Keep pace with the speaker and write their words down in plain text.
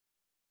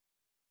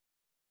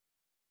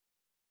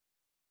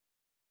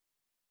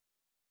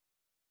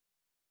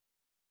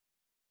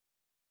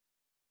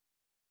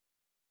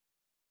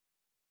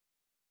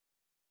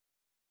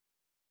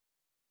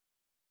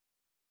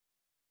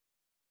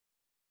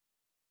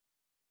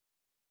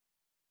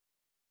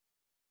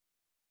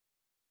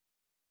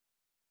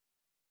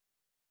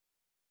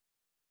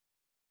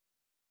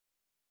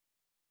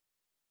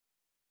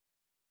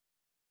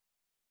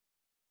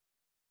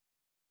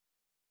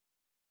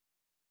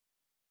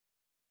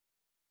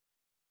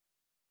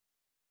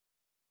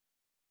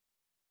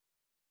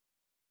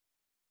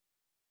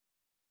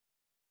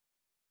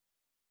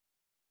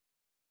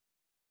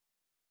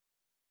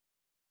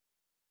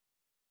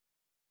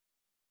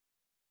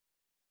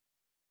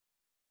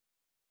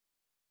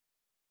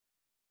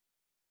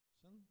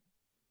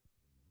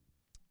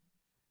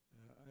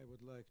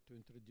would like to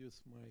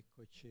introduce my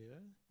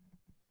co-chair,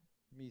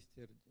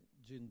 Mr.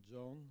 Jin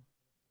John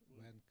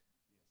Wang.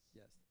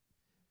 Yes.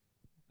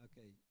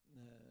 Okay.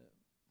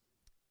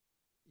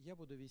 Я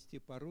буду вести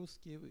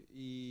по-русски,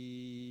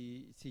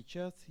 и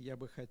сейчас я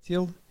бы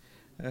хотел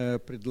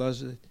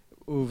предложить.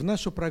 В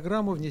нашу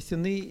программу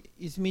внесены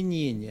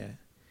изменения.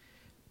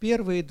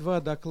 Первые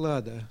два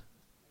доклада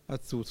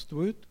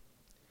отсутствуют,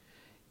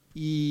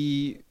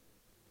 и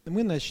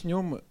мы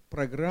начнем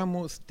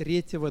программу с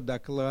третьего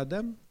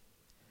доклада,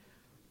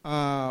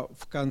 а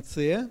в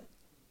конце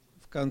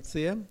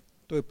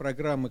той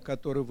программы,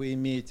 которую вы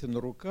имеете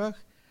на руках,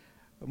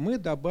 мы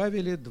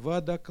добавили два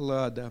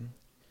доклада.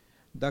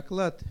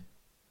 Доклад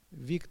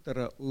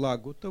Виктора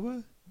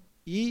Лагутова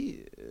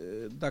и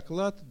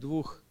доклад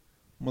двух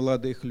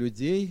молодых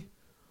людей,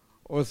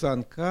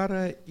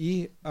 Озанкара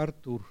и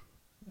Артур.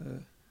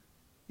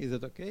 Is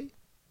it okay?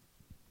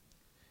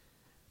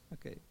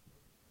 Okay.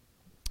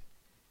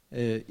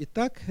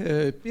 Итак,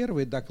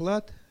 первый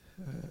доклад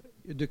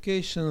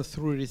Education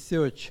through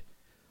Research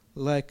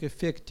like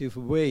effective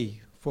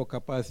way for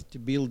capacity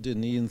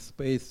building in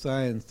space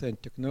science and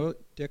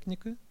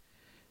technica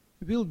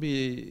will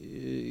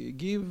be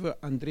give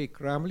Andrei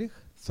Kramlich,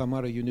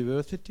 Samara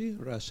University,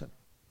 Russia.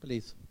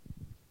 Please.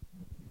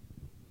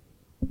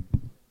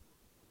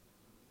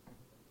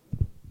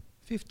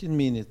 15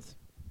 minutes.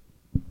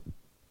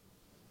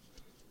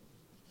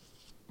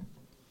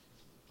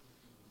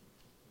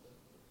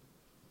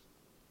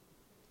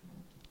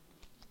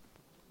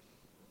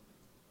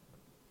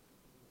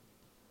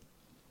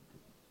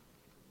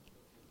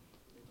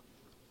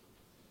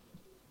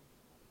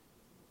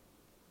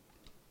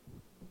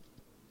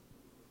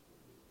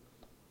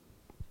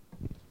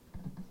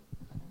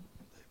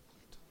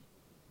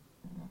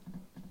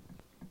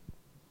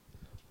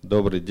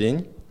 Добрый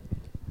день.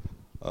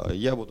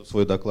 Я буду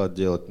свой доклад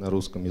делать на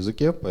русском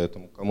языке,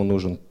 поэтому кому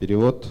нужен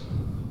перевод,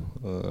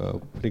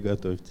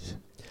 приготовьтесь.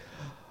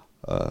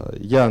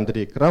 Я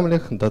Андрей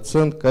Крамлих,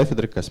 доцент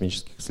кафедры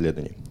космических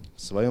исследований.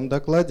 В своем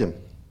докладе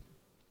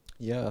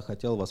я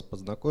хотел вас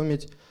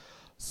познакомить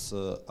с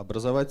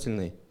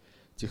образовательной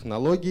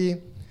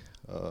технологией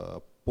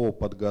по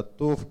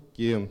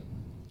подготовке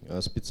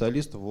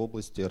специалистов в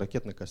области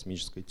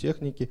ракетно-космической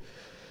техники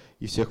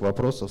и всех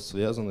вопросов,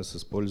 связанных с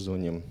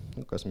использованием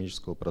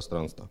космического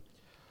пространства.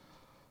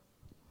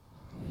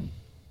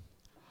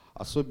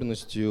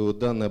 Особенностью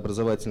данной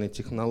образовательной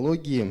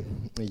технологии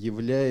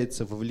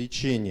является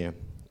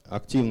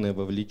активное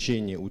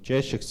вовлечение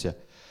учащихся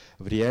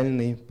в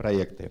реальные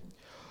проекты.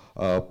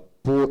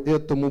 По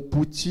этому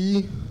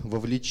пути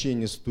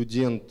вовлечения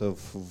студентов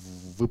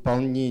в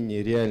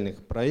выполнение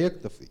реальных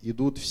проектов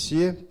идут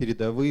все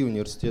передовые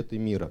университеты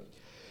мира.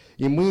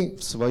 И мы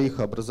в своих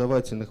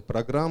образовательных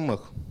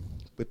программах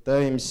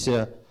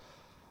пытаемся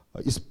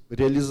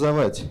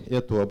реализовать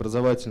эту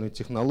образовательную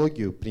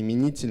технологию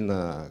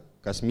применительно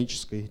к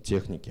космической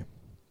технике.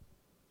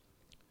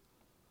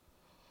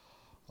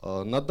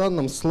 На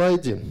данном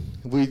слайде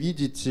вы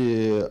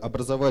видите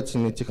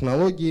образовательные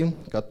технологии,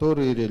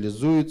 которые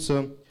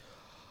реализуются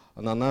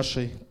на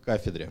нашей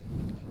кафедре.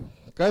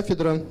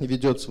 Кафедра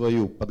ведет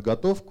свою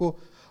подготовку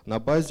на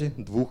базе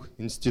двух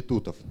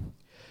институтов.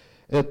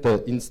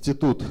 Это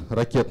Институт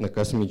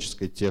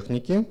ракетно-космической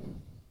техники,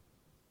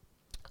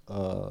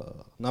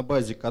 на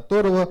базе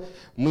которого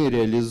мы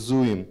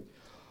реализуем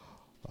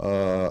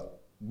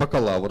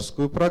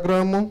бакалаврскую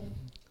программу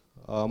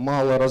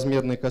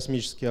 «Малоразмерные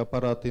космические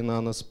аппараты и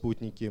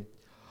наноспутники»,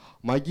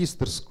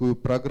 магистерскую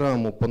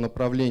программу по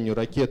направлению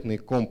ракетные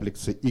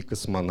комплексы и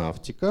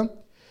космонавтика.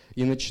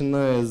 И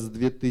начиная с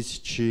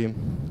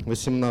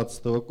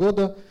 2018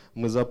 года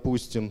мы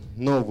запустим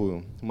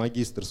новую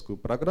магистерскую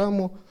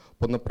программу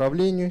по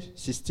направлению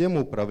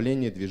системы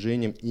управления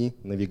движением и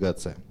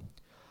навигация.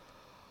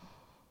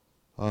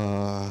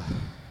 На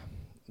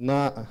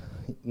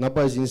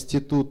базе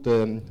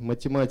Института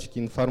математики,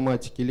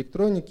 информатики,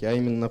 электроники, а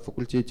именно на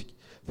факультете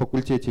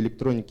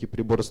электроники и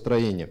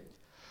приборостроения,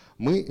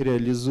 мы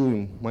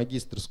реализуем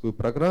магистерскую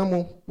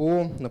программу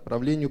по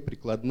направлению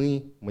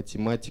прикладные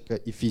математика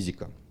и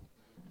физика.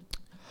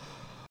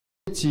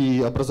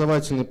 Эти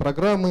образовательные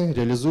программы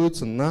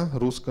реализуются на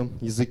русском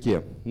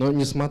языке. Но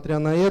несмотря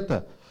на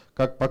это,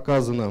 как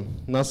показано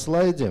на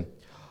слайде,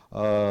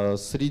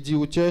 среди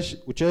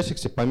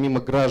учащихся, помимо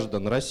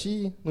граждан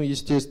России,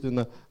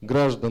 естественно,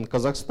 граждан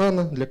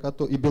Казахстана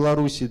и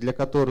Белоруссии, для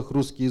которых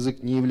русский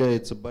язык не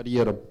является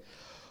барьером,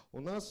 у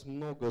нас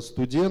много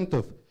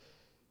студентов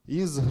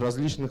из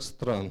различных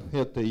стран.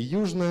 Это и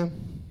Южная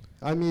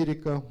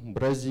Америка,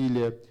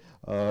 Бразилия,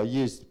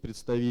 есть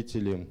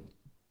представители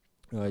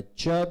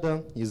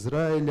Чада,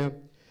 Израиля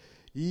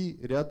и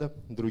ряда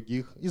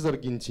других, из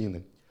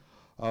Аргентины.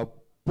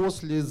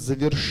 После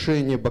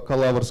завершения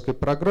бакалаврской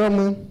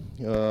программы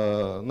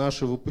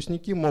наши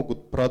выпускники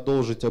могут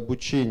продолжить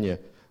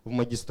обучение в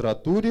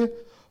магистратуре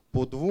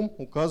по двум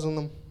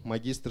указанным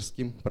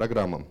магистерским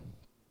программам.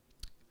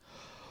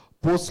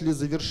 После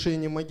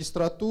завершения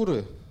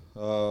магистратуры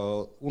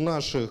у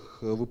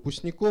наших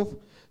выпускников,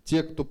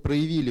 те, кто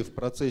проявили в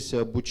процессе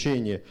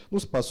обучения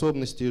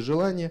способности и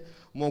желания,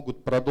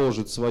 могут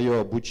продолжить свое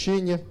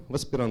обучение в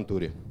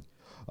аспирантуре.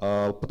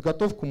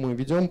 Подготовку мы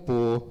ведем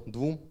по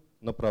двум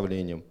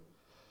направлениям.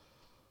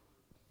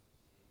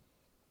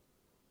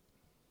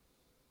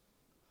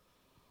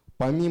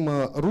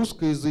 Помимо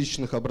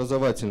русскоязычных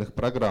образовательных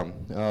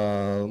программ,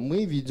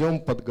 мы ведем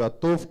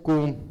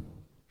подготовку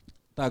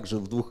также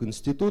в двух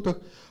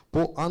институтах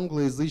по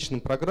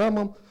англоязычным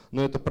программам,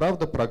 но это,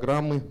 правда,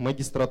 программы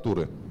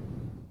магистратуры.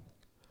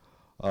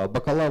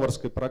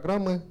 Бакалаврской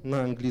программы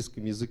на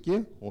английском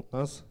языке у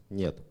нас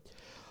нет.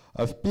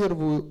 В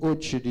первую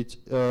очередь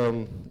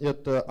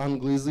это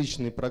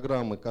англоязычные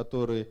программы,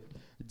 которые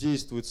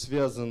действуют,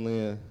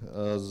 связанные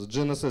с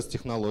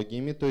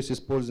GNSS-технологиями, то есть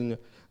использование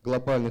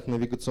глобальных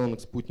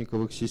навигационных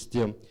спутниковых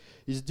систем.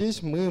 И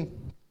здесь мы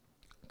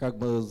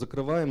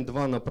закрываем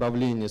два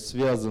направления,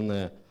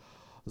 связанные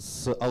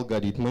с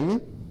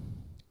алгоритмами,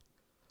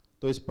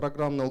 то есть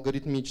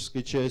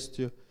программно-алгоритмической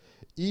частью,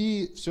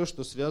 и все,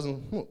 что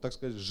связано, так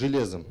сказать, с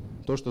железом,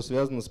 то, что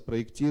связано с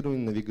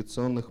проектированием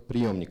навигационных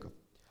приемников.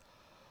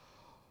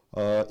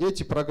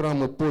 Эти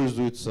программы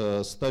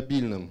пользуются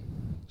стабильным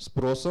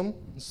спросом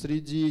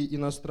среди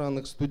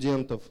иностранных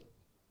студентов.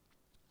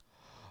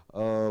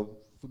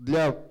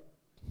 Для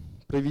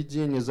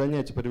проведения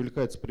занятий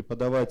привлекаются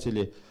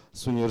преподаватели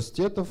с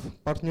университетов,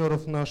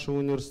 партнеров нашего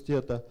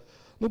университета.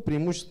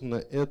 Преимущественно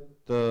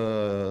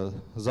это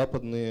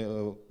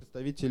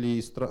представители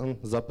из стран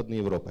Западной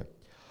Европы.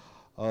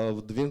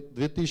 В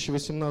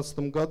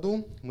 2018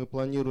 году мы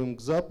планируем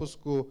к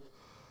запуску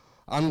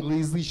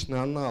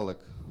англоязычный аналог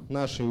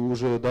нашей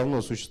уже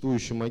давно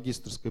существующей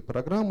магистерской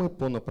программы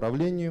по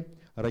направлению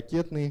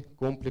ракетные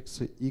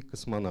комплексы и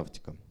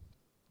космонавтика.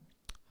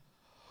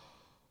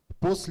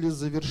 После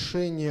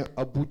завершения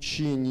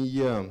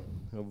обучения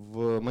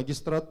в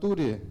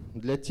магистратуре,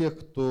 для тех,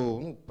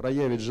 кто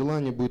проявит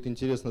желание, будет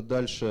интересно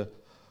дальше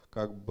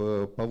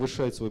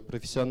повышать свой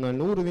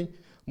профессиональный уровень,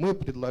 мы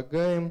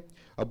предлагаем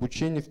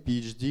обучение в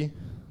PhD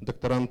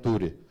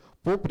докторантуре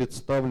по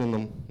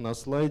представленным на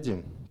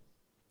слайде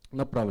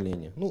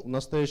направлениям. В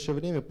настоящее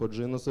время по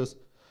GNSS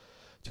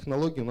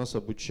технологии у нас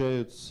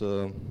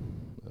обучаются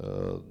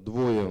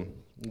двое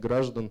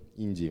граждан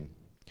Индии.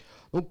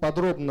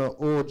 Подробно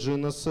о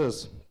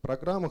GNSS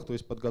программах, то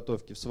есть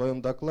подготовке, в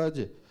своем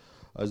докладе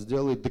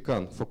сделает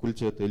декан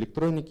факультета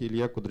электроники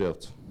Илья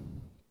Кудрявцев.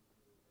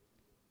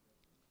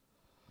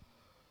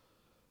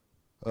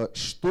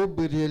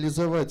 Чтобы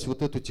реализовать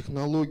эту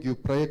технологию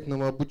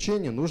проектного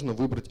обучения, нужно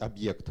выбрать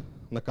объект,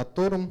 на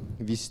котором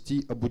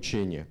вести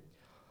обучение.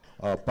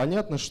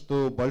 Понятно,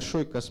 что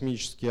большой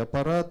космический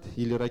аппарат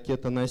или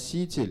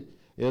ракета-носитель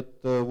 –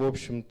 это, в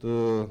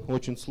общем-то,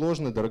 очень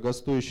сложное,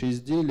 дорогостоящее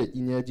изделие, и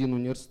ни один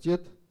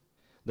университет,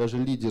 даже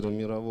лидеры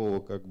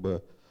мирового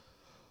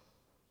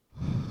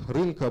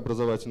рынка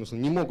образовательного,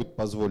 не могут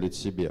позволить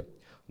себе.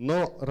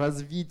 Но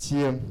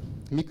развитие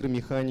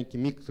микромеханики,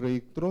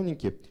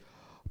 микроэлектроники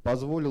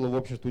позволило, в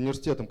общем-то,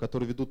 университетам,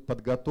 которые ведут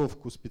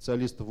подготовку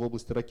специалистов в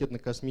области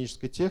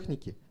ракетно-космической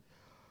техники,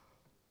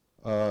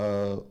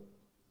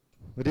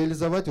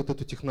 реализовать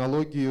эту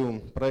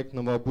технологию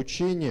проектного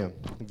обучения,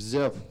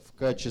 взяв в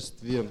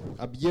качестве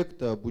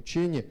объекта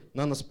обучения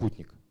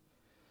наноспутник.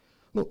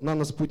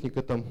 Наноспутник —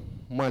 это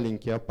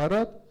маленький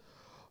аппарат,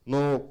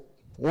 но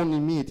он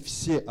имеет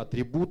все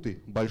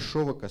атрибуты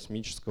большого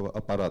космического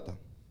аппарата.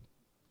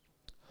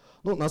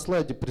 На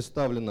слайде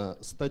представлена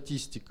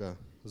статистика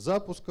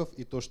запусков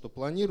и то, что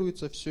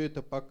планируется. Все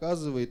это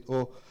показывает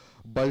о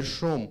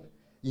большом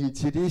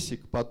интересе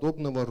к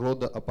подобного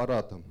рода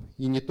аппаратам.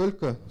 И не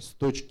только с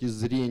точки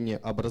зрения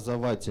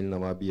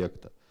образовательного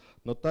объекта,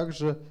 но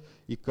также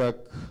и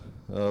как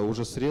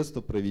уже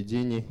средство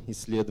проведения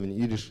исследований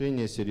и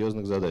решения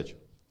серьезных задач.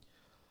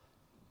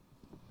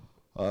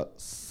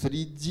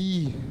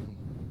 Среди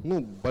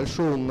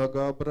большого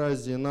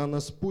многообразия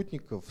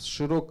наноспутников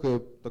широкое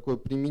такое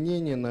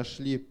применение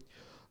нашли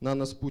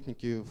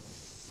наноспутники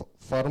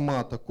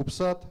формата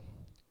CubeSat,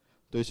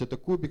 то есть это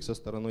кубик со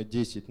стороной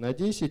 10 на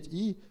 10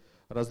 и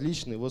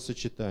различные его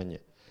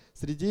сочетания.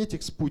 Среди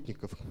этих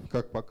спутников,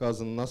 как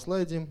показано на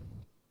слайде,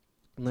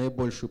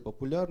 наибольшую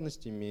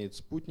популярность имеют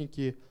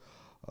спутники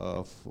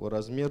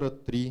размера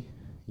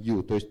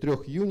 3U, то есть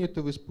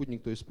 3-юнитовый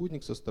спутник, то есть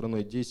спутник со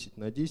стороной 10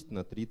 на 10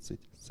 на 30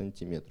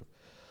 сантиметров.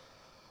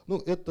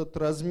 Этот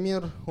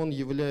размер, он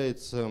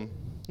является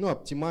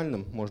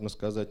оптимальным, можно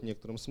сказать, в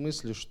некотором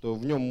смысле, что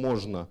в нем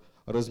можно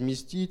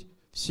разместить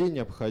все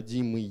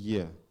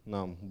необходимые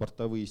нам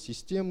бортовые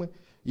системы,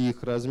 и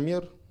их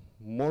размер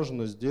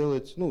можно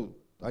сделать,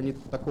 они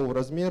такого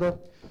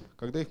размера,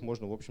 когда их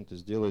можно, в общем-то,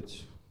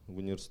 сделать в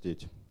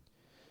университете.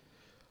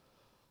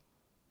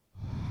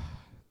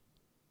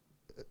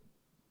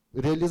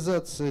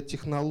 Реализация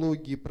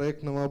технологии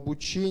проектного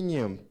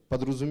обучения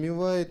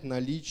подразумевает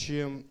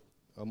наличие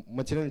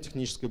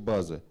материально-технической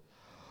базы.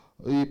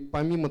 И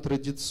помимо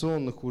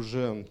традиционных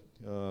уже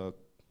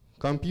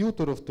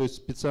компьютеров, то есть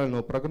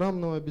специального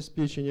программного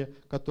обеспечения,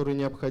 которое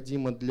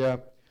необходимо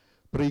для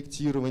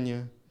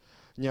проектирования,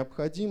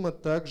 Необходимо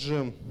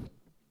также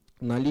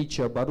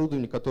наличие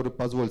оборудования, которое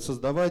позволит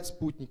создавать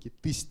спутники,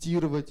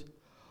 тестировать,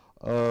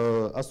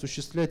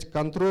 осуществлять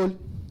контроль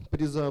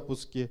при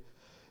запуске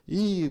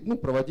и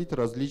проводить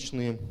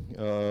различные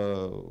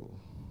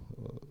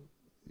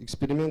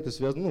эксперименты,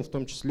 связанные, в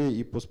том числе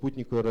и по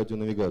спутниковой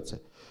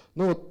радионавигации.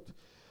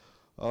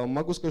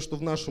 Могу сказать, что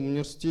в нашем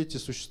университете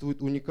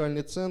существует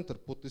уникальный центр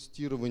по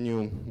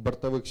тестированию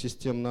бортовых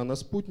систем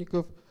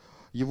наноспутников.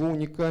 Его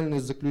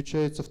уникальность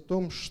заключается в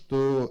том,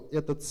 что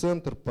этот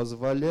центр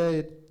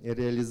позволяет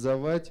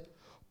реализовать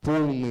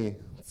полный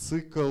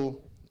цикл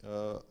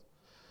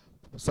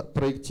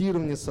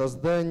проектирования,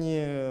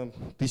 создания,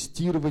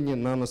 тестирования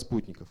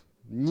наноспутников.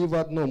 Ни в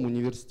одном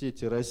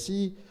университете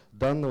России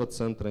данного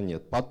центра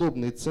нет.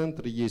 Подобные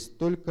центры есть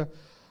только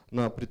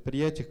на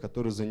предприятиях,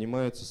 которые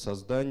занимаются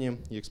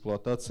созданием и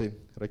эксплуатацией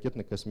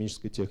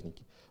ракетно-космической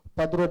техники.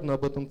 Подробно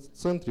об этом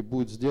центре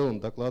будет сделан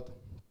доклад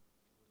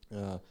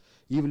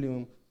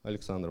Ивлевым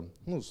Александром.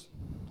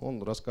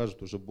 Он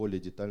расскажет уже более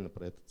детально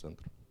про этот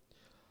центр.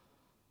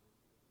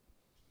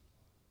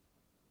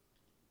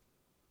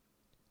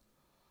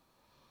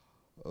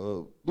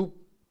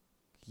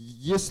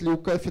 Если у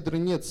кафедры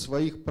нет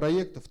своих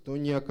проектов, то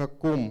ни о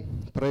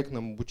каком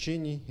проектном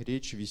обучении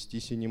речь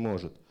вестись и не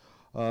может.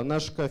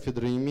 Наша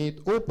кафедра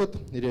имеет опыт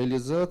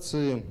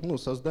реализации,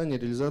 создания и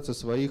реализации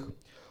своих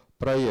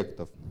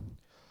проектов.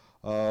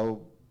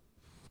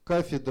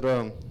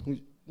 Кафедра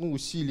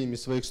усилиями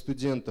своих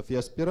студентов и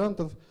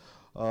аспирантов,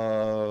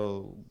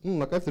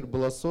 на кафедре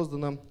была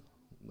создана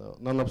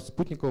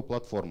наноспутниковая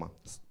платформа,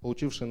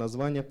 получившая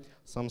название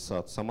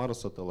СамСат, Самара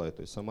Сателлайт,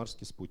 то есть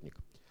Самарский спутник.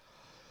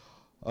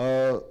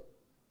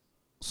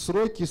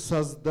 Сроки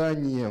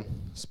создания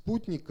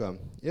спутника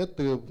 —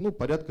 это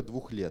порядка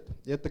 2 лет.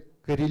 Это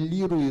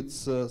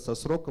коррелируется со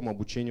сроком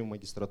обучения в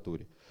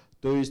магистратуре.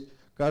 То есть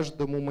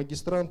каждому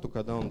магистранту,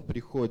 когда он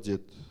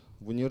приходит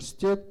в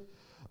университет,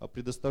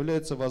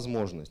 предоставляется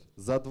возможность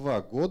за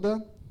 2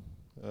 года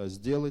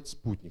сделать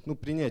спутник,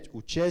 принять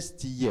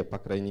участие, по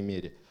крайней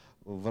мере,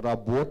 в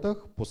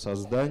работах по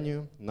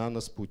созданию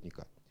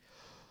наноспутника.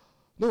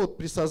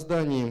 При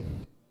создании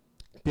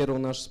первого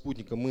нашего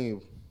спутника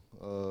мы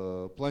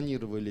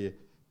планировали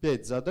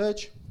 5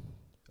 задач.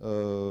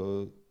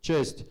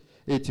 Часть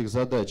этих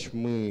задач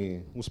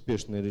мы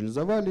успешно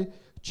реализовали,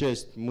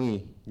 часть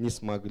мы не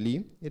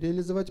смогли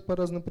реализовать по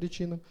разным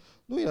причинам.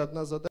 И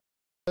одна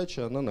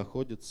задача, она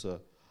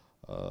находится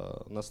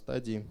на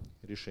стадии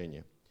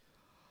решения.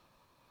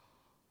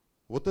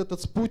 Вот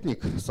этот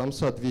спутник,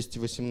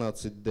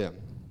 SAMSAT-218D,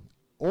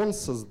 он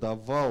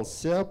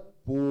создавался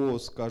по,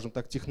 скажем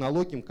так,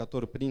 технологиям,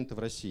 которые приняты в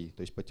России,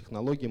 то есть по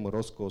технологиям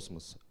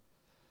Роскосмоса.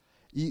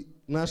 И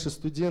наши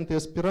студенты и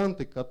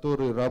аспиранты,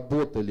 которые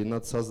работали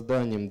над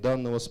созданием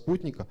данного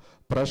спутника,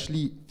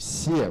 прошли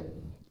все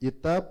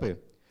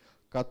этапы,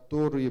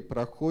 которые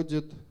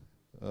проходит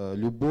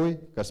любой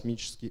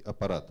космический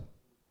аппарат.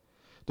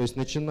 То есть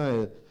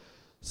начиная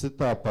с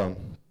этапа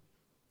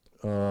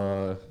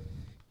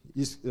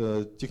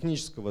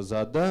технического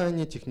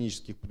задания,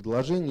 технических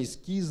предложений,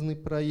 эскизный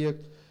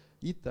проект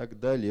и так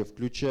далее,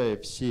 включая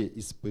все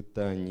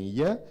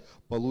испытания,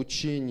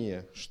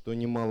 получение, что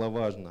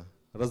немаловажно,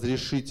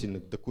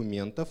 разрешительных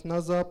документов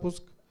на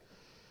запуск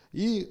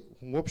и,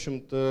 в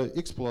общем-то,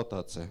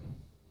 эксплуатация.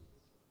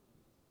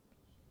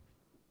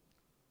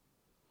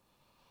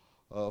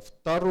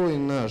 Второй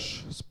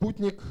наш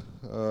спутник,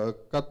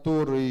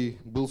 который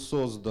был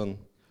создан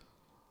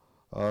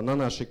на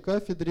нашей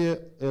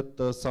кафедре,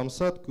 это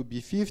SAMSAT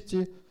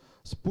QB50,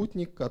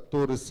 спутник,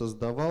 который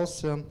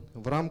создавался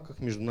в рамках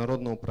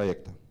международного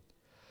проекта.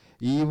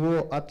 И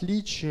его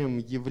отличием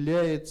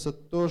является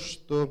то,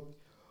 что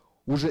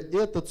уже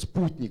этот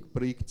спутник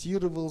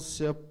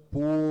проектировался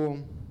по,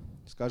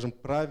 скажем,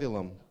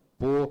 правилам,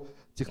 по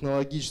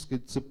технологической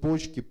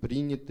цепочке,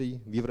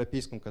 принятой в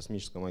Европейском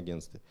космическом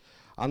агентстве.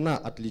 Она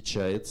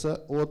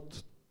отличается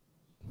от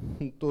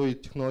той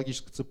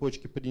технологической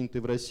цепочки,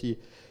 принятой в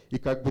России. И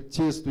как бы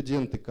те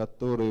студенты,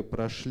 которые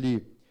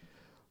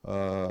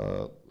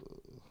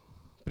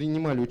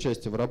принимали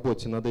участие в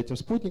работе над этим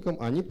спутником,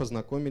 они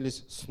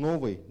познакомились с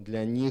новой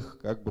для них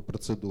как бы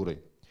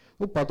процедурой.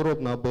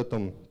 Подробно об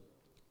этом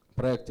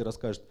проекте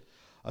расскажет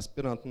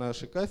аспирант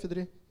нашей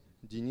кафедры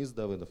Денис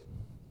Давыдов.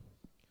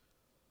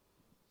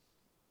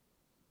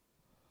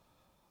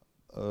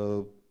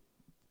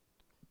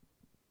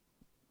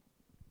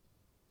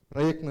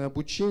 Проектное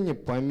обучение,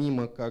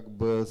 помимо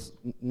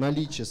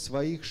наличия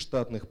своих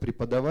штатных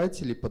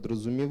преподавателей,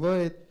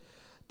 подразумевает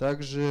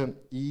также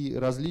и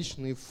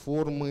различные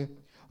формы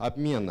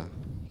обмена,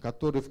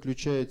 которые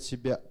включают в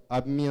себя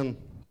обмен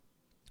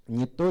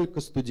не только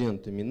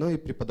студентами, но и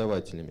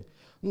преподавателями.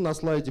 На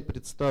слайде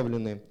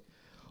представлены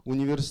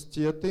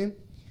университеты,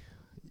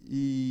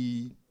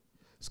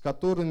 с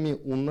которыми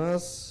у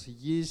нас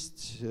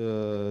есть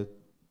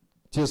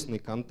тесные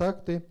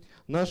контакты.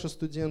 Наши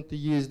студенты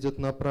ездят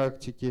на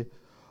практике,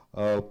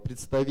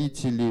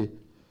 представители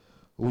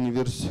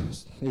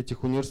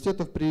этих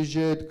университетов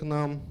приезжают к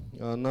нам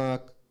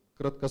на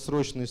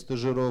краткосрочные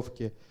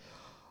стажировки.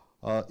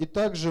 И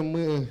также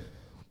мы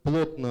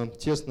плотно,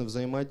 тесно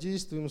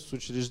взаимодействуем с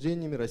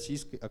учреждениями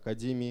Российской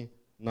академии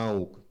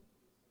наук.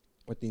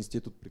 Это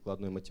Институт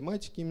прикладной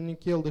математики имени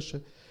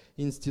Келдыша,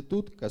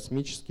 Институт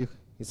космических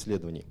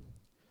исследований.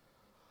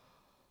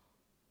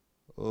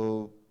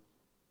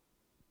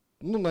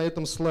 На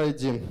этом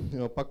слайде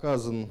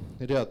показан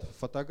ряд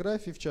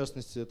фотографий, в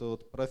частности, это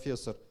вот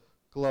профессор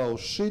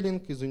Клаус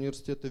Шиллинг из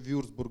университета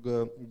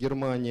Вюрцбурга,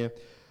 Германия.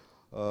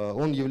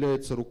 Он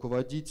является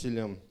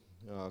руководителем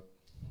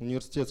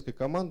университетской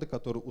команды,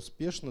 которая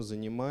успешно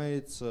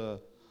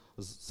занимается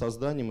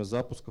созданием и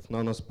запуском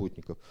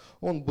наноспутников.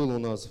 Он был у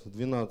нас в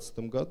 2012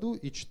 году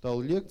и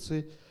читал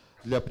лекции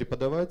для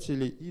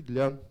преподавателей и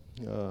для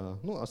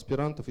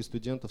аспирантов и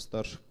студентов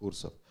старших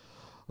курсов.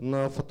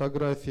 На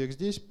фотографиях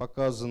здесь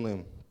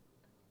показаны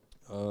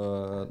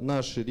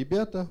наши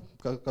ребята,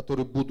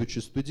 которые, будучи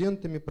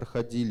студентами,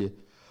 проходили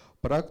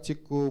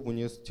практику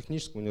в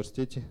техническом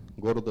университете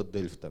города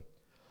Дельфта.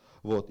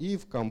 И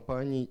в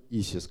компании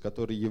ISIS,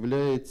 который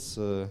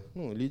является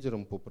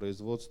лидером по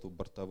производству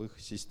бортовых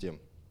систем.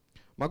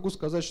 Могу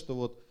сказать, что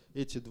вот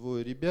эти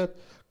двое ребят,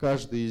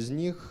 каждый из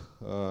них,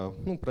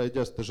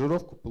 пройдя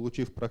стажировку,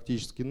 получив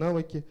практические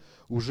навыки,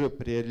 уже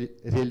при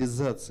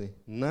реализации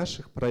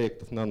наших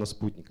проектов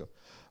наноспутников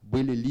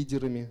были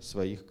лидерами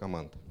своих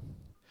команд.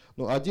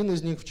 Один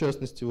из них, в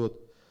частности,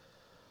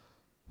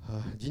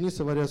 Денис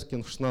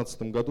Аваряскин в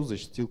 2016 году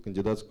защитил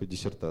кандидатскую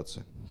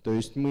диссертацию. То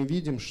есть мы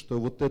видим,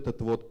 что вот этот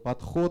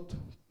подход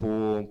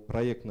по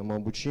проектному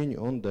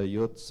обучению, он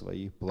дает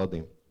свои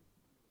плоды.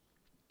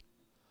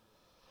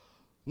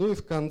 И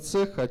в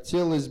конце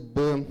хотелось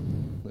бы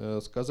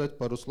сказать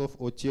пару слов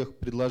о тех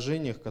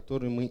предложениях,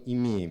 которые мы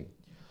имеем.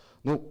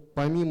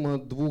 Помимо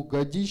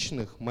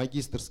двухгодичных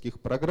магистерских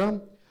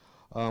программ,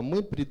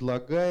 мы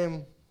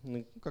предлагаем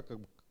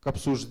к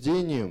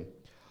обсуждению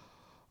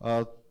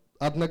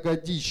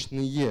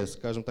одногодичные,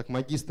 скажем так,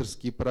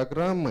 магистерские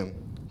программы,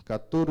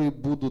 которые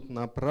будут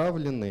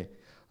направлены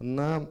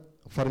на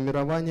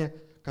формирование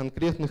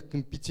конкретных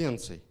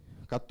компетенций,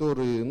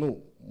 которые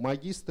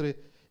магистры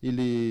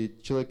или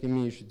человек,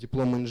 имеющий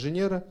диплом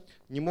инженера,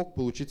 не мог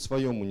получить в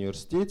своем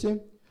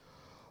университете.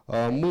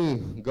 Мы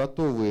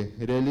готовы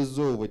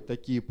реализовывать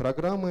такие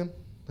программы,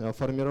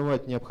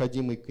 формировать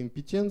необходимые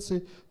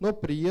компетенции, но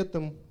при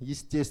этом,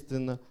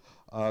 естественно,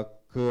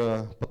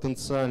 к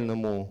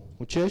потенциальному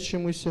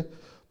учащемуся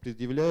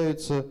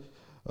предъявляется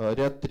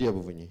ряд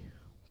требований.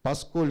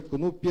 Поскольку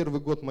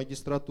первый год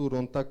магистратуры,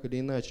 он так или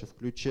иначе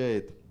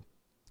включает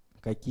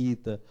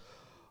какие-то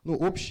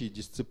общие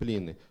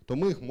дисциплины, то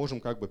мы их можем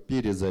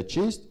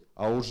перезачесть,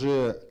 а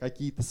уже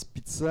какие-то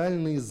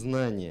специальные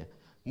знания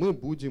мы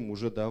будем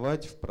уже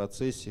давать в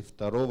процессе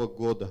второго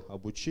года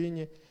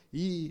обучения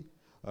и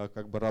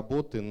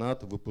работы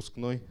над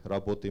выпускной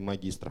работой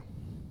магистра.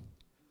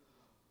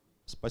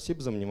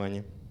 Спасибо за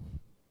внимание.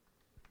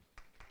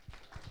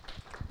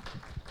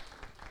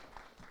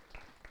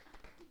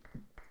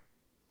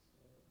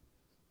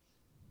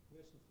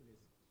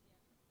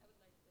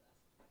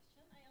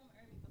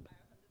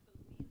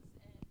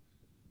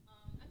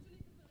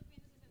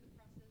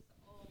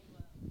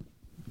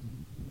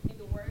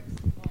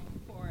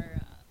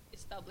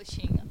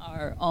 Establishing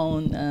our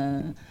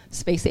own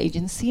space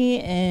agency,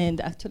 and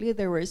actually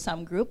there were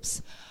some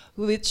groups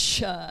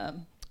which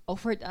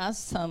offered us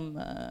some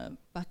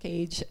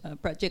package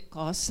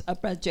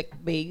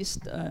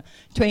project-based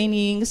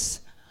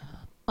trainings.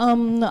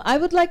 I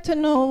would like to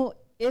know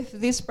if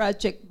these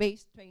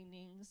project-based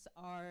trainings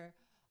are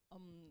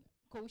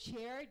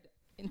co-shared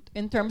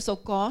in terms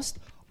of cost,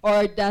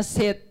 or does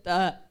it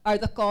are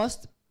the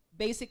costs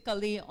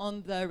basically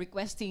on the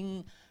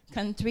requesting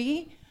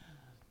country?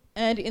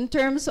 And in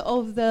terms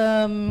of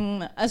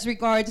the, as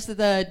regards to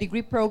the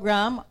degree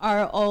program,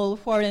 are all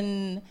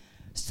foreign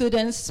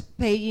students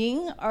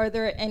paying? Are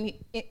there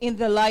any, in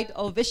the light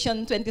of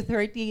Vision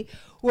 2030,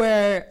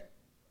 where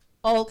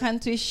all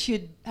countries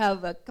should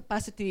have a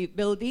capacity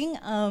building,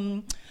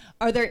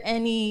 are there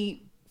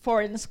any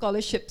foreign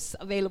scholarships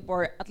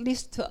available, at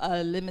least to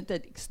a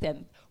limited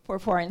extent, for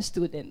foreign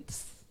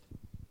students?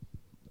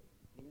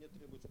 Мне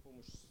требуется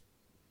помощь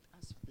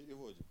в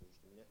переводе, потому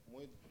что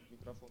мой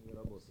микрофон не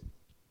работает.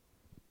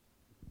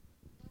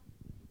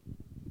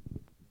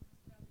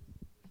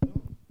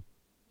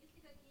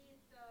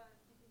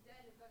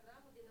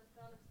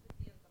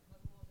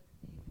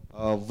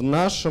 В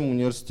нашем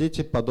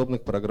университете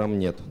подобных программ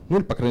нет.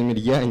 Или, по крайней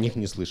мере, я о них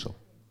не слышал.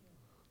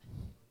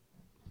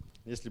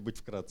 Если быть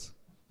вкратце.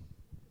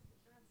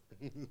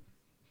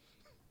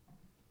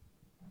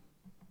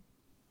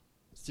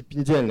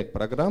 Стипендиальных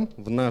программ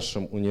в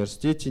нашем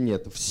университете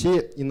нет. Все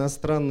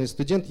иностранные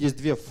студенты, есть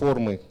две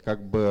формы,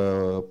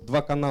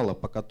 два канала,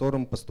 по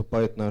которым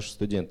поступают наши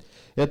студенты.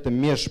 Это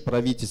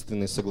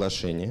межправительственные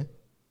соглашения.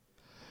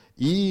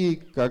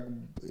 И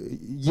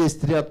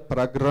есть ряд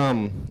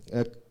программ,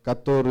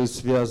 которые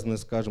связаны,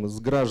 скажем, с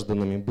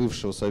гражданами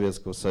бывшего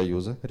Советского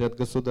Союза, ряд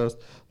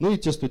государств, и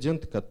те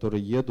студенты,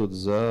 которые едут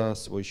за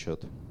свой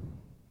счет,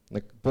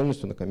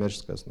 полностью на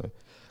коммерческой основе.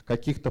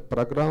 Каких-то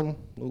программ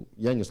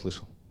я не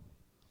слышал.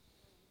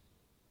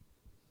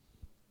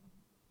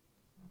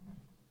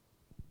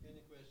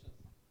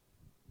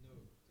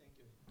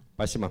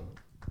 Спасибо.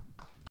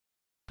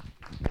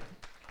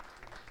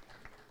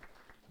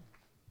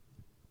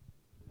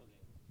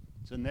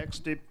 The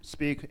next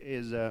speaker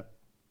is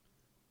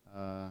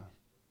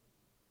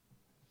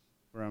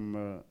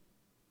from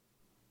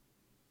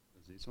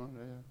this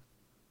one,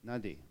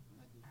 Nadi.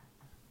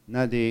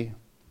 Nadi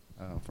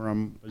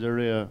from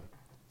Azuria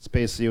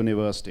Space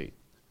University.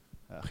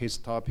 His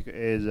topic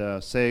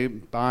is say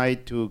bye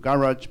to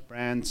garage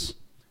brands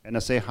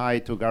and say hi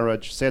to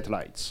garage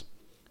satellites.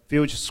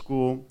 Future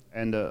school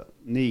and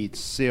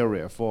needs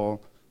theory for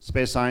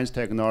space science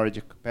technology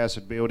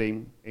capacity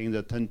building in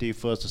the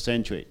 21st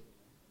century.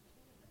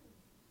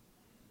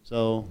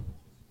 So,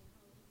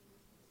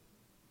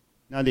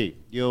 Nadi,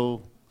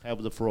 you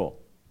have the floor.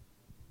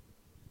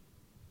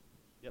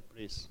 Yeah,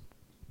 please.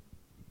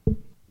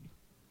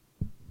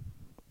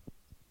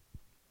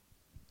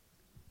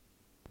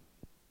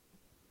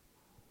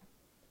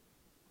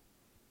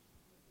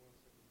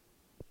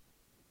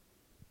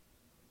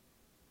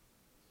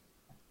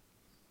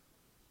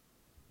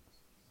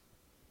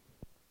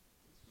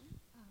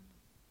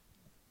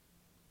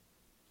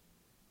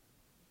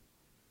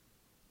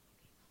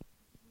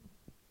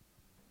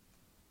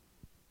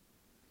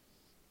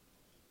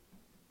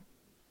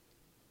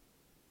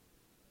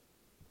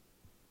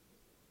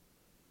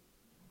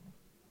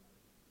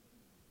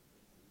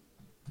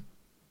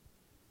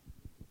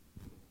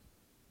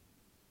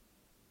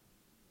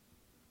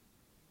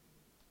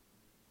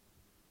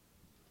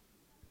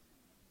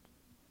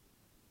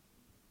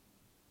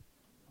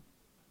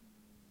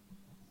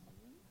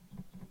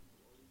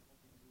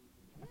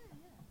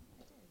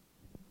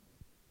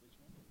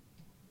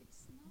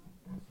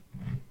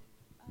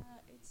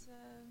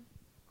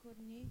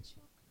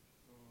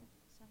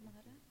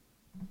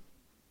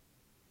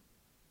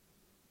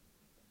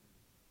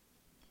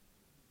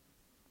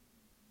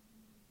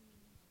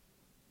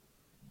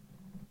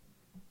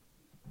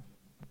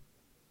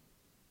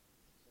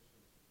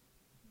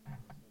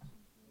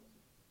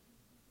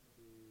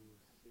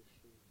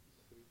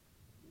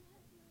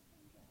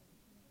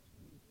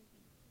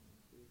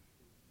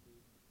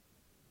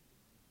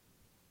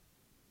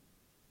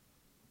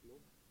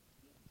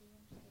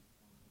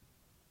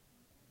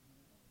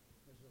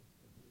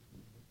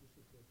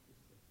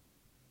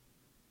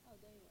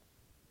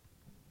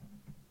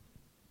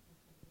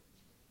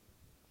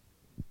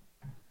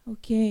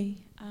 Okay.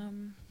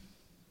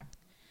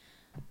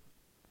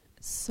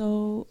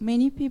 So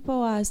many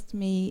people asked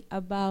me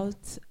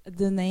about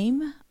the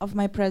name of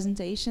my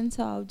presentation,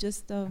 so I'll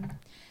just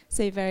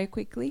say very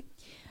quickly.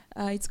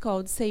 It's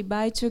called Say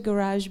Bye to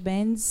Garage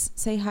Bands,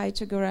 Say Hi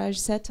to Garage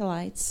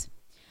Satellites.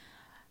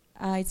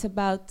 It's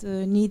about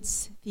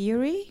needs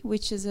theory,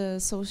 which is a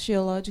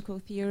sociological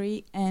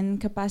theory, and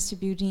capacity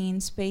building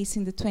in space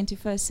in the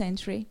 21st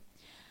century.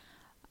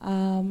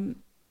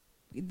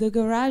 The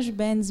garage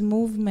bands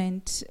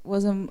movement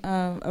was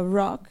a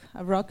rock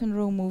and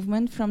roll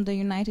movement from the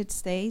United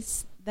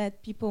States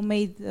that people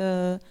made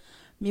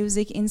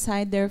music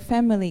inside their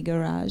family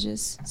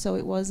garages. So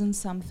it wasn't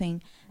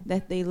something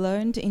that they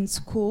learned in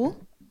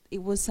school.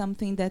 It was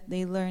something that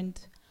they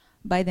learned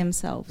by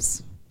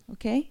themselves.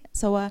 Okay?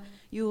 So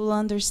you will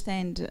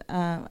understand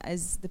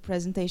as the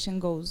presentation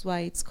goes why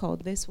it's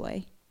called this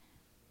way.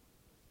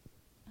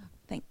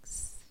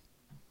 Thanks.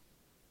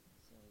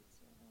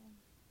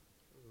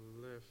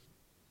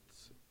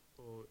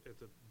 At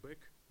the back.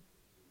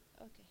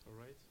 Okay. All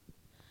right.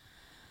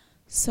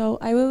 So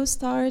I will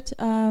start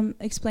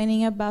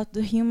explaining about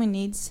the human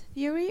needs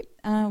theory.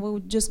 We'll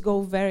just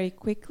go very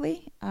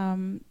quickly.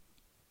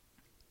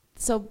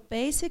 So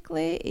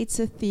basically, it's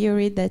a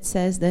theory that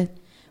says that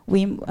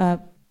we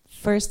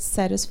first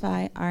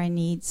satisfy our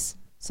needs.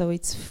 So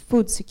it's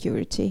food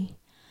security.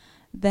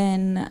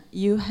 Then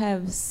you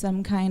have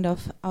some kind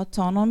of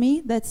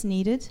autonomy that's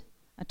needed,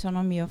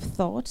 autonomy of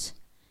thought.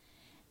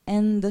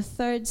 And the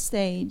third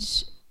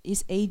stage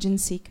is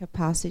agency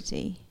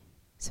capacity.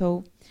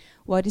 So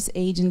what is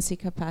agency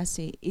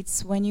capacity?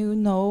 It's when you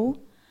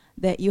know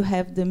that you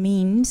have the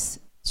means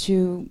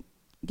to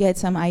get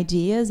some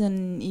ideas,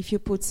 and if you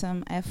put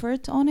some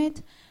effort on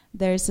it,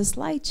 there's a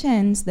slight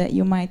chance that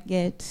you might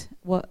get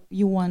what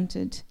you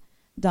wanted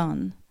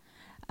done.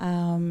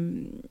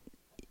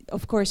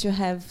 Of course, you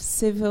have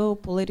civil,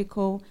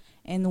 political,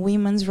 and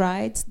women's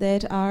rights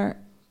that are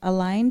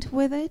aligned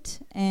with it,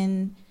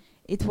 and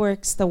it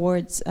works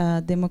towards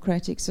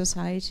democratic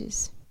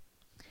societies.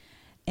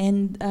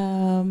 And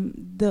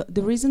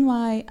the reason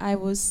why I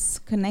was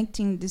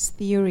connecting this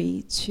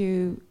theory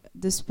to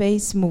the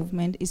space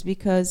movement is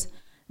because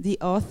the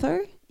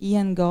author,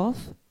 Ian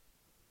Goff,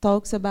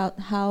 talks about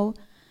how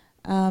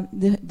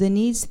the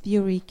needs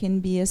theory can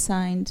be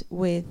assigned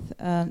with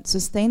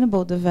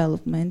sustainable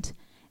development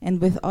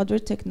and with other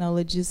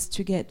technologies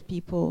to get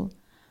people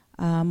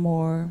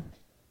more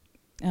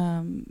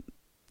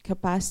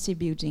capacity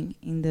building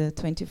in the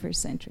 21st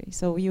century.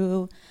 So you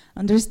will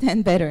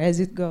understand better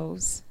as it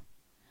goes.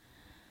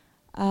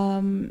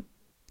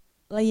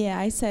 Yeah,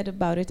 I said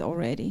about it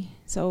already.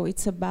 So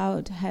it's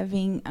about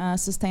having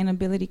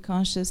sustainability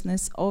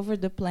consciousness over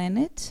the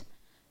planet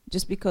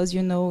just because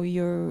you know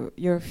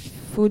your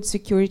food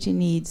security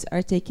needs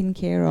are taken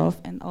care of,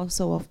 and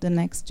also of the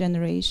next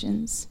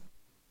generations.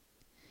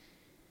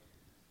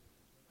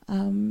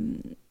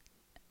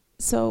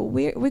 So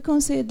we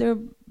consider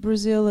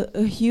Brazil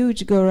a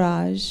huge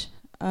garage.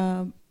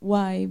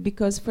 Why?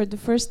 Because for the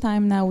first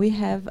time now we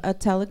have a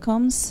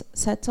telecoms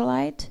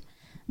satellite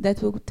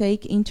that will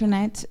take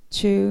internet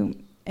to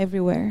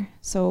everywhere.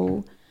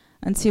 So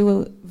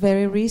until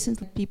very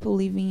recently, people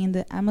living in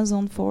the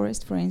Amazon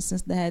forest, for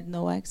instance, they had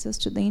no access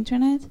to the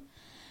internet.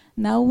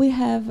 Now we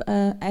have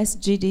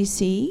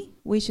SGDC,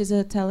 which is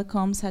a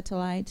telecom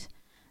satellite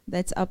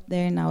that's up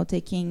there now,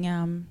 taking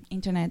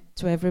internet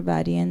to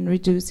everybody and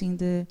reducing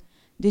the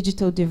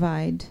digital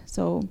divide.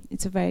 So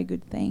it's a very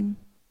good thing.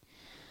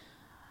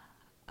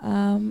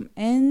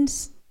 And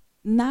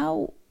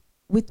now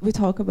we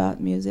talk about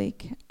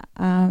music.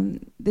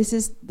 This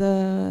is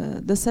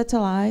the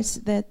satellites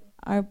that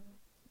are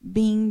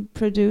being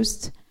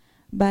produced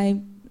by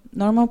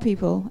normal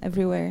people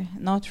everywhere,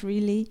 not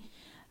really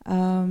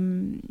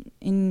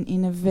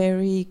in a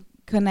very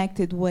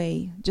connected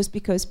way, just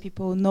because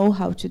people know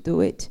how to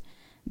do it.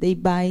 They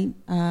buy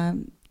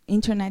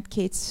internet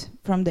kits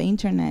from the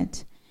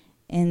internet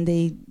and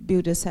they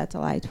build a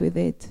satellite with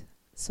it.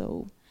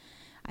 So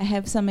I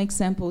have some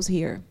examples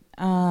here.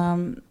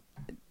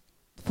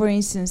 For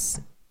instance,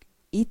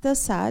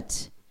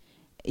 Itasat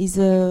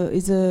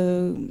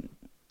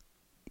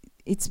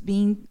it's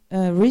been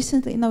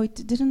recently, no, it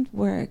didn't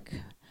work.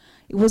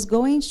 It was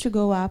going to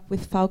go up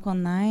with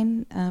Falcon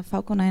 9.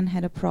 Falcon 9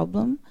 had a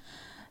problem.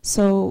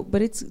 So,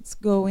 but it's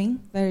going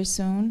very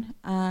soon.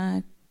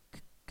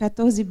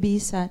 14B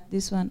sat,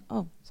 this one.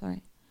 Oh,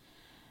 sorry.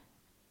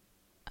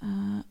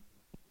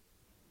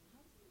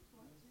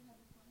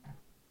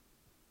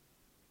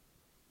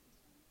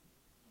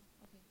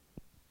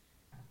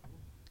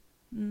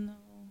 No.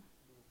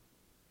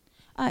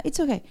 It's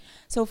okay.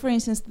 So, for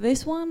instance,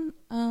 this one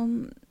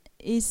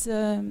is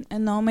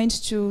an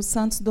homage to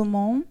Santos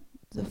Dumont,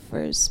 the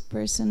first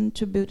person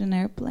to build an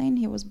airplane.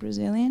 He was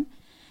Brazilian.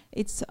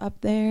 It's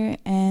up there,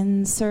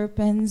 and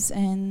Serpens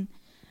and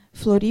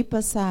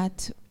Floripa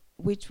Sat,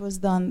 which was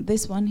done,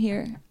 this one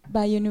here,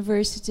 by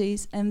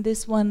universities, and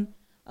this one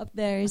up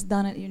there is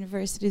done at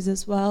universities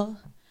as well.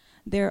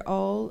 They're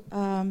all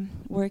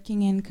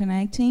working and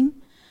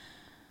connecting.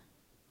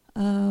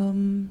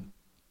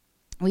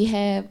 We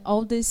have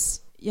all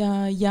these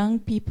young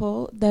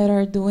people that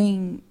are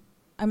doing,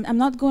 I'm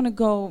not going to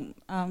go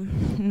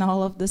in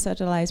all of the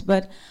satellites,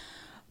 but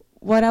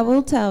what I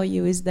will tell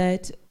you is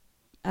that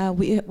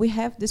we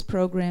have these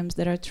programs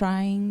that are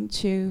trying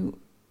to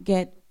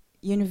get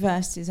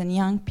universities and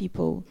young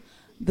people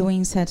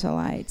doing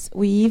satellites.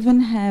 We even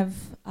have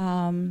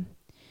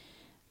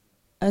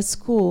a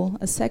school,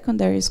 a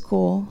secondary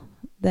school,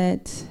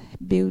 that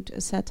built a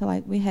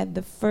satellite. We had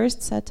the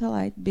first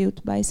satellite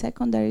built by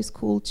secondary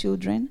school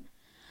children,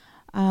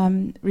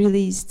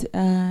 released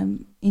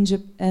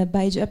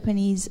by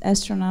Japanese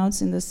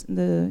astronauts in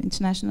the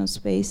International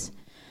Space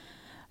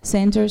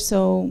Center.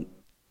 So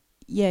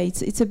yeah,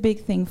 it's a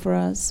big thing for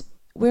us.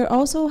 We're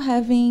also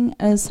having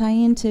a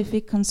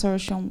scientific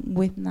consortium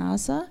with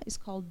NASA. It's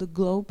called the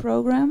GLOW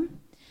program.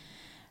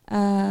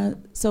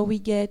 So we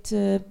get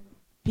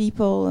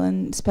people,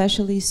 and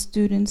especially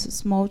students,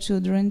 small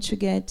children, to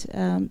get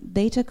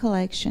data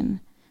collection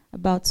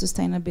about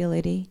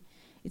sustainability.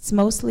 It's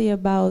mostly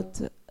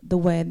about the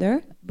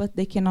weather, but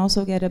they can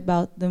also get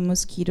about the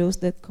mosquitoes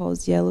that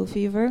cause yellow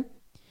fever.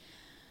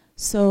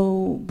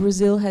 So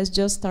Brazil has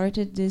just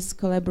started this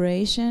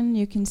collaboration.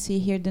 You can see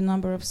here the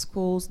number of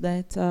schools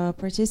that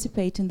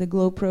participate in the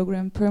GLOW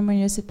program per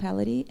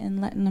municipality, and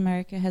Latin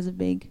America has a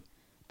big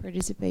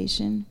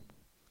participation.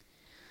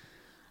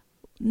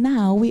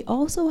 Now we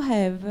also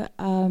have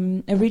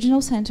a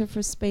regional center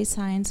for space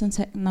science and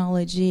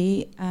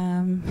technology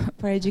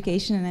for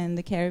education in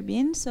the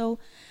Caribbean. So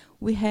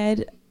we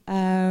had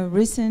a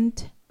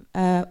recent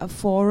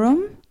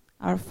forum,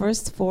 our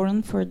first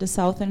forum for the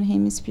Southern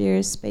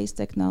Hemisphere space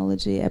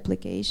technology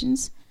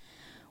applications.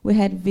 We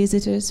had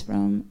visitors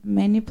from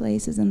many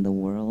places in the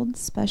world,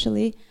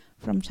 especially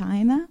from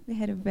China. We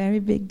had a very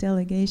big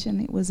delegation.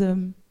 It was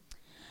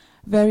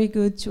very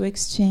good to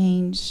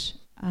exchange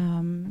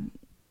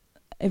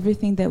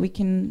everything that we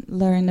can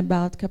learn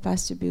about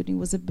capacity building.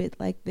 Was a bit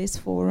like this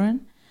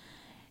forum.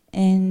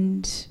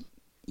 And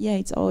yeah,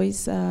 it's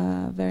always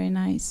very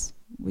nice.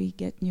 We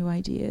get new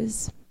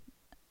ideas.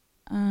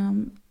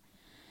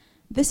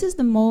 This is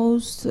the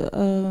most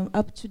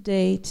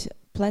up-to-date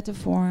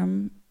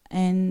platform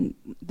and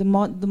the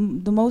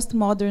most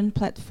modern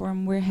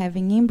platform we're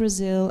having in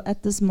Brazil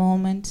at this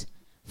moment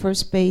for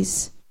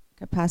space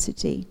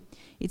capacity.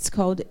 It's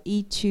called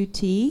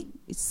E2T.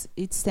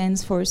 It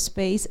stands for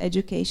Space,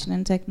 Education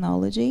and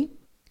Technology.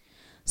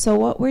 So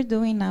what we're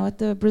doing now at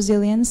the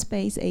Brazilian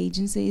Space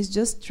Agency is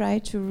just try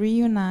to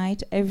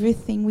reunite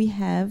everything we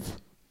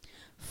have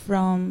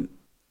from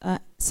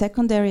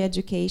secondary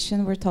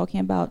education. We're talking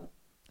about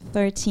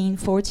 13,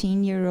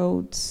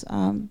 14-year-olds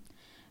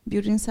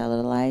building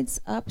satellites,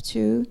 up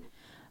to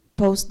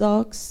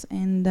postdocs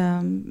and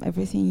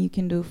everything you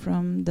can do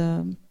from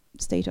the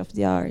state of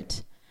the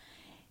art.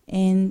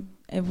 And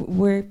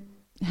we're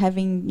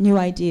having new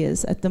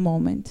ideas at the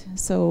moment.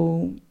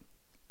 So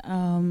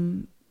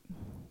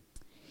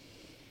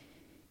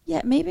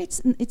yeah, maybe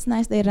it's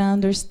nice that I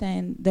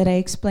understand, that I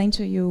explain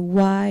to you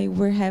why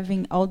we're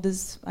having all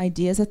these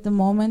ideas at the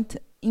moment.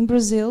 In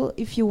Brazil,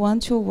 if you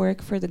want to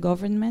work for the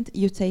government,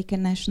 you take a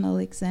national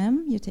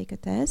exam, you take a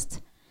test.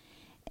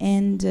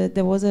 And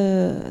there was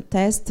a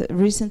test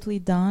recently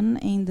done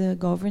in the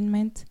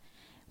government.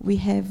 We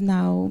have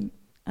now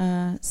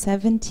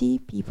 70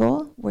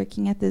 people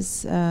working at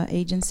this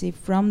agency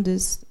from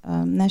this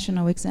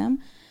national exam.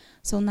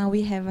 So now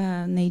we have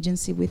an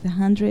agency with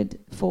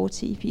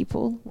 140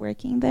 people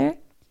working there.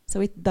 So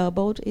it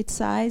doubled its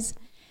size.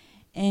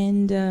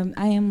 And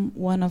I am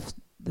one of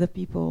the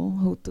people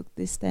who took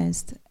this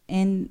test.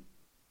 And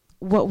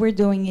what we're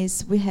doing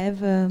is we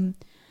have a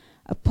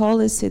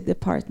policy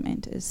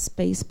department, a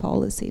space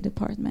policy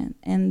department.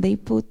 And they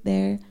put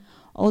there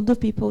all the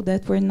people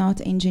that were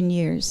not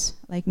engineers,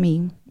 like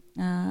me.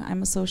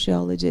 I'm a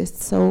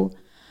sociologist. So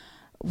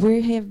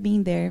we have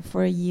been there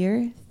for a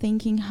year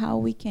thinking how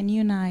we can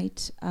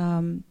unite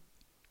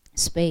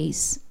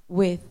space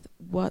with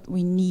what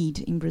we need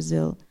in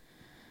Brazil.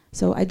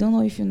 So I don't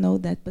know if you know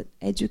that, but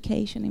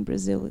education in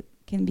Brazil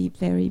can be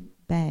very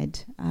bad.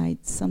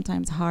 It's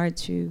sometimes hard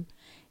to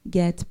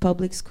get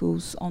public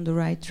schools on the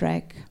right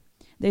track.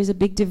 There's a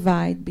big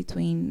divide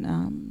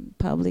between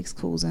public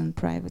schools and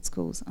private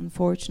schools,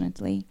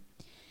 unfortunately.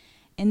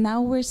 And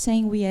now we're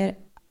saying we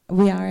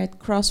are at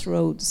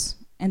crossroads,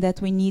 and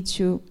that we need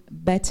to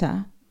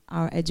better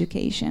our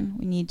education.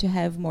 We need to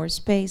have more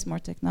space, more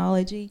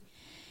technology.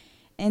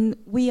 And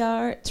we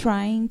are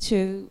trying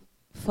to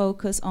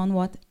focus on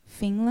what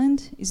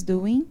Finland is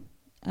doing.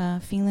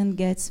 Finland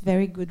gets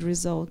very good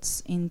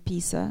results in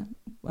PISA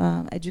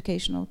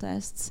educational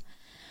tests.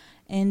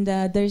 And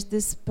there's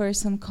this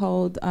person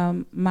called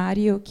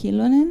Mario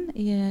Kilonen.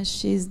 Yeah,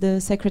 she's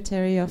the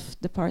secretary of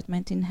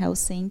department in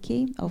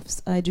Helsinki, of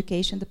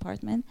education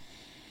department.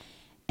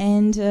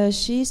 And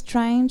she's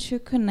trying to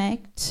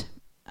connect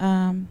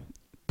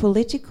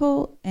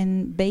political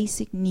and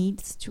basic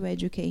needs to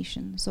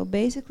education. So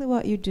basically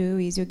what you do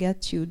is you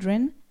get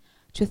children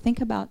to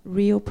think about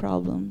real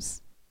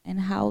problems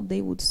and how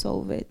they would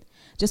solve it,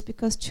 just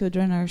because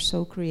children are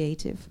so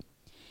creative.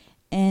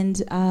 And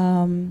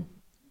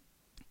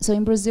so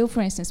in Brazil,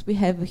 for instance, we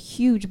have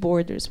huge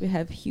borders, we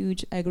have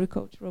huge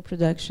agricultural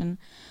production.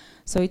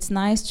 So it's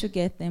nice to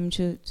get them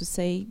to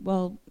say,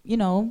 well, you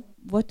know,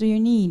 what do you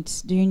need?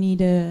 Do you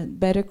need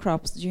better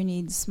crops? Do you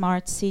need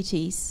smart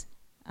cities?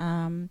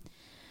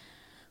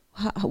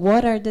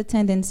 What are the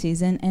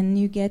tendencies? And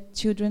you get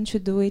children to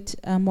do it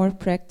more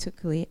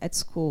practically at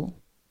school.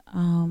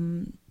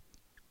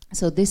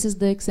 So this is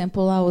the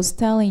example I was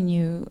telling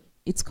you.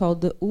 It's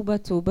called the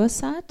Ubatuba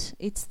Sat.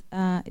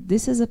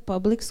 This is a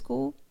public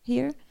school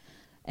here.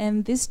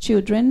 And these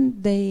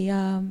children, they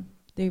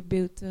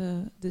built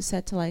the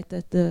satellite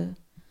that the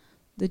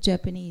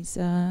Japanese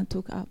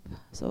took up.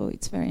 So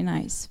it's very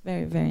nice,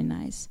 very, very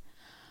nice.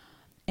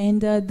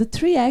 And the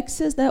three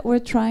axes that we're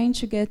trying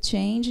to get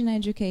change in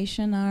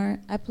education are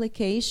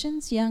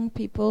applications, young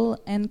people,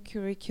 and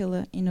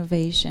curricular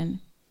innovation.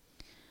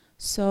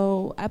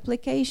 So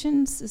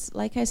applications is,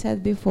 like I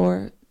said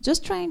before,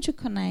 just trying to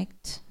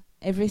connect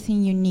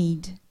everything you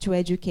need to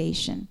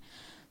education.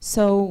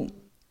 So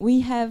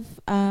we have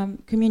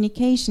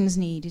communications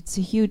need. It's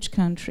a huge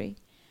country.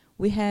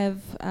 We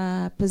have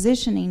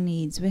positioning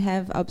needs. We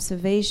have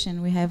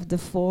observation. We have the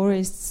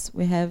forests.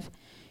 We have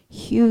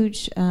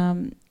huge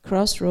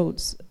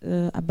crossroads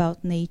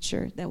about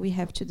nature that we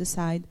have to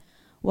decide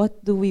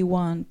what do we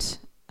want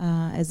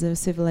as a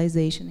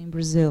civilization in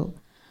Brazil.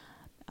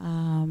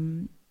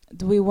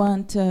 Do we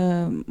want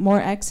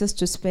more access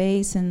to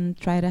space and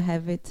try to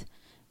have it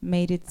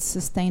made it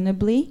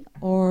sustainably,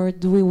 or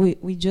do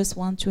we just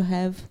want to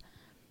have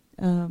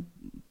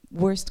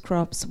worst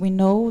crops? We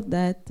know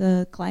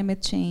that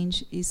climate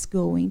change is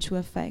going to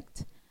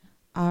affect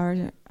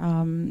our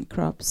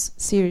crops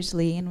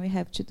seriously, and we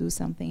have to do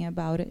something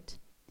about it.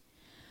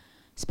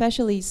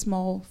 Especially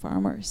small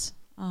farmers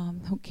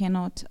who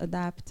cannot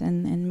adapt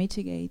and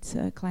mitigate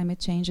climate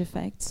change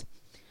effects.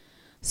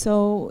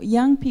 So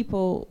young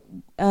people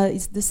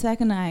is the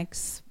second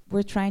axe.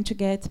 We're trying to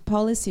get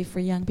policy for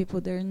young people.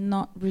 There are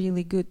not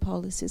really good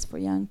policies for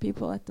young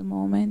people at the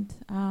moment.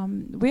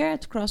 We are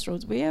at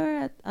crossroads. We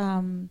are at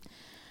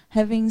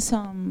having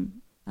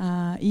some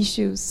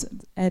issues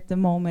at the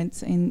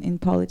moment in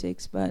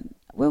politics, but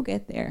we'll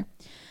get there.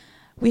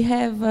 We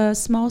have a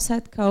small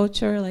set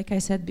culture, like I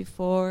said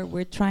before.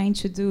 We're trying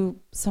to do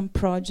some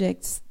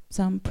projects,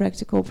 some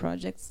practical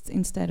projects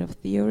instead of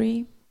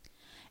theory.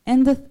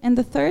 And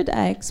the third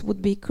axe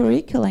would be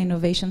curricular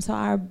innovation. So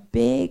our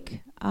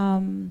big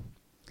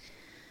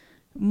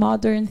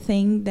modern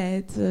thing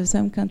that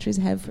some countries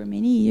have for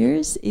many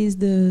years is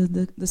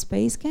the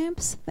space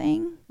camps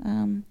thing,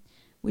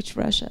 which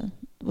Russia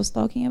was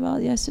talking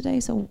about yesterday.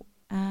 So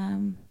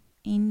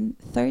in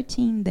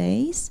 13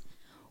 days,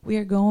 We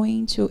are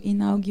going to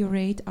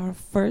inaugurate our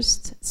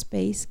first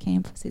space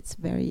campus. It's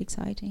very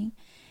exciting.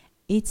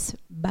 It's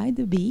by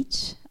the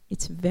beach.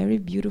 It's a very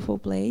beautiful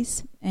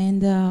place.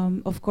 And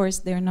of course,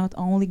 they're not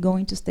only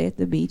going to stay at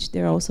the beach,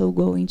 they're also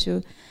going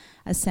to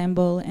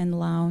assemble and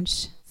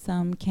launch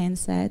some can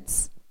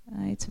sets.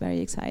 It's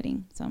very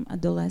exciting. Some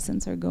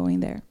adolescents are going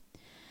there.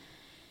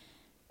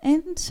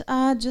 And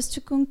just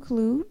to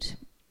conclude,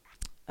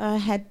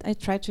 I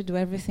tried to do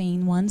everything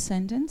in one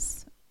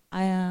sentence.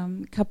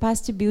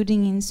 Capacity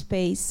building in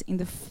space in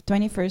the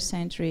 21st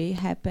century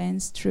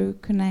happens through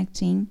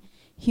connecting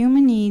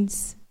human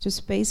needs to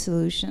space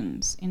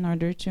solutions in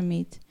order to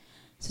meet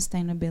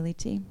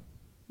sustainability.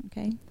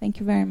 Okay, thank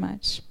you very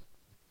much.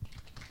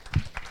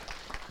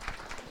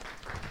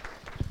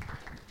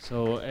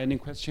 So, any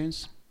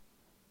questions?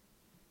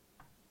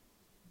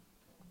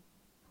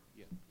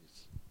 Yeah,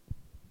 please.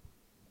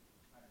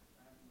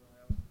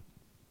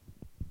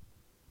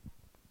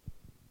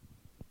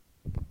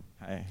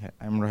 Hi,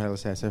 I'm Rohel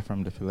Cesar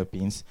from the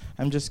Philippines.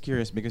 I'm just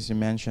curious because you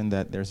mentioned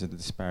that there's a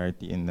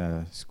disparity in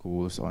the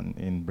schools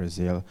in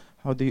Brazil.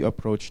 How do you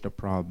approach the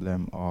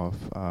problem of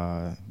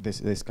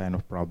this kind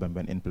of problem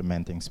when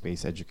implementing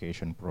space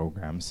education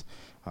programs?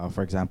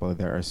 For example,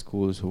 there are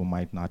schools who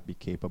might not be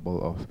capable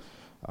of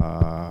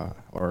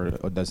or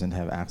doesn't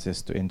have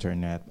access to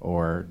internet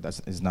or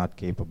is not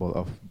capable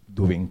of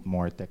doing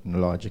more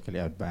technologically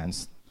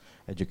advanced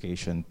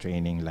education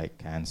training like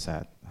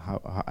CANSAT.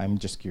 I'm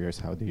just curious,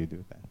 how do you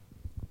do that?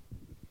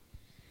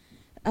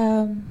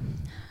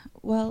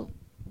 Well,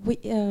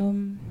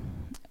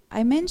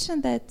 I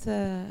mentioned that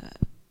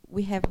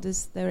we have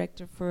this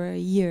director for a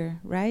year,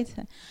 right?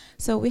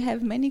 So we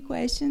have many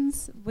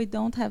questions. We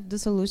don't have the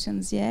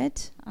solutions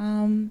yet.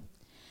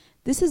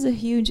 This is a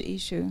huge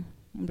issue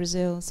in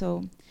Brazil.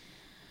 So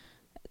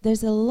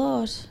there's a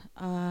lot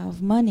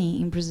of money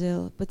in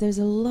Brazil, but there's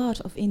a lot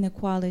of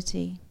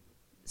inequality.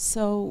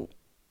 So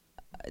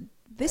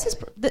this is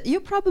you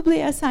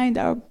probably assigned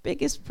our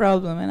biggest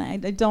problem, and I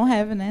don't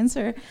have an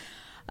answer.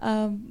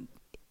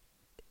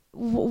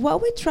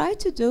 What we try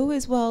to do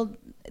is, well,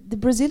 the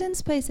Brazilian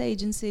Space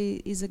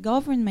Agency is a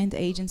government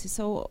agency,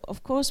 so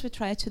of course we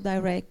try to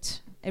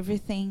direct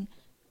everything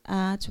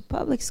to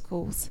public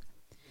schools.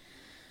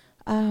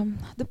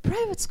 The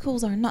private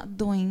schools are not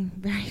doing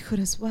very good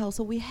as well,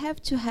 so we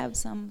have to have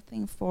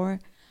something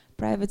for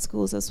private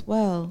schools as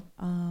well.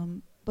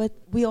 But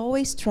we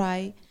always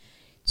try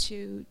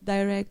to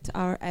direct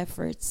our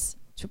efforts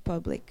to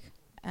public.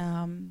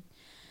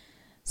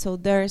 So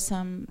there are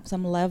some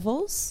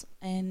levels,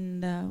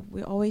 and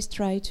we always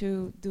try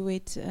to do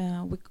it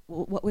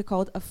what we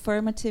call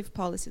affirmative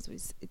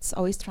policies. It's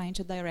always trying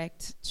to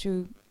direct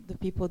to the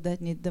people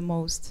that need the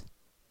most.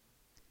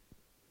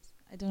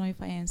 I don't know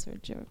if I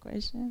answered your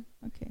question.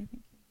 Okay, thank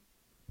you.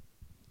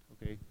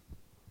 Okay.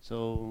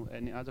 So,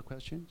 any other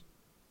questions?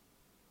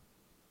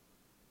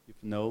 If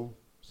no,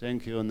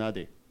 thank you,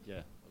 Nadi.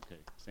 Yeah, okay,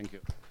 thank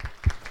you.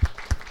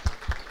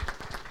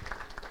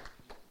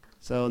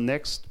 So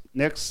next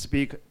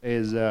speaker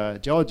is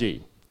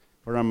Georgie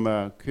from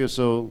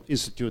Kyushu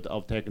Institute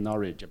of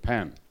Technology,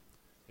 Japan.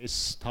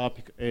 His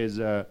topic is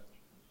the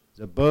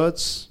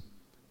bird's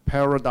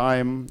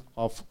paradigm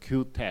of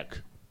Q-Tech.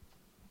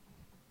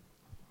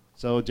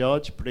 So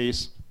George,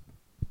 please.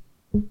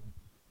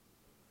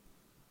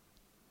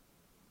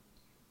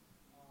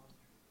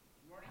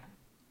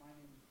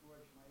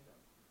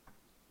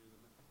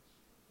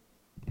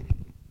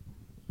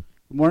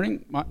 Good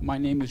morning. My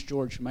name is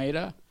George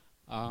Maeda.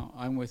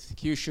 I'm with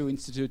Kyushu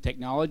Institute of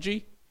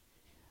Technology,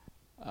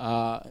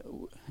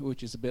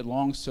 which is a bit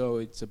long, so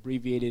it's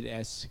abbreviated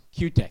as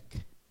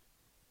QTech.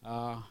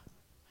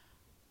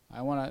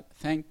 I want to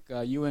thank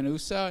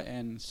UNUSA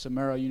and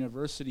Samara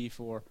University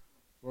for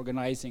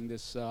organizing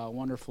this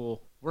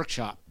wonderful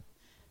workshop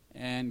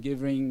and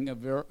giving a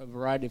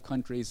variety of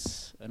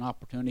countries an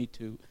opportunity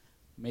to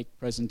make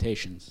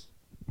presentations.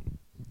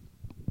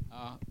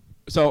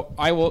 So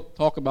I will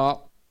talk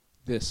about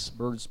this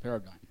bird's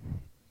paradigm.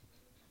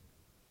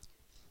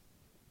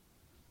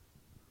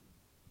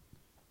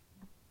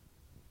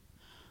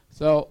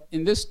 So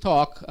in this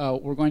talk,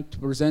 we're going to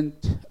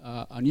present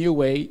a new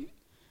way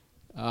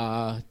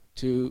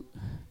to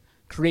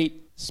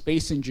create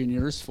space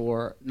engineers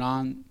for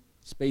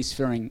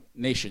non-spacefaring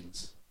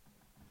nations.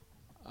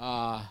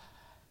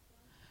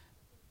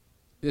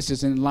 This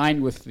is in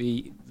line with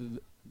the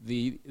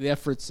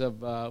efforts of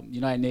the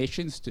United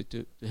Nations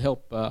to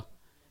help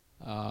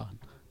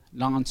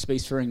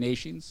non-spacefaring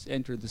nations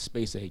enter the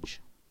space age.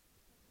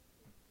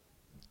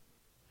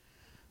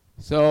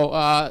 So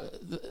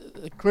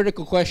the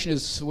critical question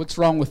is, what's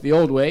wrong with the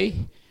old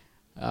way?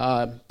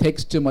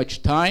 Takes too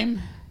much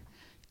time,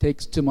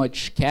 takes too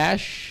much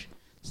cash,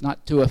 it's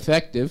not too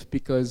effective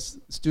because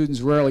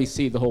students rarely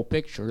see the whole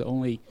picture,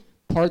 only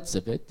parts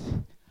of it.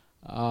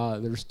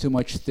 There's too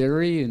much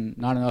theory and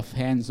not enough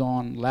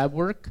hands-on lab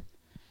work.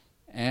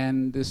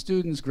 And the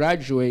students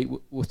graduate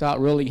without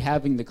really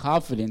having the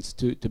confidence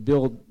to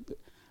build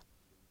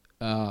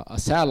a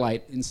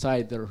satellite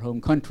inside their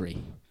home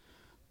country.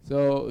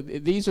 So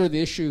these are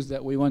the issues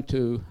that we want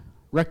to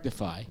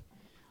rectify.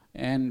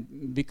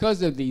 And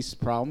because of these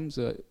problems,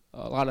 a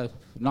lot of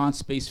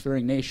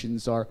non-spacefaring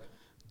nations are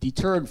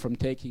deterred from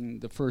taking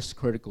the first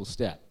critical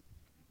step.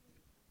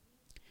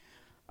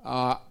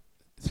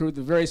 Through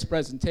the various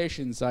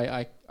presentations,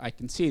 I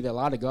can see that a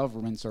lot of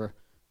governments are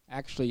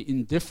actually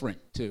indifferent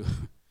to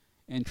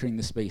entering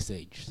the space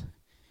age.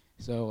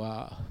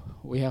 So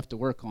we have to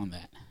work on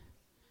that.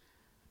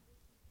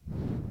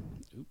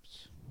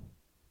 Oops.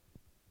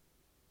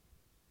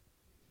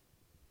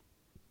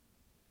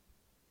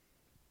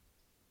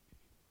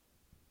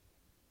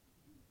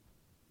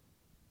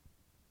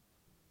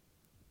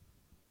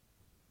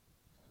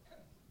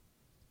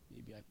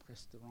 Maybe I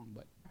pressed the wrong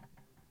button.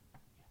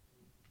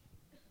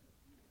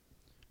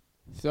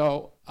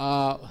 So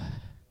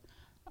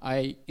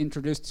I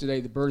introduced today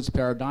the BIRDS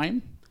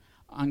paradigm.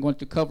 I'm going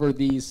to cover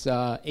these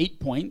 8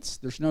 points.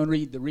 There's no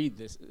need to read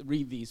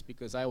these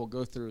because I will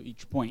go through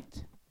each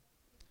point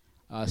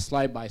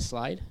slide by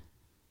slide.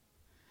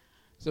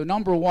 So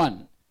number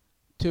one,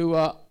 to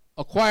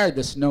acquire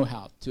this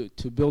know-how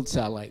to build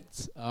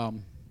satellites,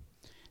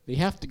 they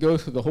have to go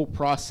through the whole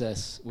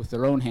process with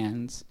their own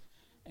hands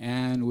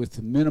and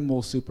with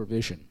minimal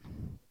supervision.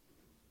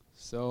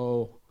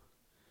 So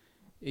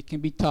it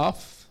can be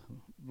tough,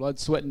 blood,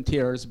 sweat, and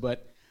tears,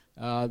 but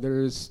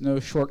there's no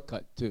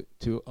shortcut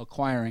to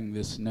acquiring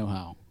this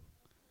know-how.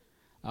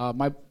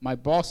 My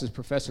boss is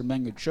Professor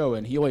Mengud Cho,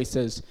 and he always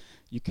says,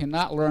 you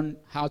cannot learn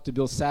how to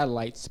build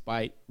satellites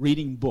by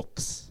reading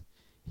books.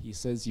 He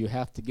says you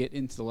have to get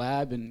into the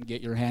lab and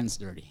get your hands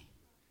dirty.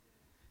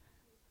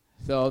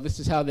 So this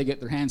is how they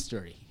get their hands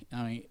dirty.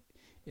 I mean,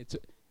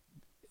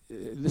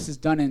 this is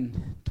done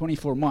in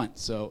 24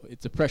 months, so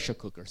it's a pressure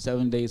cooker,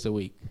 7 days a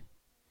week.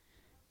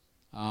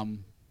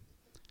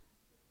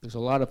 There's a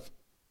lot of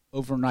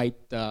overnight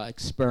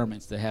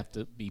experiments that have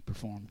to be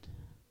performed.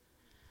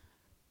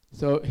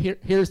 So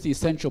here's the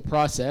essential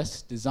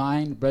process: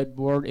 design,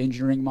 breadboard,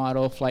 engineering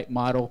model, flight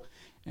model,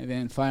 and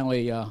then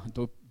finally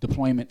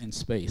deployment in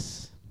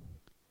space.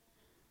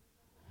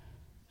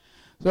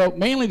 So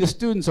mainly the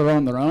students are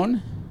on their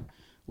own.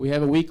 We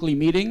have a weekly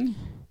meeting.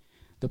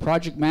 The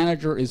project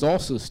manager is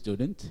also a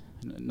student,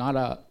 not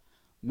a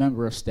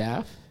member of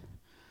staff.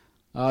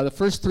 The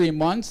first 3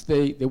 months,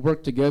 they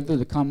work together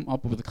to come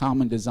up with a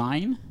common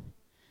design.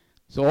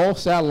 So all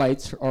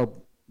satellites are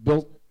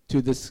built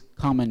to this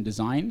common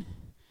design.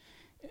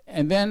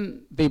 And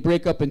then they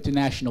break up into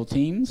national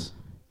teams.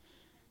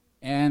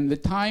 And the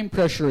time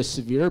pressure is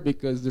severe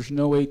because there's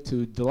no way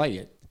to delay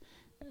it.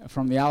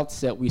 From the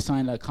outset, we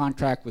signed a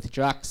contract with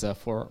JAXA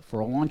for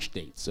a launch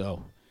date.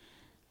 So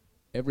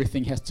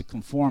everything has to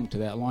conform to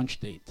that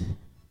launch date.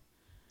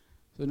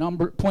 So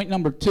point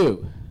number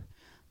two.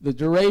 The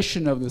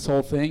duration of this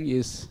whole thing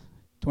is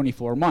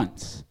 24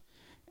 months.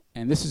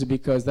 And this is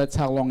because that's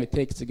how long it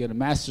takes to get a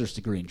master's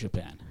degree in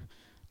Japan.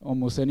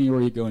 Almost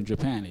anywhere you go in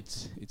Japan,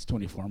 it's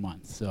 24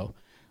 months. So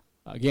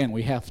again,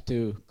 we have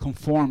to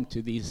conform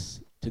to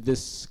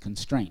this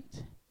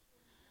constraint.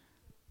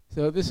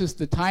 So this is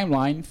the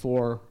timeline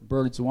for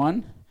BIRDS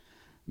 1.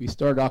 We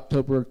started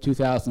October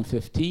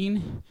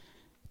 2015,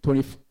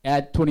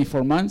 add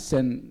 24 months,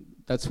 and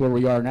that's where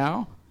we are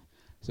now.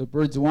 So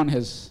BIRDS 1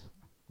 has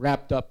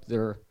wrapped up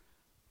their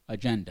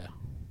agenda.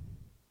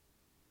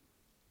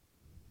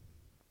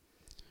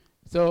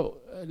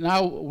 So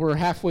now we're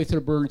halfway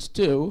through BIRDS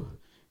 2,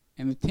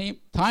 and the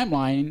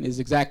timeline is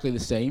exactly the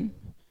same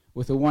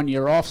with a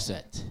 1-year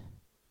offset.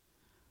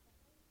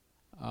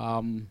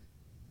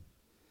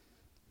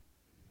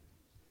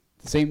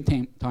 Same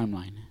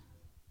timeline.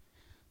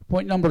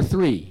 Point number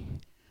 3.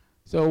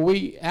 So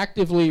we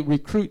actively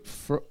recruit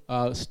for,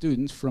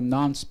 students from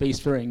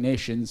non-spacefaring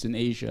nations in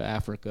Asia,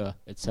 Africa,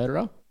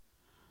 etc.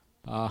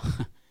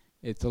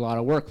 It's a lot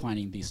of work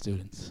finding these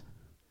students.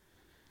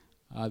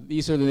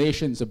 These are the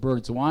nations of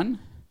BIRDS 1: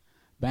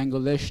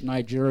 Bangladesh,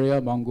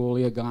 Nigeria,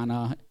 Mongolia,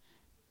 Ghana,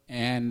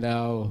 and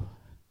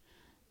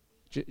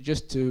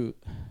just to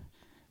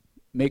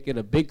make it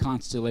a big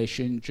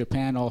constellation,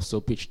 Japan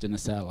also pitched in a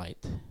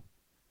satellite.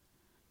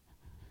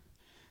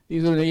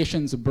 These are the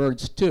nations of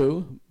BIRDS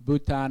 2: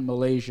 Bhutan,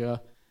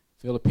 Malaysia,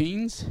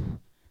 Philippines,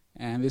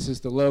 and this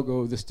is the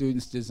logo the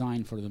students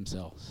designed for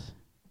themselves.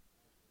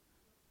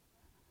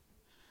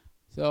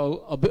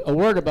 So a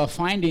word about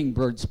finding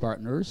BIRDS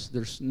partners.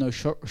 There's no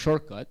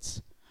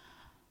shortcuts.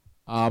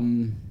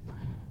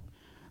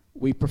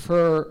 We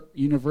prefer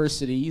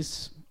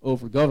universities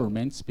over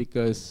governments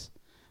because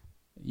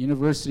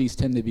universities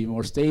tend to be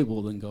more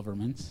stable than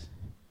governments.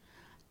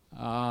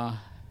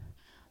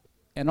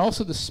 And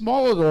also, the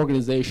smaller the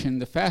organization,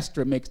 the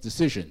faster it makes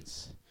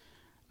decisions.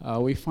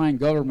 We find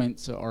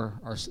governments are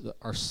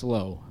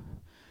slow.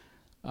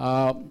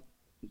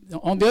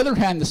 On the other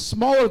hand, the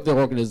smaller the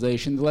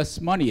organization, the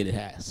less money it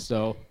has.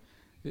 So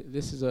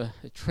this is a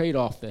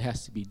trade-off that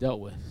has to be dealt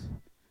with.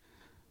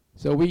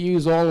 So we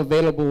use all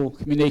available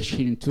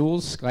communication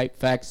tools: Skype,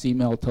 fax,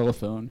 email,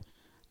 telephone.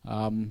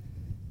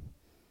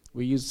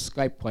 We use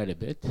Skype quite a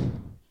bit.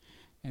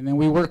 And then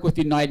we work with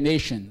the United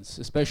Nations,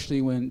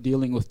 especially when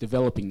dealing with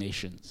developing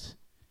nations.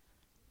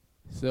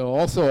 So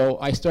also,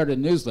 I started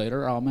a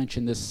newsletter. I'll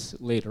mention this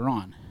later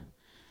on.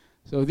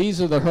 So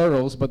these are the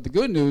hurdles, but the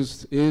good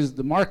news is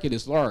the market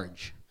is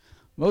large.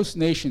 Most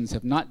nations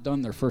have not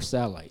done their first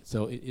satellite,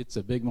 so it's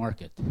a big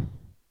market.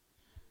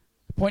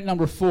 Point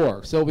number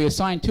 4, so we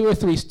assign 2 or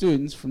 3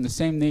 students from the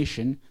same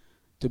nation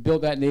to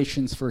build that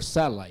nation's first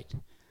satellite,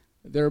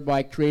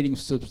 thereby creating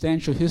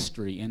substantial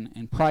history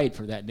and pride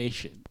for that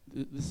nation.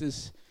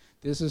 This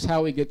is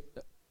how we get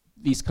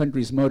these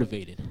countries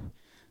motivated.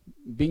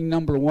 Being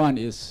number 1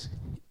 is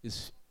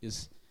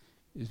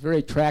very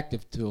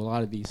attractive to a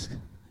lot of these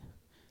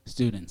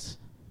students.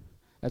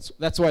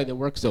 That's why they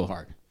work so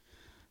hard.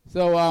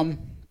 So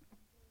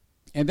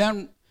and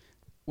then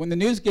when the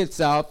news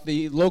gets out,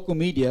 the local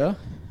media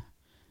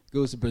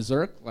goes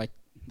berserk, like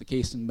the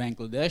case in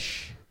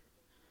Bangladesh.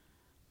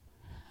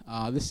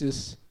 This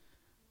is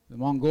the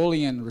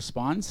Mongolian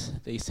response.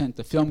 They sent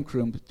the film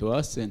crew to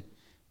us and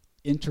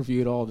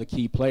interviewed all the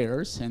key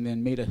players and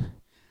then made a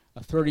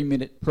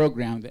 30-minute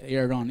program that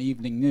aired on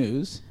evening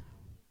news.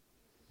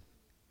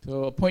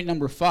 So point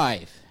number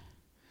 5.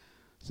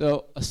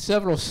 So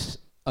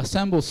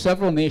assemble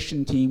several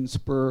nation teams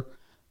per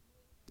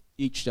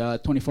each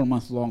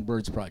 24-month-long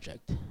BIRDS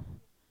project.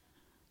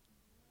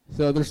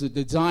 So there's the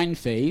design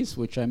phase,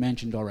 which I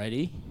mentioned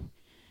already,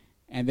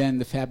 and then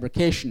the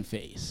fabrication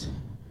phase.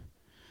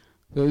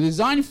 So the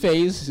design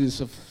phase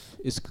is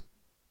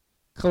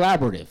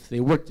collaborative. They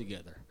work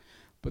together.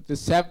 But the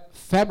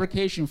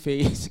fabrication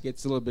phase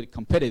gets a little bit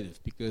competitive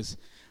because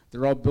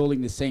they're all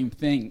building the same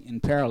thing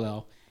in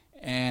parallel,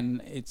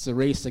 and it's a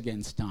race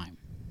against time.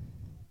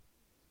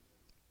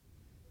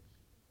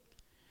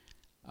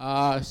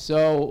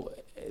 So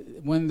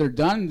when they're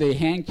done, they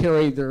hand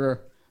carry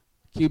their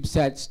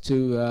CubeSats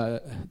to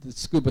the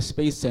Scuba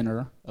Space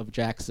Center of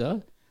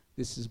JAXA.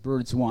 This is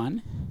BIRDS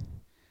 1.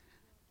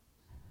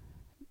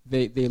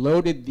 They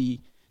loaded the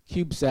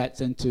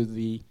CubeSats into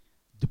the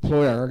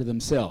deployer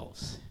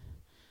themselves.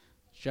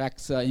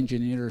 JAXA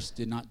engineers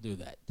did not do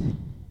that.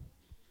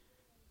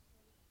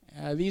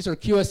 These are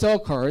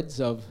QSL cards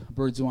of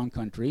BIRDS 1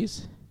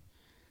 countries.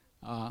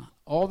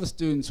 All the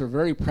students are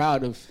very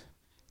proud of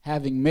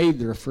having made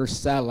their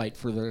first satellite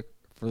for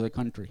their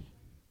country.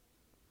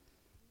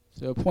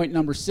 So point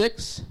number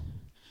 6,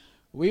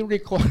 we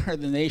require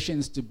the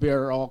nations to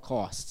bear all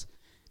costs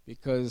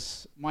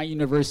because my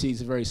university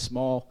is very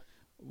small.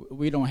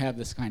 We don't have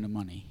this kind of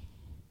money.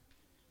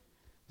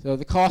 So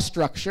the cost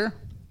structure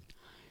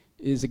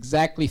is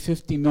exactly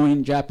 50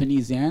 million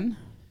Japanese yen.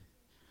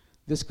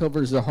 This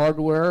covers the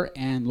hardware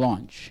and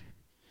launch.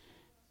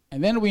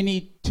 And then we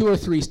need 2 or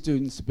 3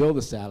 students to build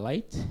a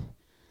satellite.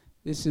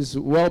 This is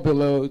well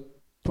below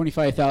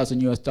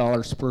 25,000 US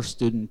dollars per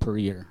student per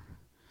year.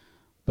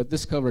 But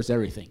this covers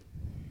everything.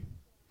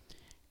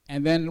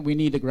 And then we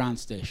need a ground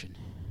station.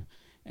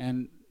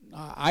 And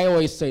I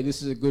always say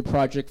this is a good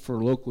project for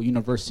local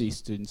university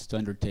students to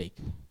undertake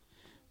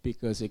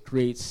because it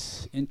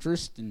creates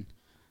interest and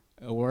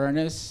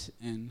awareness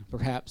and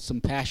perhaps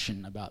some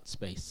passion about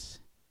space.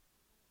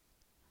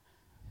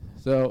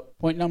 So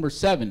point number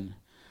 7,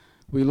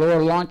 we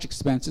lower launch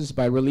expenses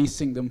by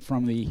releasing them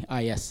from the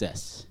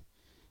ISS.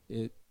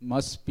 It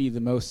must be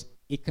the most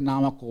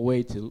economical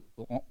way to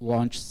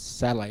launch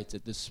satellites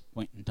at this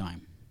point in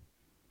time.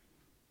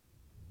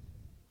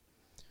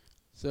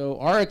 So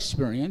our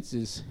experience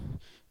is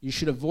you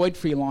should avoid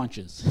free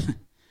launches.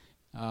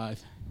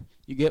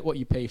 You get what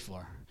you pay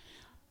for.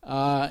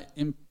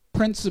 In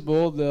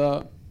principle,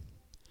 the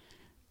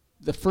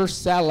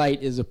first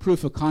satellite is a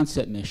proof of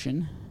concept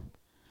mission.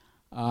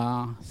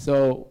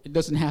 So it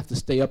doesn't have to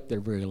stay up there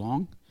very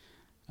long.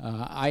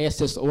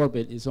 ISS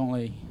orbit is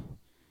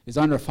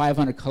under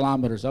 500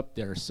 kilometers up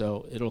there,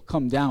 so it'll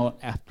come down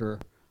after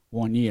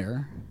 1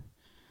 year.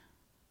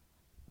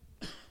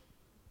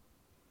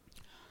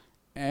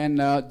 And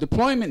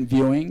deployment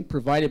viewing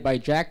provided by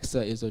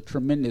JAXA is a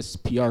tremendous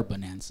PR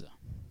bonanza.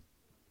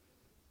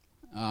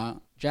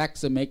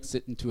 JAXA makes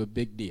it into a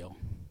big deal.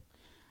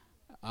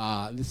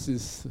 This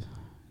is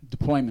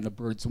deployment of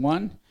BIRDS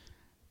 1.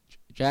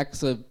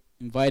 JAXA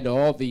invited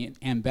all the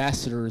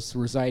ambassadors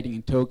residing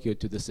in Tokyo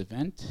to this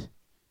event.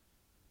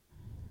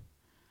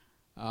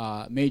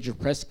 Major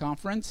press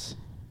conference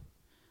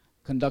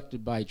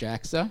conducted by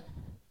JAXA.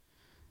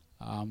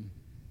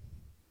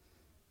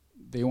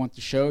 They want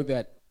to show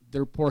that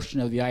their portion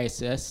of the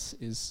ISS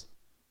is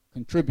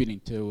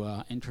contributing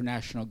to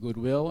international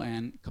goodwill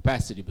and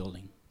capacity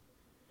building.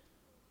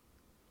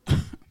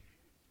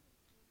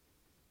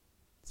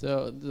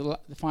 So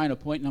the final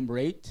point, number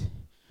 8,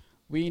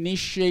 we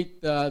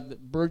initiate the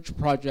BIRDS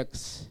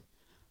projects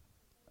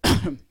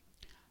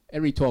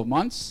every 12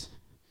 months.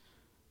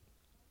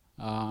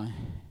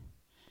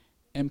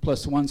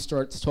 N+1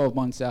 starts 12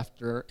 months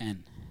after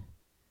N.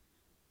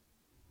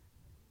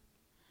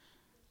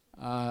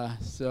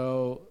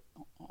 So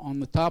on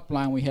the top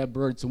line we have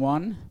BIRDS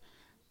 1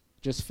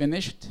 just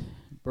finished.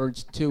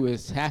 BIRDS 2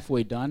 is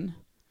halfway done.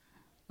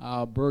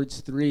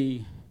 BIRDS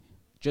 3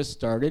 just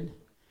started.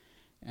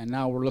 And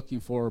now we're looking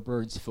for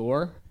BIRDS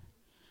 4.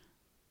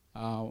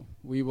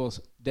 We will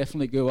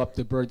definitely go up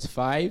to BIRDS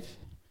 5.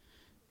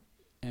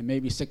 and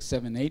maybe 6,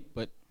 7, 8.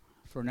 But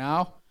for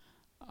now,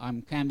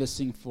 I'm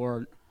canvassing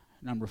for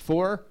number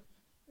 4.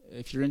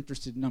 If you're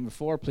interested in number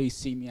 4, please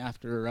see me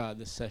after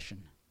this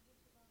session.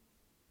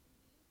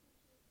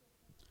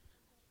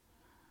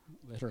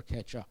 Let her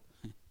catch up.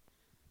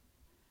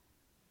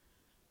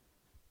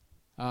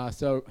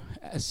 So,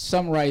 as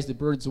summarize the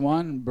birds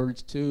 1,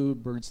 birds 2,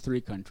 birds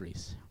 3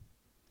 countries.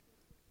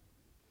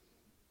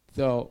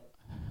 So,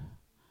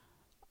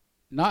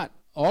 not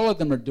all of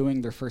them are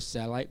doing their first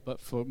satellite, but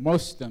for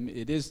most of them,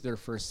 it is their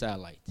first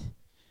satellite.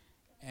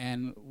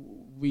 And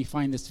we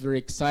find this very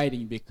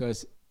exciting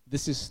because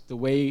this is the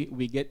way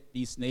we get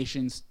these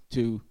nations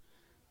to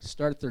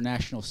start their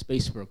national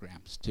space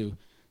programs, to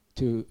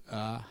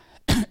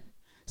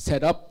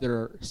set up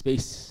their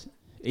space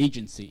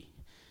agency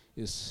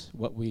is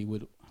what we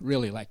would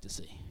really like to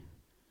see.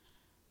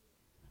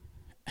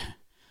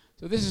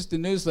 So this is the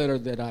newsletter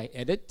that I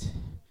edit.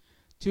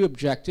 2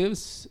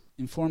 objectives: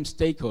 inform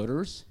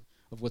stakeholders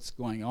of what's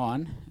going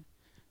on.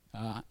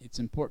 It's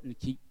important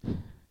to keep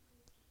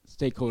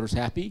stakeholders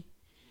happy.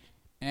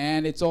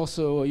 And it's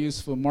also a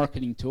useful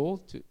marketing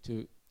tool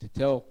to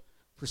tell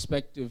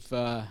prospective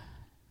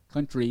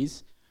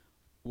countries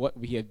what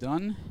we have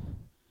done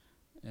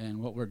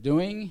and what we're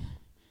doing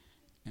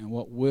and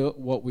what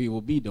we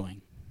will be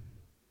doing.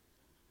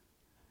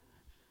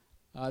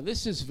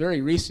 This is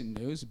very recent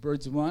news.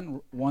 Birds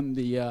 1 won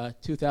the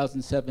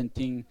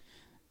 2017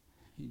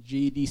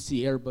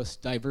 GDC Airbus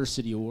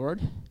Diversity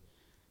Award.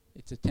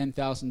 It's a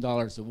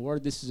 $10,000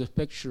 award. This is a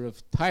picture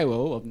of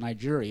Taiwo of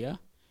Nigeria.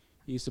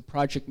 He's the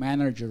project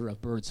manager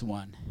of Birds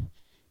 1.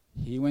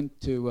 He went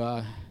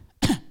to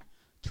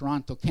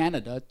Toronto,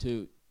 Canada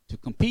to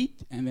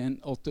compete, and then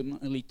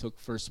ultimately took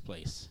first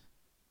place.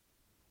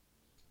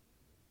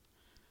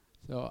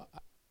 So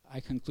I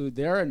conclude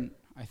there, and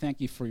I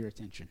thank you for your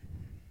attention.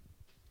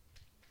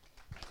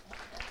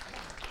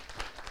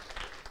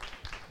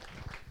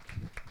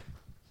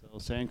 So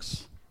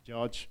thanks,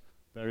 George.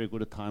 Very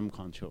good time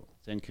control.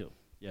 Thank you.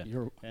 Yeah.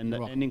 You're and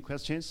welcome. Any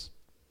questions?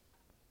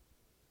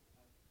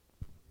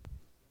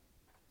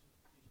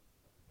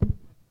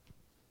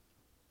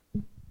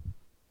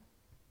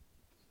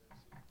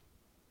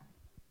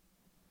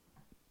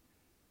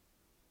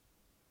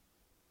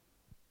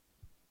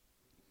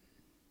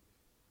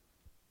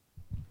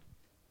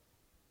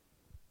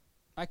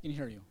 I can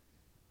hear you.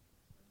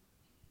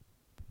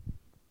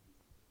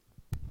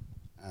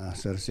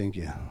 Sir, thank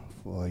you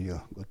for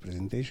your good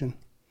presentation.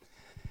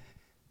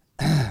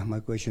 My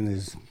question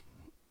is,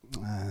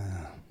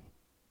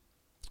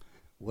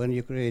 when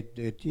you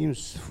create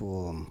teams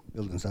for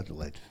building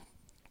satellite,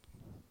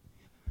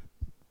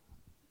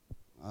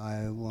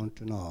 I want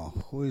to know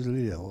who is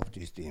leader of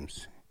these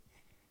teams.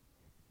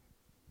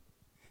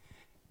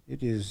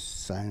 It is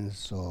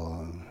science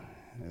or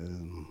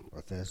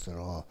professor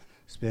or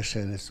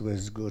specialist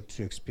with good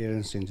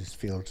experience in this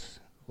field.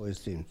 Who is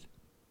teams?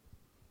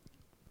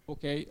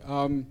 Okay.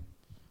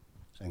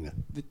 Singer.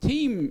 The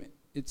team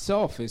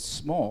itself is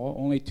small,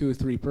 only 2 or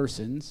 3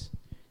 persons,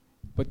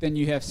 but then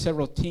you have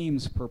several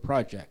teams per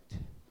project.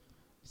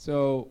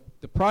 So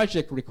the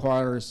project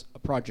requires a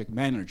project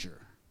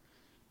manager,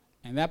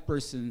 and that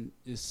person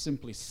is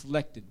simply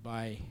selected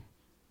by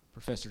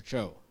Professor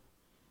Cho.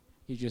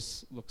 He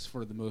just looks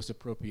for the most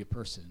appropriate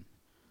person.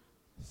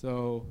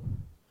 So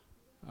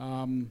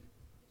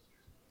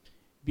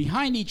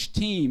behind each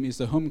team is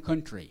the home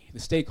country, the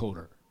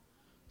stakeholder.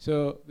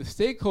 So the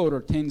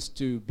stakeholder tends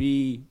to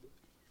be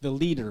the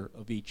leader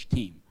of each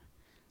team.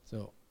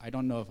 So I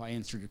don't know if I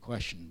answered your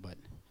question, but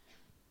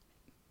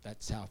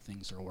that's how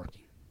things are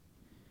working.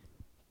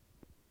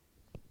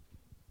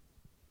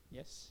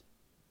 Yes?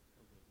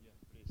 Yeah,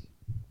 please.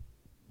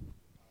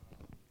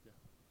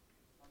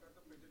 What are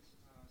the project's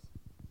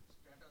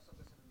status of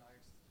the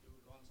satellites you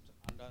launched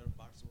under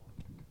Birds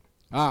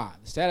 1?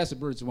 The status of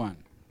Birds 1.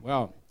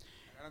 Well,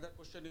 Another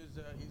question is,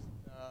 they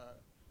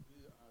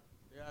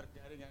are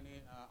carrying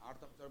any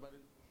Earth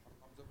observing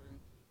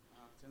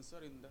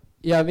sensor in the...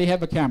 yeah, they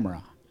have a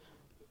camera.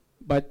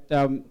 But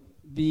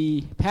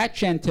the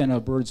patch antenna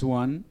of Birds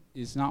 1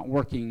 is not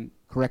working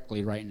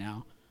correctly right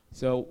now.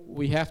 So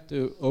we have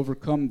to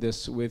overcome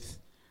this with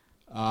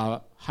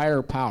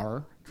higher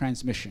power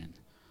transmission.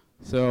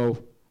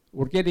 So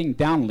we're getting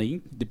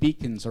downlink. The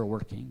beacons are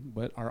working,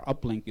 but our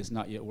uplink is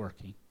not yet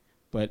working.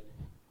 But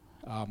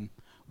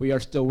we are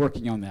still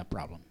working on that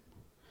problem.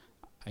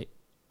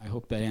 I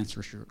hope that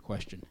answers your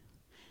question.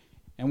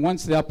 And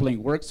once the uplink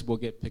works, we'll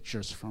get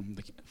pictures from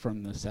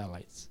the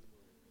satellites.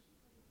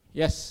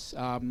 Yes,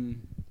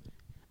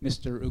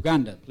 Mr.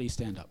 Uganda, please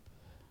stand up.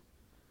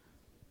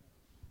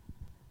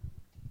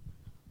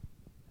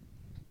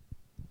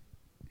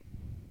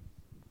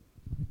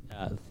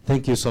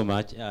 Thank you so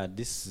much.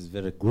 This is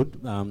very good.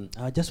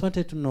 I just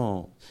wanted to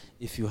know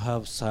if you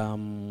have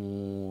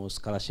some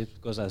scholarships,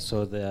 because I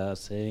saw they are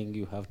saying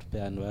you have to pay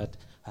and what.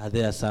 Are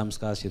there some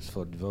scholarships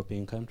for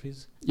developing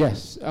countries?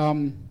 Yes.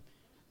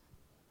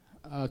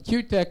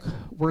 QTech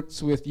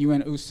works with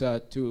UN-USA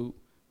to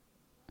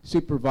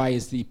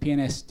supervise the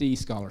PNSD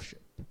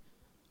scholarship,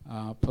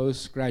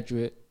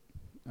 postgraduate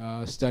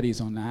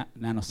studies on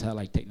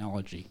nanosatellite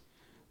technology.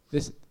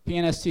 This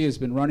PNST has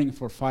been running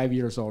for 5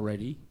 years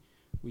already.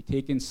 We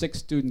take in 6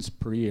 students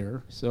per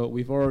year, so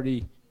we've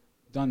already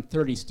done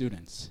 30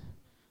 students.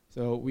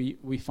 So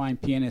we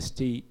find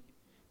PNST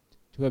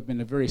to have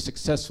been a very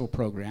successful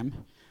program.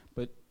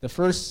 But the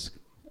first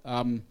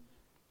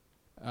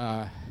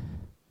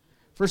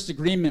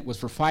agreement was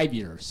for 5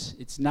 years.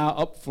 It's now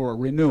up for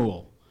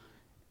renewal.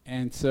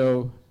 And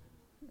so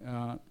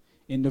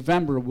in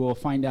November, we'll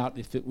find out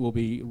if it will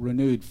be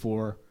renewed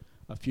for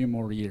a few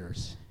more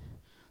years.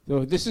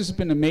 So this has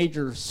been a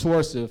major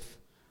source of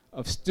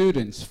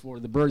students for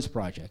the BIRDS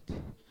project.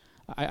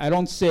 I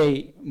don't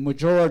say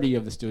majority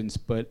of the students,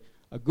 but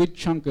a good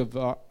chunk of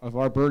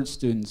our BIRDS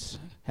students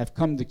have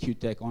come to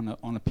QTech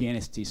on a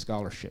PNST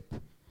scholarship.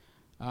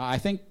 I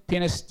think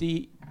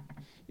PNST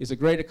is a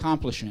great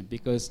accomplishment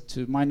because,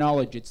 to my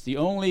knowledge, it's the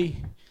only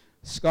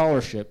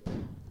scholarship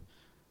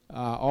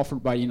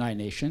offered by the United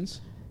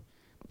Nations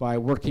by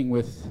working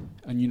with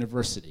a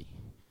university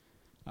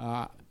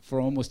for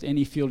almost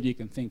any field you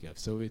can think of.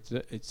 So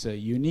it's a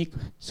unique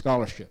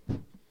scholarship.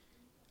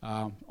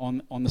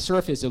 On the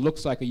surface, it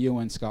looks like a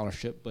UN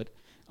scholarship, but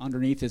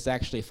underneath it's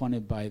actually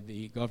funded by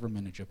the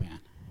government of Japan.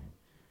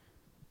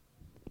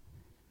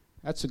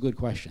 That's a good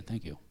question.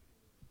 Thank you.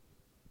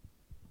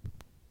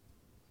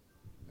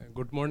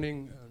 Good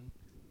morning.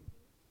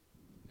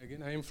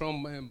 Again, I am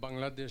from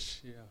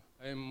Bangladesh. Yeah.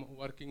 I am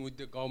working with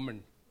the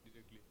government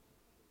directly.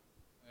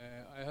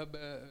 I have,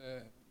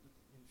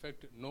 in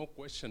fact, no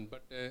question,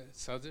 but a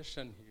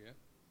suggestion here.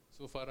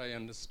 So far, I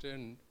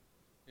understand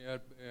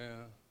here,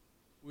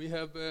 we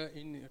have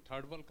in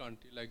third world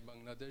country like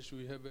Bangladesh,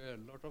 we have a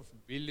lot of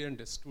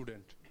brilliant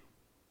students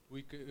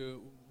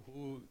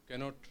who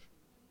cannot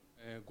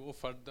go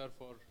further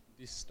for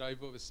this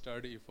type of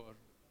study for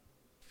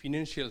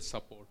financial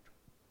support.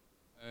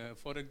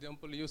 For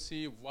example, you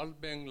see World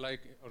Bank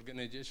like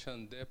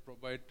organization, they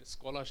provide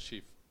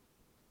scholarship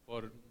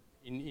for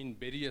in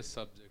various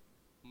subjects.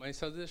 My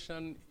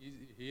suggestion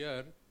is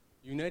here,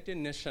 United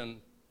Nations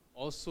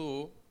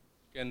also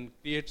can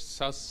create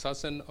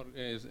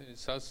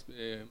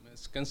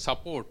can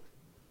support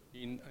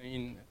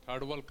in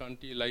third world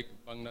country like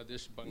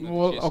Bangladesh.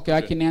 Well, okay,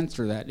 I can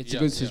answer that. It's a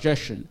good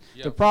suggestion.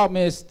 Yeah. The problem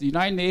is the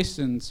United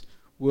Nations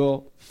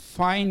will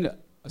find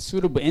a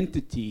suitable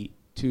entity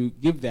to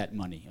give that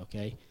money,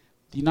 okay?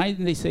 The United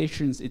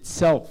Nations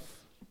itself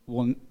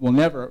will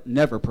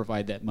never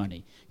provide that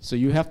money. So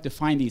you have to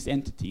find these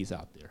entities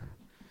out there.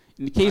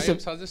 In the case I am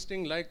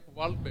suggesting like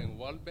World Bank.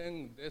 World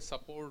Bank, they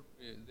support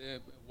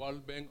the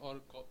World Bank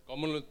or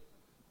Commonwealth.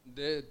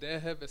 They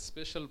have a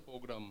special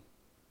program,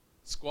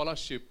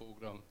 scholarship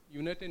program.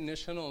 United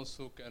Nations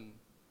also can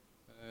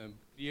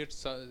create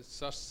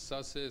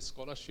such a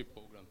scholarship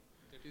program.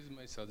 That is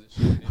my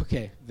suggestion.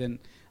 Okay, then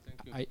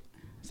thank you.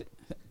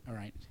 All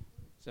right.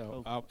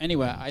 So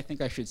anyway, I think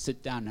I should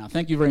sit down now.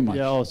 Thank you very much.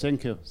 Yeah, oh,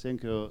 thank you,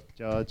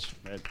 George.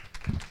 Yeah.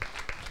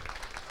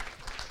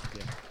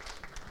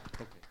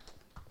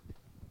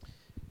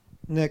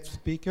 Next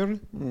speaker,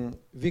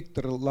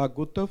 Viktor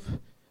Lagutov,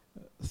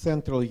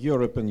 Central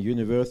European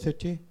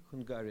University,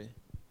 Hungary.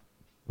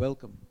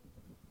 Welcome.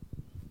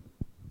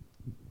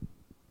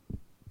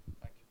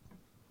 Thank you.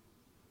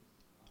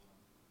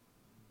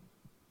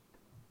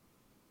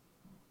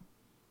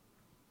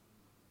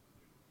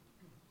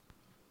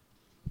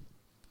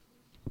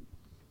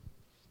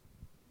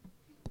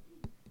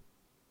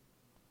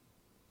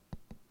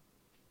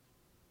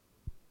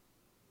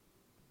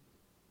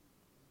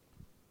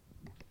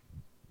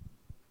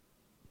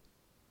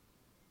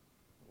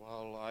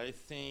 Well, I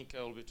think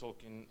I will be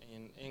talking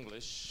in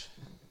English.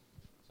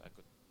 So I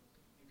could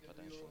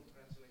potentially.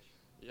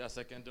 Yes,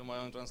 I can do my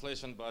own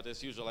translation, but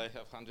as usual, I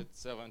have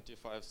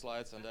 175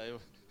 slides, and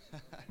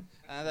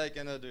I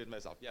cannot do it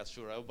myself. Yes,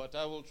 sure, but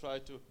I will try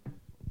to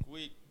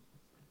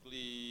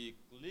quickly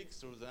click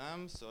through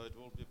them, so it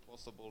will be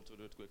possible to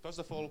do it quick. First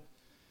of all,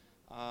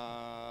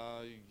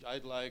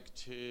 I'd like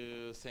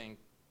to thank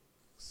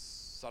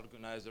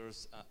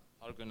organizers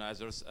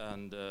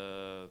and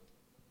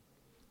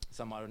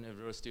Samara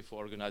University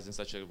for organizing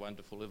such a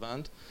wonderful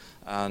event,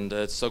 and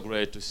it's so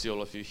great to see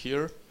all of you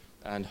here,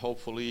 and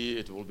hopefully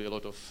it will be a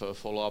lot of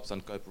follow-ups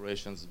and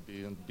cooperations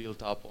being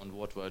built up on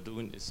what we're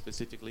doing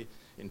specifically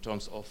in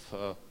terms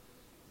of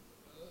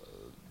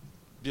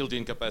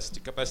building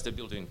capacity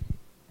building.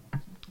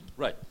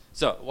 Right,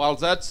 so while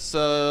that's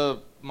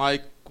my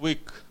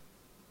quick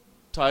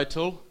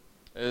title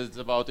is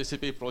about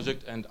ECP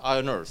project and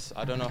Iron Earth.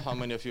 I don't know how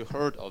many of you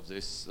heard of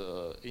this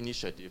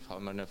initiative, how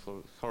many of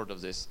you heard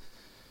of this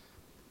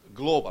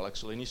global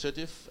actual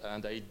initiative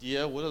and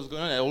idea what is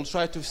going on. I will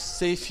try to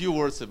say a few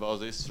words about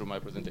this through my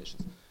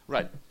presentations.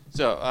 Right,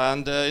 so,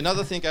 and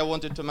another thing I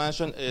wanted to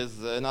mention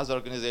is another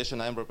organization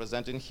I'm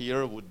representing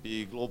here would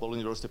be Global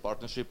University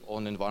Partnership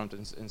on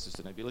Environment and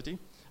Sustainability.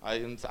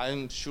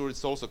 I'm sure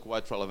it's also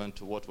quite relevant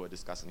to what we're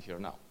discussing here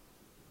now.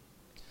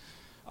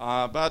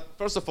 But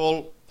first of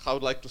all, how I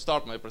would like to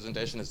start my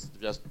presentation is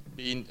just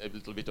being a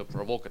little bit of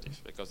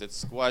provocative, because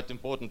it's quite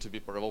important to be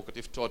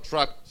provocative to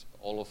attract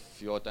all of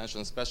your attention,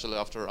 especially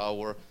after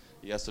our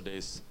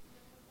yesterday's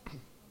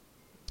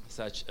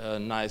such a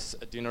nice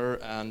dinner,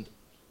 and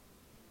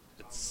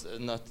it's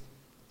not,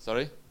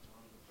 sorry?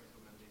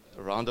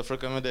 A round of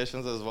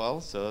recommendations as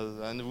well. So,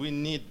 and we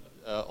need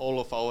all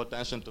of our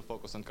attention to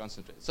focus and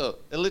concentrate. So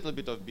a little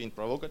bit of being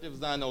provocative,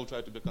 then I'll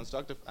try to be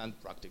constructive and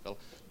practical,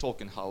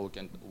 talking how we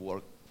can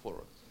work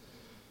forward.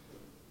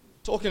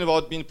 Talking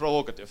about being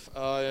provocative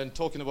and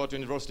talking about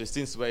university,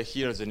 since we're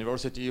here as a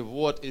university,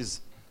 what is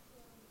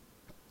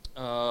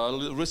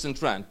recent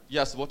trend?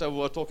 Yes, what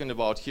we're talking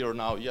about here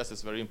now, yes,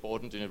 it's very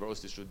important.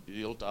 Universities should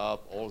build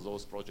up all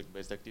those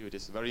project-based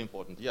activities, very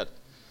important. Yet,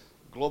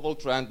 global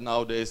trend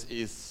nowadays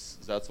is,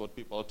 that's what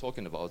people are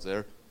talking about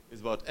there,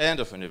 is about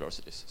end of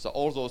universities. So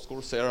all those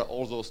Coursera,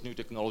 all those new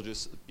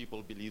technologies,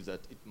 people believe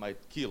that it might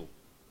kill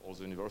all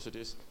the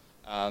universities.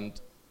 And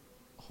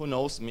who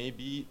knows,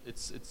 maybe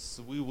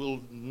we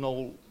will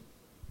know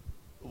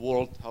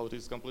world how it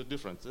is completely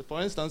different. So for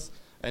instance,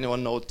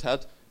 anyone know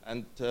TED?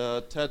 And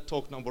TED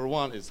Talk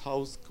 #1 is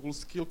how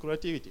schools kill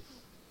creativity.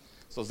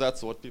 So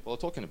that's what people are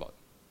talking about.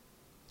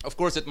 Of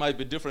course, it might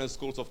be different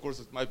schools. Of course,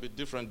 it might be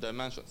different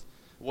dimensions.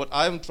 What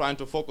I'm trying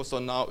to focus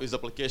on now is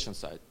application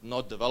side,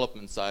 not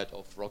development side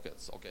of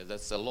rockets. Okay,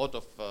 that's a lot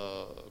of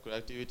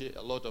creativity,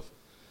 a lot of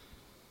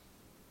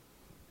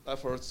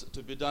efforts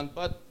to be done,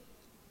 but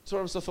in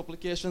terms of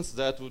applications,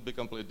 that would be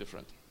completely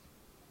different.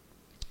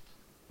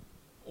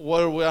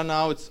 Where we are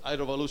now, it's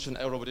iRevolution.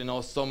 Everybody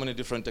knows so many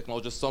different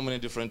technologies, so many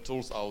different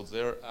tools out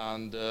there,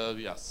 and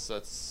yes,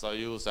 that's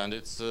Soyuz, and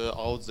it's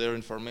out there,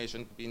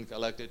 information being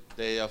collected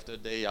day after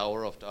day,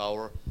 hour after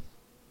hour,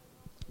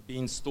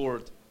 being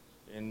stored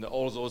in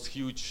all those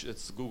huge,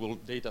 it's Google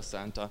data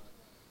center,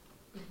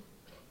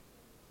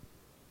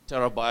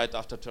 terabyte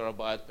after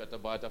terabyte,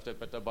 petabyte after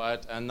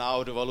petabyte, and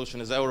now revolution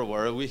is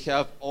everywhere. We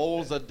have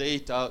all the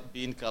data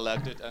being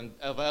collected and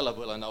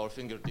available on our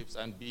fingertips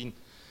and being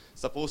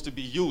supposed to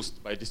be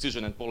used by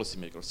decision and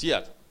policymakers.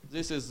 Yet,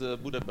 this is the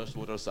Budapest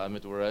Water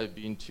Summit where I've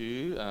been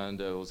to,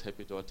 and I was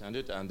happy to attend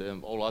it,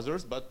 and all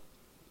others, but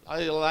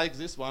I like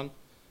this one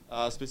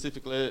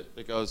specifically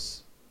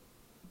because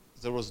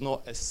there was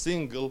not a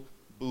single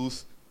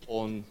booth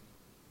on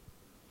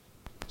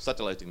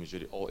satellite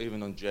imagery or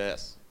even on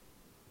GIS.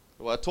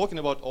 We're talking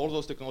about all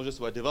those technologies,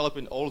 we're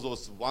developing all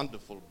those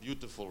wonderful,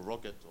 beautiful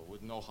rockets, or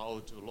we know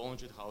how to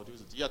launch it, how to use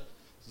it. Yet,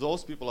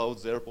 those people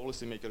out there,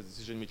 policymakers,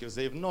 decision makers,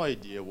 they have no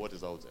idea what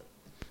is out there.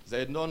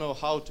 They don't know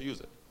how to use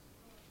it.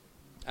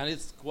 And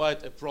it's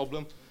quite a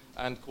problem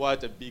and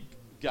quite a big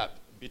gap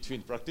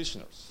between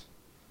practitioners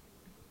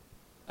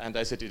and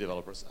ICT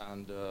developers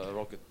and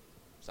rocket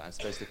science,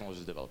 space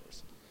technology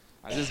developers.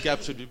 And this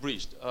gap should be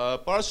breached.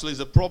 Partially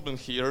the problem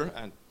here,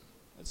 and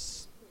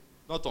it's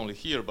not only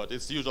here, but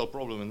it's the usual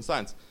problem in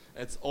science,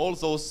 it's all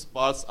those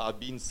parts are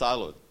being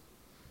siloed.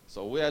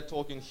 So we are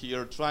talking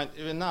here,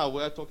 even now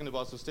we are talking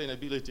about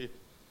sustainability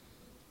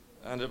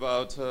and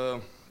about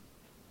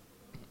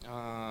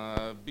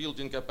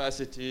building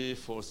capacity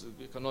for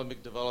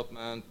economic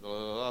development,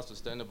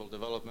 sustainable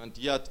development,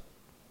 yet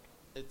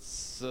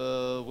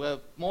we're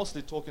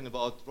mostly talking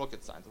about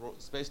rocket science,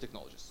 space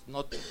technologies,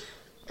 not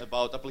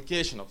about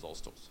application of those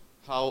tools,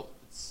 how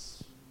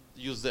it's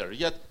used there.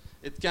 Yet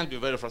it can be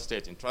very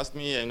frustrating. Trust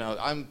me,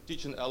 I'm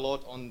teaching a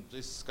lot on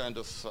this kind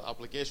of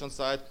application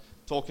side,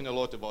 talking a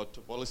lot about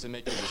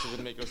policymakers,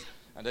 decision makers,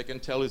 and I can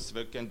tell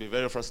it can be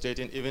very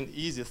frustrating. Even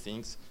easy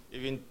things,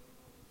 even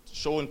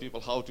showing people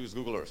how to use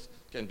Google Earth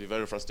can be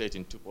very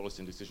frustrating to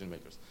policy and decision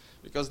makers.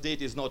 Because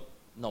data is not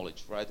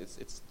knowledge, right?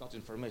 It's not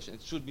information.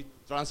 It should be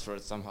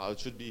transferred somehow. It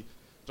should be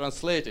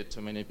translated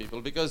to many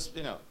people because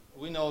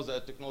we know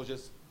that technology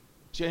is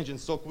changing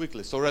so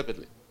quickly, so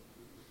rapidly.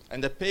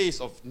 And the pace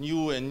of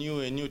new and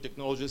new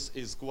technologies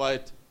is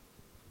quite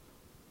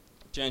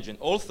changing.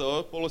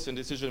 Also, policy and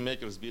decision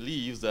makers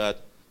believe that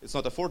it's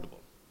not affordable.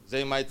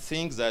 They might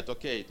think that,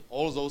 okay,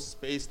 all those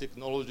space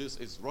technologies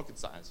is rocket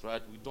science,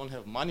 right? We don't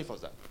have money for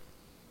that.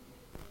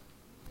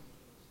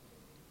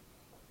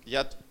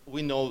 Yet,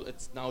 we know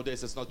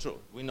nowadays it's not true.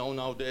 We know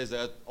nowadays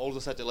that all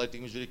the satellite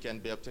imagery can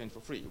be obtained for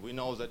free. We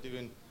know that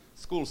even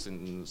schools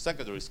in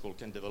secondary school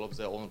can develop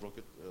their own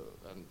rocket,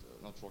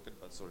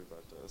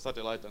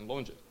 satellite and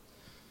launch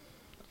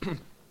it.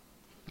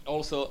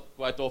 Also,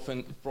 quite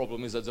often, the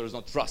problem is that there is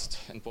no trust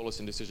in policy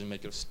and decision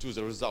makers to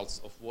the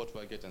results of what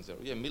we're getting there.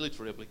 Yeah,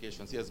 military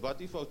applications, yes,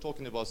 but if we're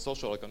talking about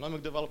social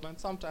economic development,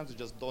 sometimes you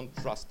just don't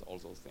trust all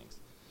those things.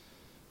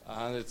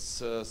 And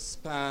it's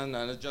span,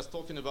 and it's just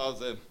talking about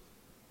the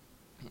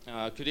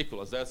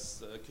curricula.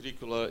 That's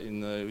curricula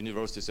in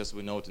universities as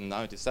we know it in the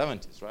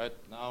 1970s, right?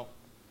 Now,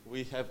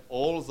 we have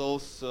all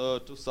those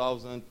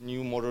 2000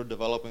 new modern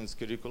developments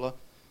curricula.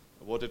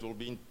 What it will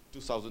be in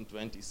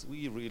 2020s,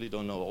 we really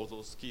don't know. All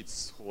those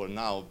kids who are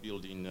now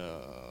building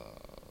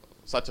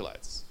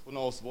satellites, who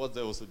knows what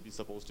they will be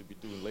supposed to be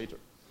doing later.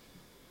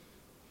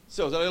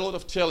 So there are a lot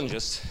of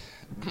challenges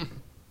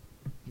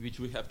which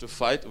we have to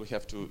fight, we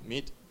have to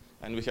meet,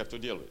 and we have to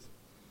deal with.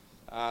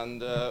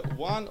 And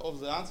one of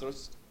the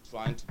answers,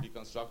 trying to be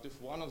constructive,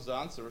 one of the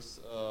answers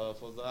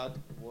for that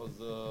was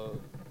a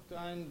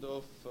kind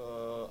of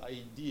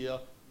idea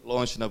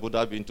launched in Abu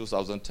Dhabi in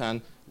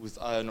 2010 with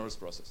IONORS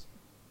process.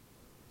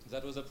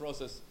 That was a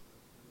process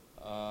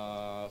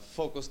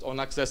focused on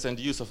access and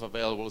use of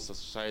available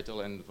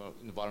societal and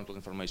environmental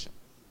information,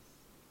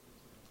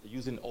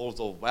 using all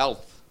the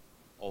wealth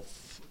of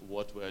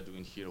what we're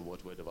doing here,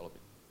 what we're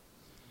developing.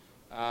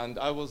 And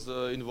I was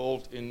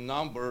involved in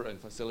number and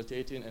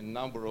facilitating a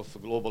number of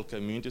global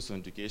communities on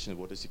education,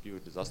 water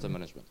security, disaster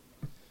management.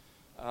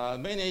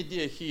 Main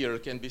idea here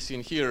can be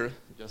seen here.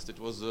 Just it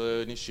was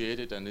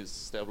initiated and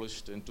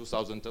established in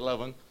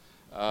 2011.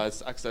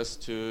 It's access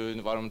to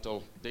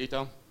environmental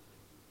data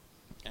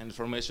and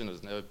information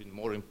has never been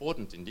more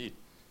important indeed.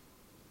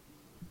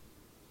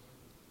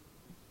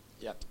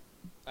 Yet.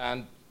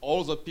 And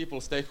all the people,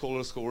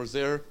 stakeholders who were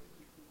there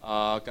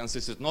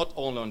consisted not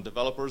only on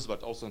developers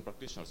but also on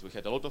practitioners. We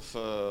had a lot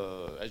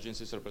of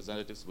agencies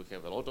representatives, we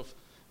have a lot of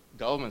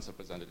governments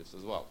representatives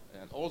as well.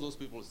 And all those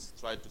people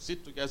tried to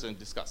sit together and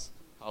discuss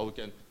how we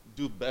can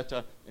do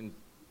better in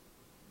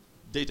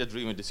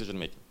data-driven decision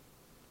making.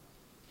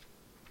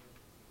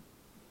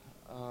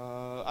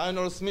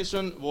 IONOR's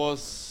mission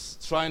was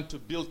trying to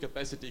build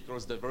capacity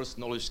across diverse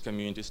knowledge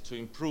communities to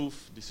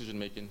improve decision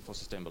making for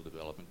sustainable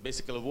development.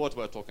 Basically what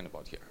we're talking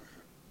about here.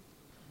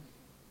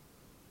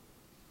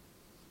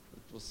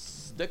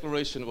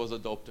 Declaration was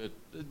adopted.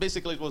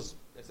 Basically, it was,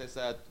 as I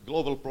said,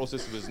 global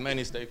process with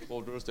many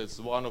stakeholders. That's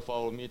one of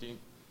our meetings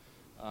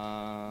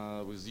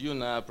with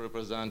UNEP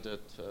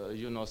represented.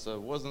 UNOSA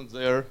wasn't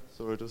there,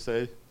 sorry to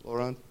say,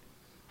 Laurent.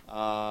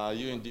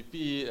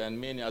 UNDP and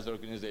many other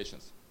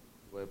organizations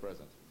were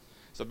present.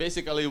 So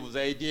basically, the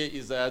idea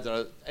is that there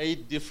are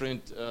 8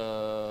 different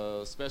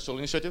special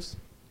initiatives.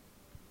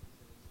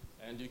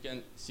 And you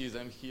can see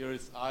them here.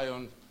 It's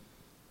ION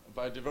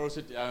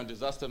biodiversity, ION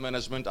disaster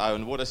management,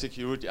 ION water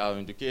security, ION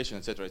education,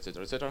 etc.,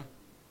 etc., etc.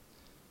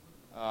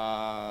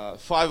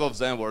 5 of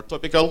them were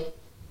topical.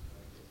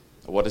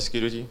 Water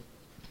security.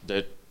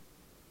 The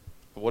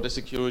water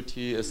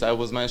security, as I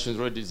was mentioned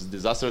already, is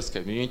disasters,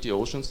 community,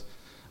 oceans.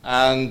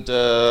 And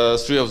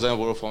 3 of them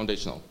were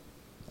foundational.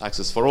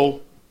 Access for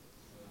all,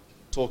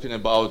 talking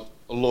about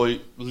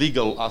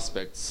legal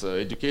aspects,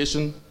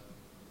 education,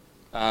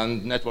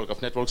 and network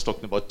of networks,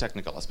 talking about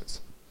technical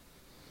aspects.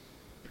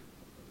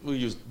 We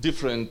used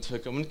different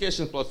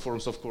communication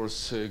platforms, of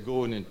course,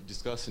 going and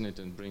discussing it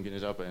and bringing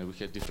it up, and we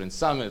had different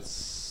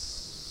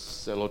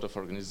summits. A lot of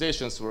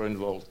organizations were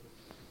involved.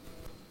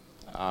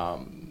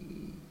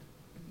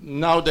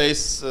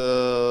 Nowadays,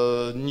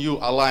 new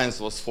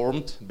alliance was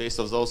formed based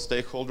on those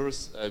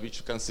stakeholders,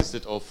 which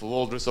consisted of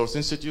World Resource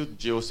Institute,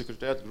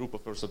 Geosecretariat, Group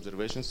of Earth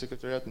Observation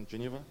Secretariat in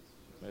Geneva,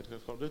 might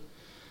have heard it,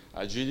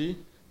 GD,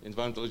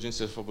 Environmental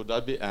Agency of Abu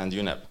Dhabi, and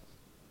UNEP.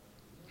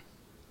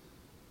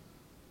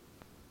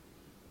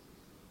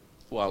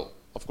 Well,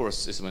 of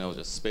course, as we know,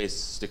 the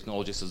space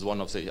technologies is one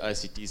of the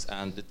ICTs,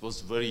 and it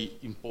was very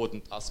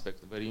important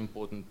aspect, very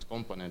important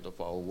component of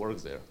our work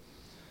there.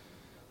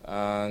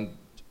 And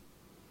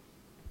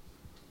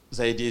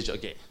the idea is,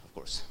 okay, of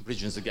course,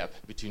 bridging the gap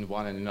between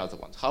one and another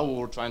one. How we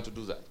were trying to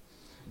do that?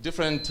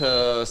 Different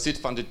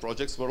seed-funded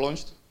projects were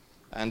launched,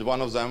 and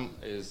one of them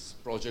is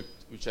a project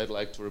which I'd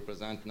like to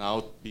represent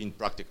now, being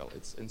practical.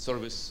 It's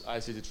in-service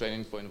ICT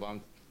training for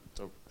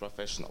environmental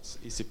professionals,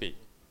 ECP.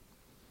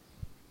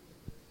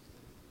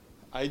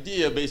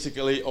 Idea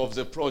basically of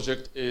the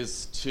project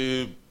is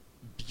to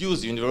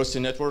use the university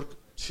network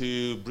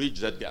to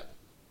bridge that gap,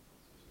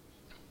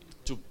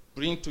 to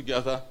bring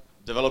together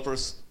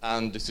developers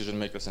and decision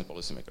makers and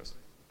policymakers.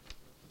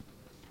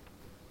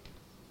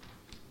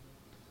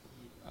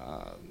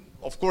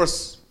 Of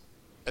course,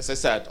 as I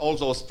said, all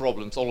those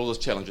problems, all those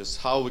challenges,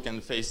 how we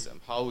can face them,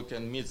 how we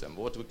can meet them,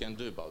 what we can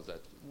do about that.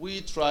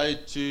 We try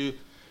to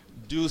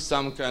do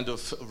some kind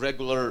of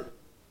regular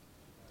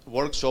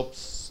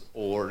workshops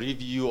or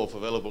review of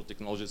available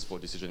technologies for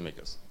decision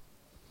makers.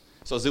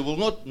 So they will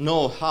not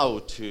know how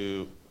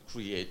to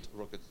create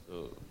rocket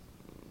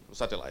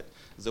satellite.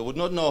 They would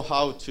not know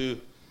how to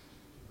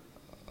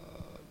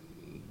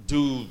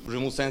do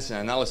remote sensing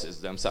analysis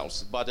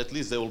themselves, but at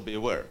least they will be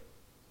aware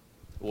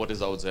what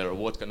is out there,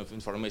 what kind of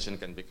information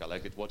can be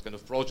collected, what kind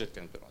of project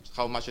can be launched,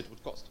 how much it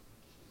would cost.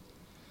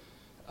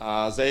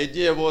 The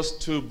idea was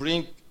to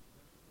bring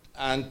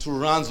and to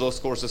run those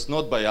courses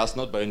not by us,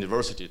 not by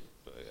university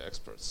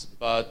experts,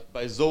 but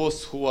by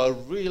those who are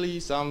really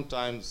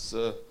sometimes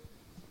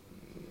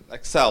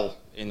excel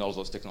in all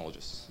those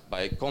technologies,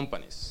 by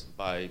companies,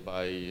 by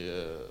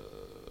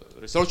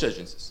research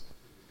agencies.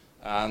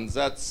 And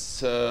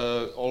that's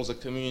all the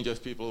community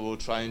of people who were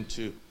trying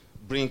to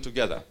bring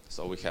together.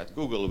 So we had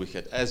Google, we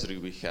had Esri,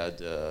 we had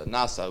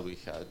NASA, we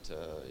had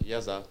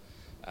ESA,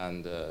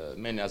 and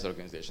many other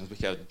organizations. We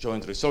had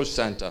Joint Research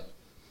Center,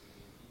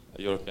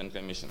 European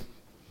Commission.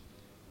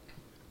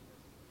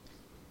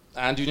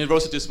 And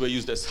universities were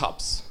used as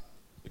hubs,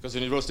 because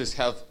universities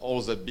have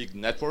all the big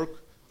network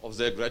of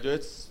their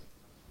graduates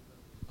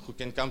who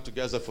can come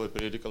together for a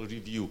periodical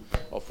review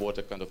of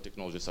what kind of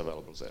technology is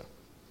available there.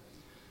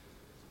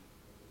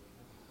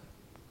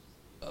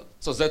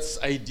 So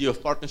that's idea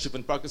of partnership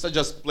and practice. I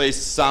just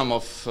placed some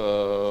of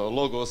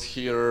logos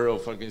here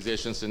of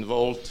organizations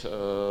involved.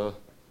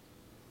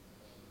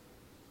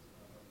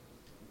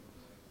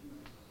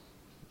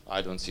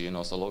 I don't see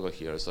UNOSA logo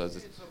here, so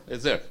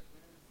it's there.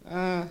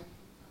 It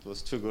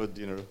was too good,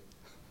 you know.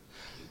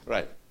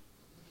 Right.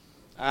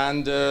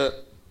 And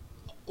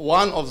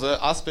one of the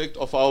aspects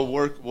of our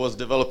work was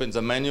developing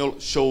the manual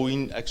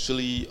showing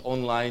actually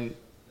online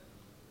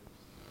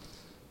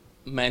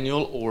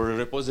manual or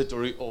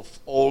repository of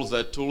all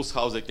the tools,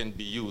 how they can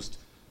be used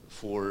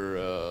for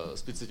a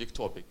specific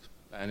topic.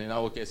 And in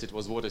our case, it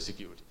was water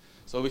security.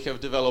 So we have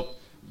developed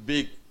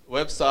big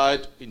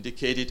website,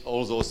 indicated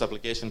all those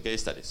application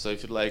case studies. So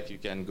if you'd like, you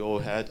can go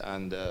ahead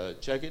and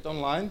check it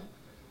online.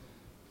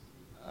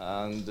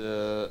 And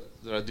there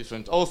are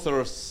different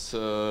authors,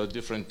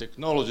 different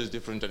technologies,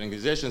 different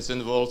organizations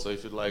involved. So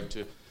if you'd like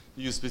to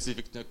use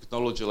specific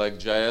technology like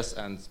GIS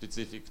and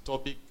specific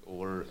topic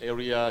or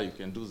area, you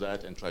can do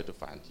that and try to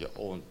find your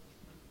own.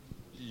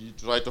 You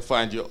try to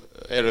find your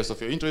areas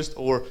of your interest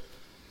or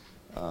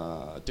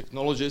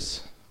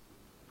technologies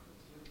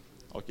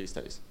or case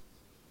studies.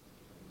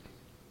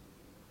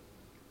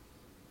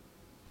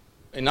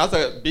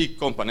 Another big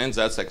component,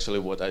 that's actually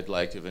what I'd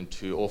like even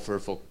to offer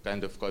for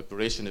kind of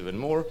cooperation even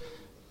more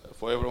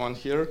for everyone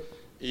here,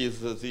 is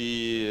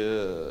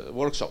the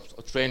workshops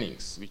or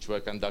trainings which we're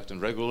conducting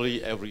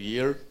regularly every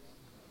year,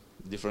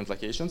 different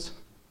locations,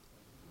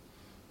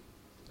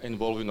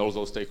 involving all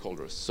those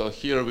stakeholders. So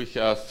here we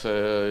have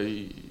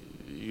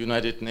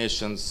United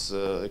Nations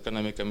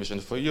Economic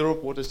Commission for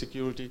Europe,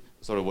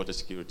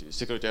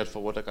 Secretariat for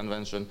Water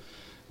Convention,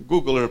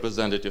 Google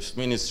representatives,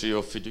 Ministry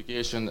of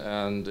Education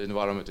and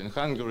Environment in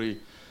Hungary,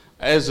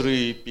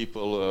 ESRI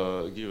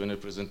people giving a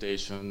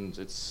presentation.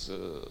 It's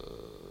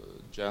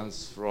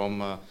Jens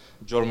from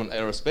German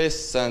Aerospace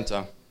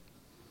Center.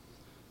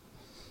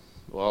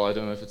 Well, I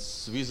don't know if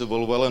it's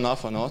visible well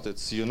enough or not.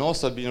 It's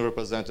UNOSA being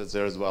represented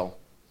there as well.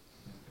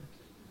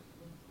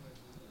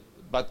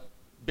 But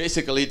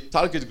basically,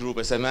 target group,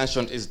 as I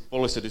mentioned, is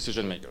policy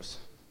decision makers.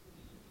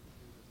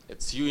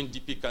 It's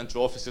UNDP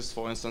country offices,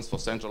 for instance, for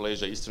Central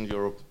Asia, Eastern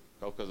Europe,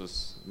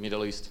 Caucasus,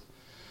 Middle East.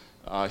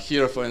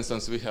 Here, for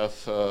instance, we have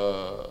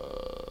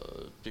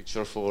a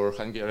picture for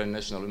Hungarian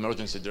National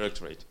Emergency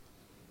Directorate.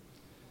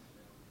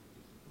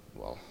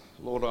 Well,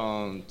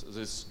 Laurent,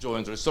 this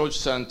Joint Research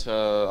Center,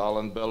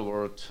 Alan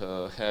Belward,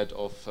 head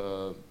of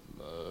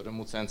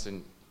remote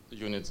sensing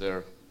unit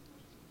there,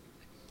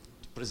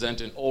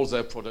 presenting all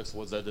their products,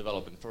 what they're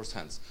developing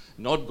first-hand.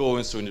 Not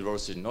going through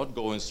university, not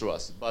going through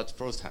us, but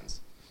first-hand.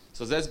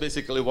 So that's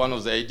basically one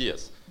of the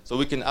ideas. So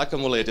we can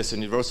accumulate as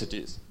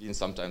universities, in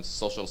sometimes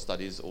social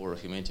studies or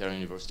humanitarian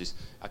universities,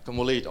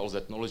 accumulate all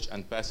that knowledge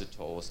and pass it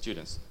to our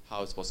students,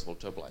 how it's possible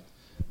to apply.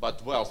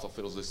 But wealth of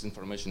all this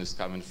information is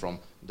coming from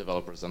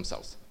developers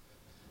themselves.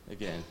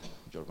 Again,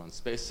 German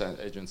Space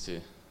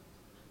Agency.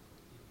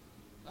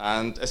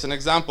 And as an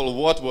example,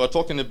 what we're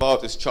talking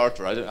about is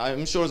Charter.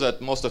 I'm sure that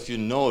most of you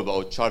know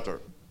about Charter.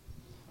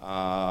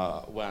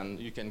 When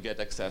you can get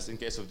access, in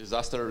case of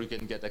disaster, you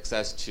can get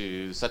access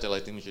to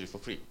satellite imagery for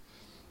free.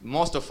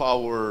 Most of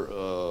our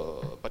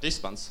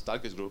participants,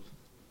 target group,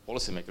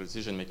 policymakers,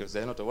 decision makers,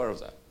 they're not aware of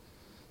that.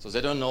 So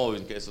they don't know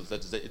in case of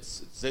that,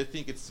 they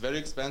think it's very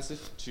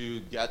expensive to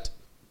get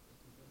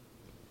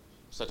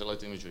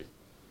satellite imagery.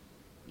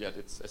 Yet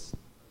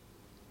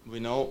we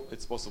know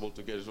it's possible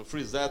to get it for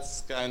free.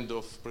 That's kind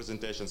of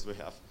presentations we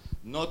have.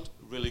 Not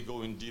really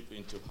going deep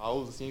into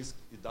how the things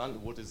are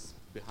done, what is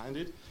behind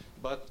it,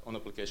 but on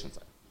application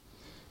side.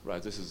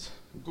 Right, this is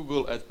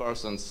Google at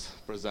Parsons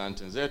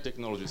presenting their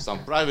technology.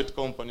 Some private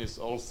companies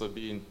also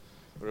being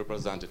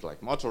represented,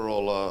 like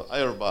Motorola,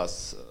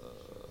 Airbus.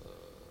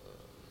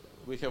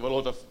 We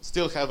have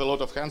still have a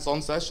lot of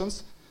hands-on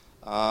sessions,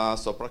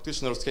 so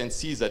practitioners can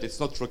see that it's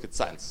not rocket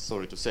science,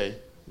 sorry to say.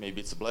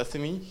 Maybe it's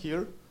blasphemy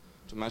here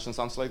to mention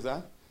something like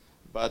that,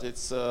 but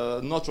it's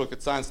not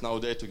rocket science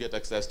nowadays to get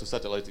access to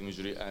satellite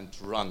imagery and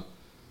to run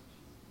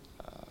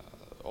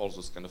all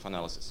those kind of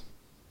analysis.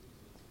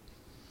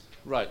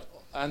 Right,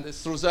 and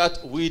through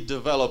that we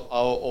develop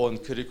our own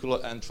curricula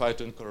and try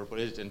to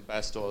incorporate it and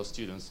pass to our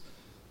students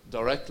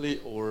directly,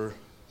 or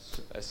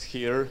as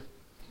here,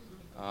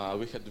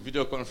 we had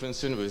video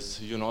conferencing with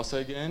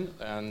UNOSA again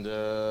and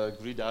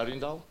Grida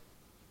Arindal,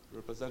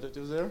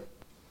 representative there,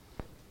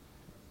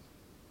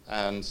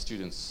 and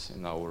students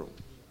in our room.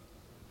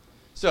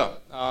 So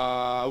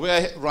we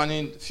are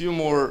running a few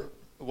more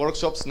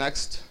workshops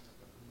next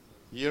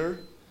year,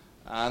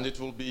 and it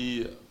will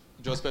be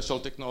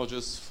geospatial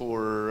technologies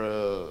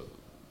for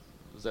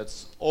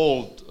that's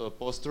old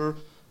poster.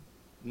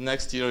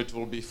 Next year it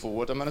will be for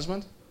water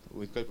management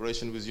with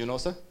cooperation with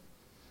UNOSA.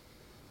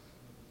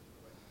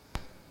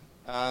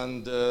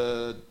 And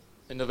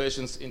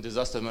innovations in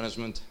disaster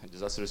management and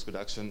disaster risk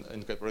reduction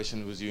in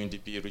cooperation with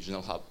UNDP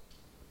Regional Hub.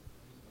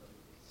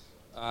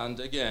 And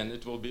again,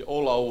 it will be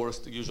all our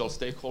usual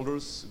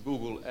stakeholders: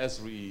 Google,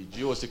 ESRI,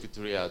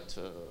 Geosecretariat,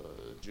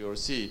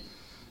 GRC,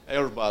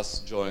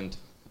 Airbus joined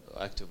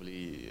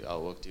actively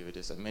our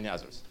activities, and many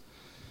others.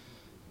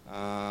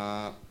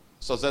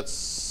 So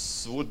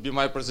that's would be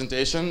my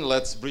presentation.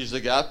 Let's bridge the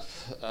gap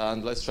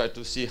and let's try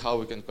to see how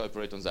we can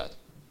cooperate on that.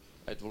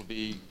 It will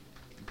be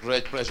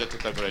great pleasure to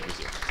cooperate with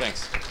you.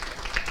 Thanks.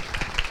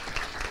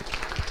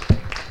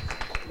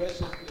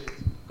 Questions, please.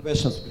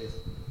 Questions, please.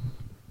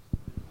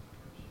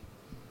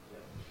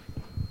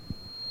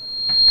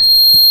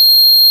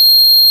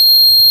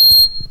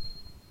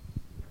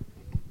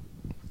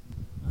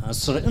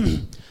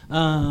 Sorry,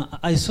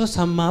 I saw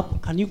some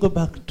map. Can you go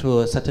back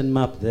to a certain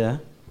map there?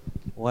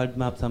 World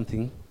map,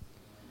 something?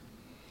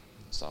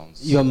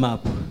 Sounds. Your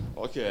map.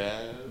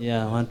 Okay.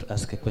 Yeah, I want to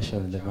ask a question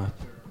on the map.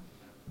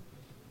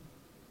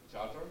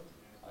 Charter?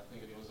 I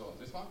think it was on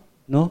this one.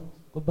 No?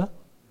 Go back.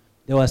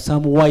 There was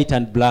some white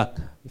and black,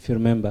 if you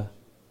remember.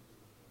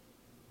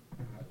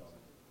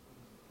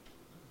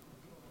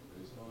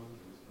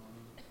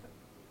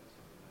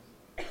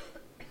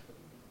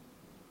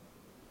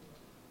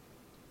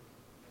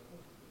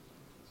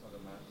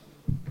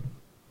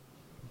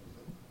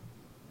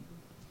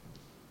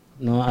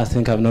 No, I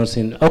think I've not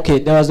seen. Okay,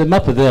 there was a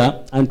map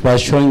there, and it was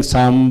showing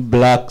some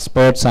black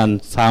spots and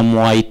some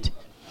white,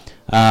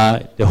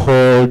 the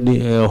whole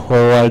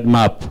world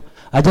map.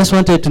 I just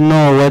wanted to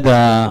know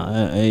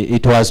whether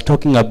it was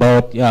talking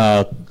about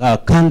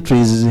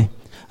countries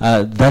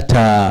that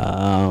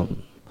are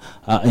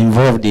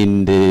involved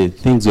in the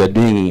things you're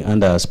doing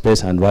under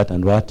space and what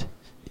and what.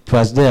 It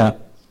was there,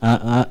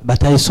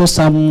 but I saw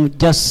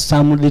just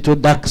some little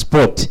dark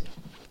spot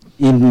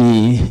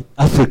in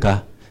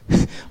Africa.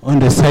 On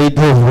the side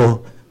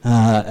of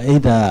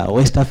either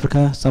West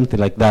Africa, something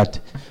like that.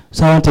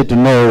 So I wanted to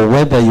know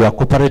whether you are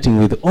cooperating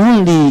with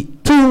only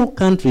 2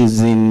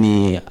 countries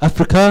in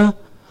Africa,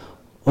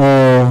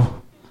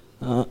 or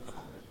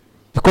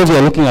because you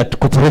are looking at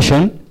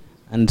cooperation,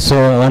 and so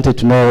I wanted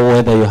to know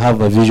whether you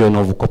have a vision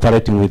of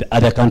cooperating with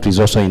other countries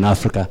also in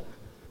Africa.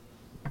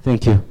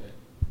 Thank you.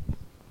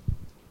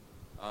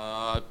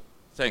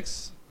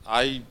 Thanks.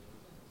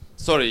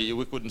 Sorry,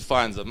 we couldn't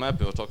find the map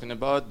you were talking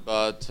about,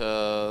 but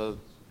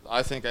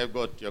I think I've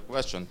got your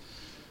question.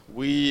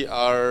 We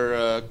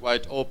are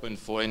quite open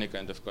for any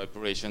kind of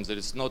cooperation. There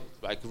is not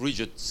like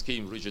rigid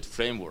scheme, rigid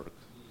framework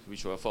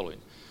which we are following.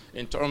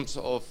 In terms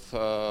of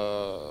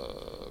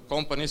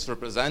companies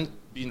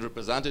being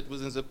represented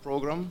within the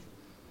program,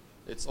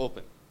 it's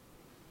open.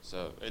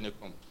 So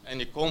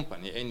any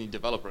company, any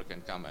developer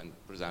can come and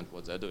present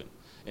what they're doing.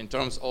 In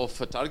terms of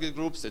target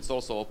groups, it's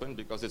also open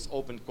because it's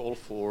open call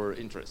for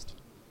interest.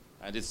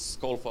 And it's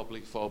call for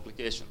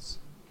applications.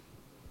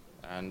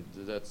 And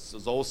that's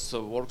those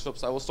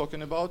workshops I was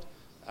talking about.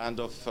 End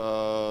of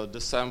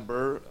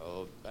December,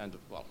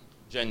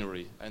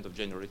 January, end of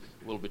January,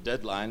 will be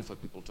deadline for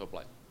people to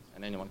apply.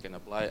 And anyone can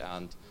apply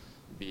and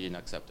be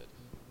accepted.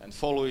 And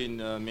following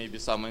maybe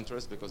some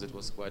interest, because it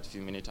was quite a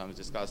few many times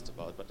discussed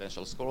about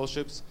potential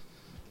scholarships,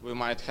 we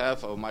might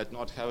have or might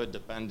not have it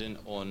depending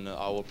on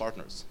our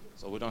partners.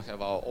 So we don't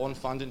have our own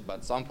funding,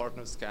 but some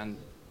partners can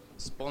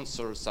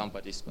sponsor some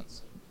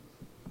participants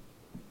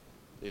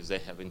if they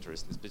have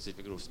interest in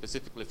specific groups.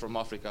 Specifically from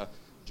Africa,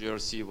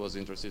 GRC was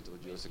interested in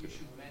GRC. You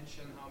should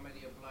mention how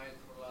many applied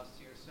for last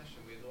year's session.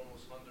 We had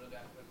almost 100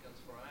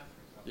 applicants from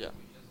Africa. Yeah.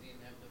 We just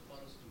didn't have the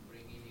funds to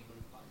bring in even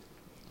funds.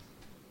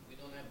 We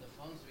don't have the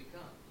funds, we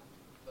can't.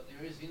 But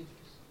there is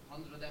interest.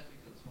 100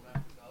 applicants from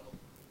Africa alone.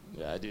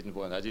 Yeah, I didn't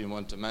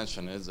want to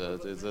mention it.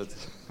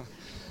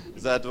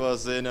 That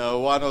was in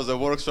one of the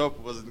workshops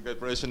was in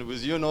cooperation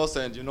with UNOS,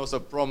 and UNOS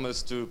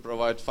promised to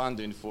provide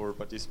funding for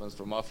participants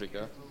from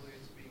Africa.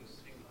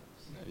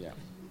 Yeah,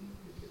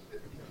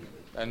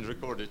 and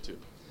recorded too,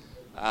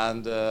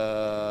 and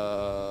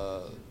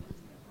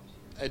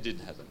it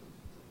didn't happen.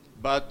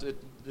 But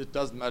it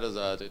doesn't matter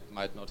that it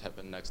might not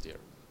happen next year.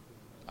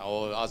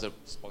 Our other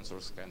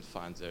sponsors can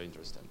find their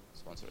interest and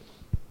sponsor it.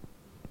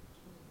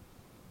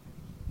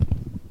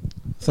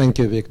 Thank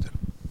you, Victor.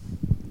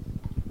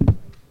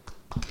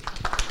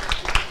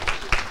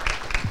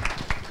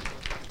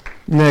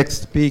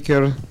 Next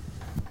speaker,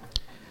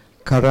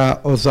 Kara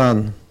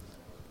Ozan.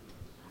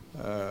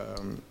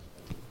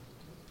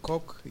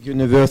 Koch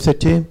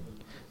University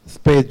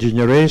Space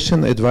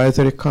Generation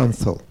Advisory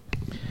Council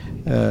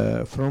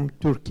from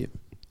Turkey.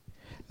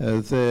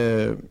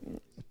 The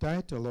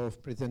title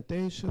of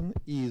presentation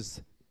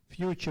is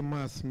Future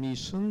Mass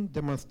Mission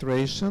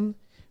Demonstration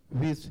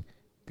with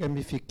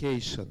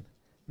Gamification,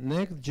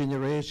 Next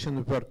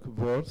Generation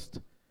Workforce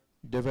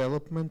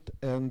Development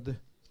and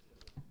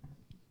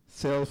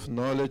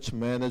Self-Knowledge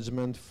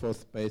Management for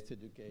Space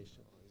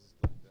Education.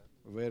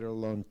 Very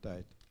long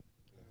title.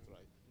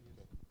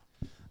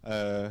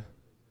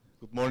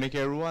 Good morning,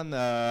 everyone.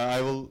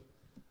 I will,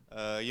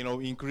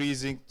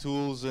 increasing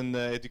tools in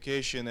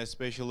education,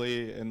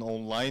 especially in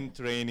online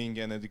training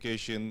and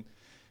education,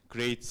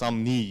 create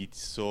some needs.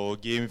 So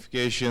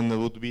gamification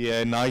would be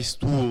a nice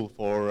tool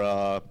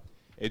for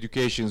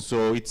education.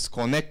 So it's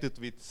connected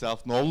with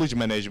self-knowledge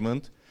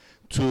management.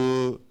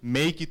 To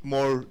make it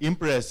more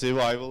impressive,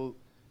 I will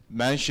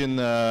mention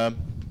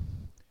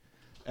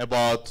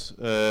about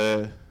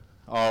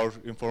our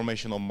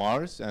information on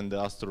Mars and the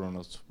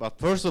astronauts. But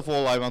first of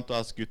all, I want to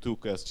ask you 2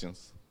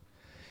 questions.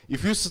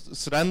 if you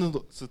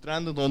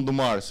stranded on the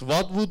Mars,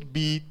 what would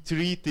be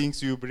 3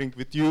 things you bring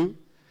with you?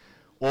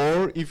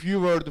 Or if you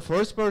were the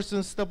first person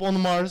to step on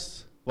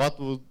Mars, what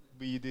would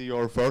be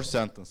your first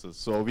sentences?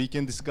 So we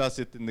can discuss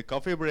it in the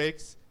coffee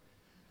breaks.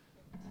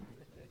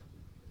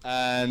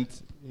 And,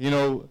 you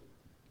know,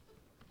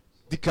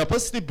 the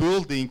capacity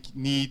building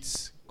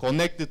needs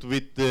connected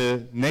with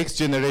the next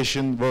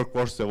generation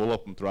workforce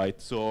development,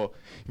 right? So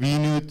we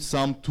need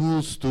some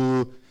tools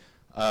to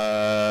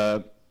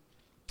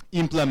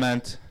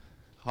implement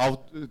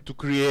how to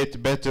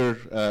create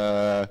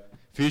better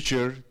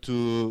future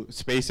to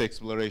space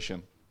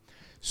exploration.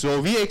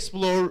 So we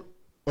explore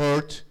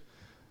Earth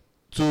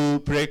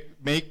to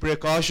make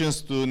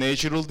precautions to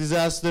natural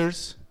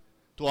disasters,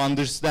 to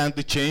understand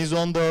the change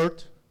on the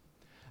Earth,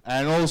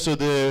 and also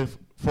to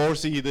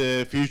foresee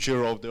the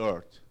future of the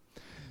Earth.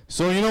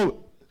 So, you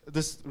know,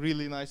 this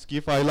really nice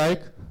GIF I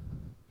like.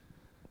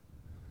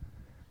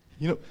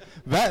 You know,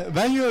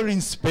 when you are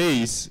in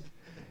space,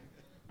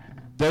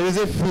 there is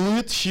a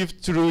fluid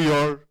shift through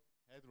your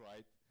head,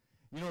 right?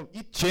 You know,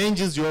 it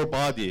changes your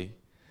body.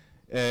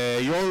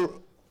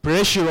 Your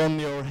pressure on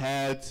your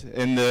head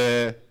and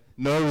the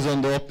nerves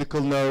on the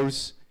optical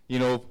nerves, you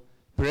know,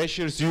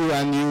 pressures you,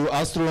 and you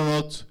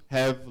astronauts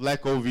have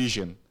lack of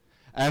vision.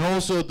 And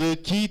also the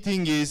key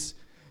thing is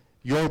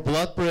your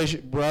blood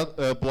pressure,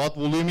 blood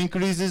volume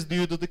increases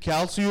due to the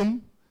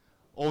calcium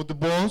of the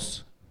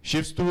bones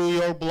shifts through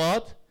your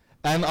blood,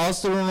 and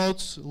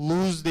astronauts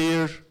lose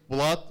their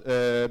blood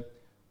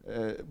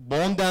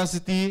bone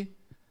density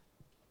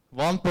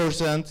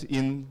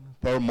 1%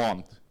 per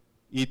month.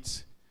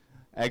 It's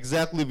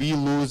exactly we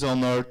lose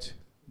on Earth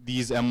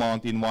these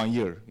amount in 1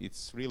 year.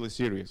 It's really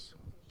serious.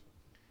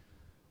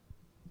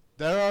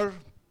 There are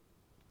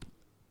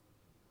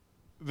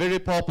very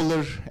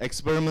popular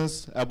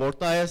experiments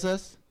about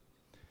ISS,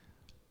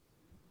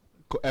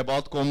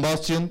 about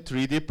combustion,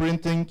 3D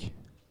printing,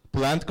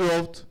 plant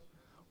growth,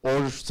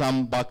 or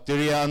some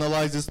bacteria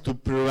analysis to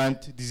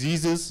prevent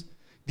diseases.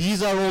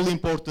 These are all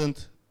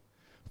important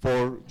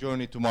for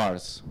journey to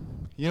Mars.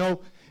 You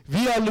know,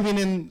 we are living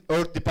in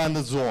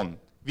Earth-dependent zone.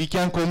 We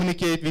can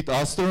communicate with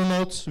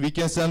astronauts, we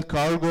can send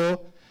cargo,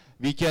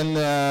 we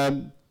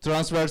can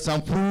transfer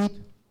some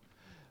food,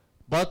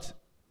 but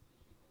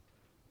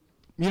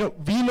you know,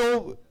 we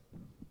know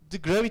the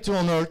gravity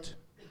on Earth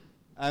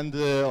and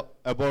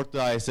about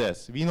the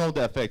ISS. We know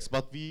the effects,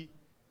 but we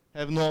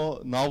have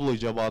no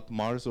knowledge about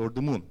Mars or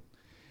the Moon.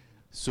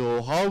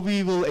 So how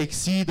we will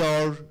exceed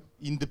our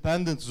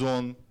independent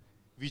zone,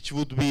 which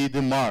would be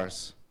the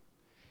Mars?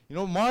 You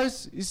know,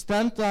 Mars is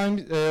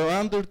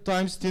 100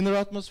 times thinner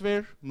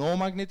atmosphere, no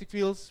magnetic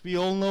fields, we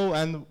all know,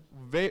 and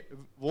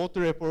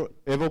water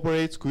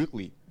evaporates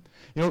quickly.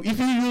 You know, if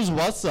you use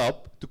WhatsApp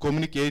to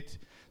communicate,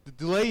 the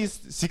delay is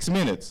 6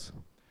 minutes.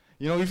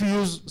 You know, if you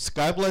use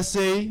Skype, let's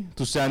say,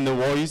 to send a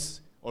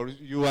voice, or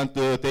you want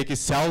to take a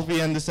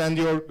selfie and send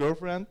your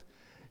girlfriend,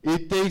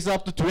 it takes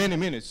up to 20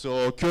 minutes.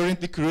 So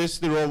currently,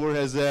 Curiosity rover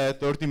has a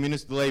 30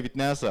 minutes delay with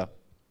NASA.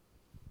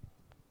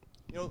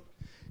 You know,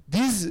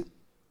 this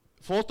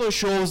photo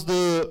shows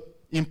the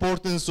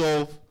importance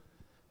of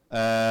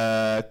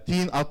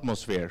thin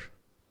atmosphere.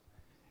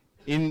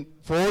 In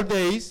 4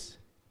 days,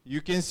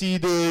 you can see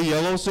the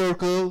yellow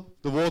circle,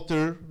 the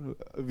water,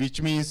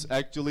 which means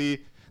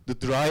actually the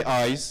dry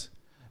ice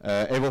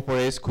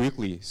evaporates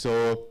quickly.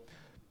 So,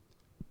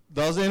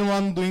 does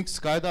anyone doing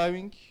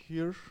skydiving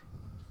here?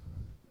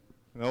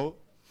 No?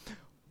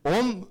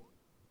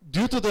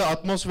 Due to the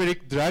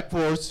atmospheric drag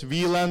force,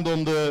 we land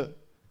on the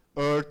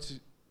Earth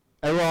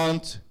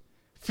around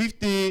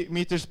 50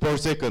 meters per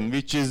second,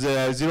 which is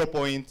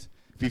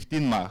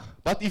 0.15 Mach.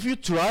 But if you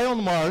try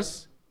on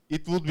Mars,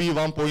 it would be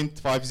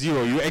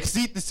 1.50. You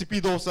exceed the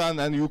speed of sun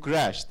and you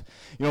crashed.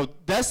 You know,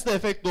 that's the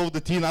effect of the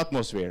thin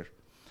atmosphere.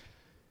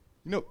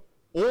 You know,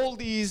 all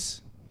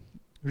these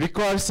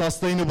require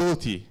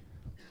sustainability.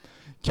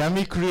 Can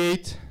we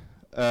create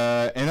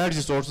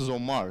energy sources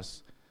on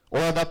Mars? Or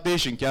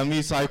adaptation, can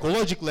we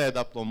psychologically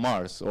adapt on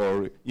Mars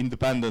or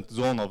independent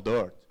zone of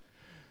the Earth?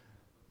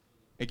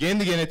 Again,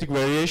 the genetic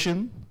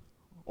variation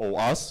of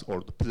us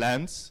or the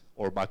plants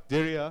or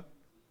bacteria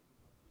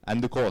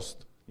and the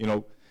cost. You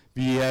know,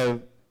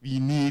 we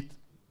need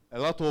a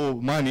lot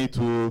of money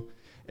to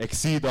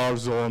exceed our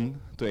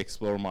zone to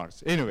explore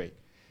Mars. Anyway,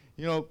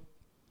 you know,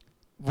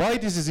 why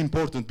this is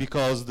important?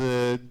 Because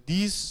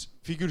this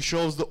figure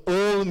shows the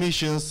all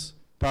missions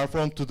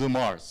performed to the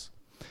Mars.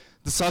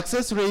 The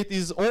success rate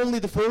is only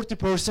the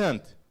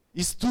 40%.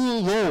 It's too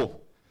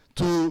low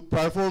to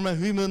perform a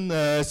human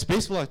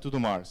spaceflight to the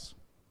Mars.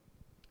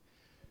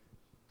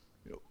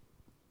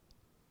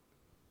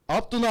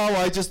 Up to now,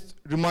 I just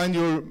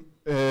renew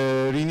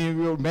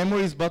your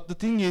memories, but the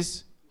thing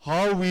is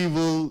how we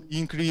will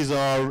increase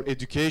our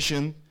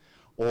education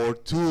or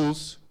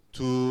tools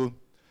to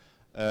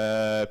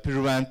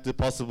prevent the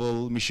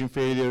possible mission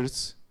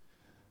failures,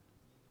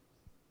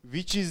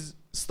 which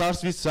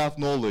starts with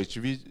self-knowledge,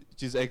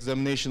 which is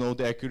examination of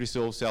the accuracy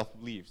of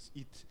self-beliefs.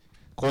 It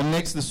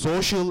connects the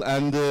social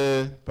and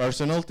the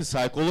personality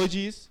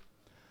psychologies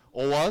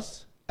of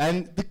us And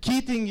the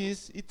key thing is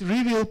it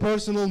reveals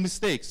personal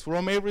mistakes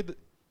from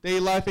everyday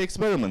life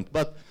experiment.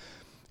 But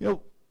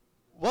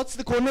what's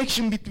the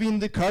connection between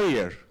the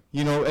career?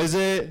 As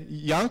a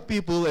young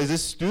people, as a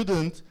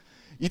student,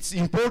 it's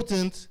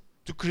important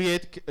to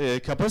create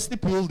capacity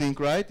building,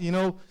 right?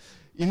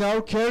 In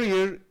our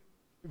career,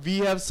 we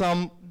have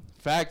some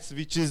facts,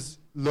 which is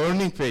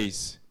learning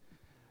phase,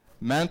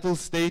 mental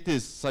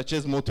status, such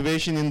as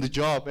motivation in the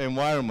job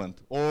environment,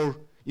 or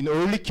in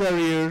early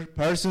career,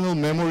 personal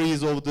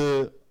memories of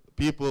the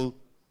people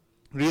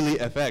really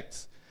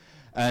affects.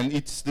 And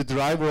it's the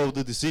driver of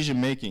the decision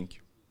making.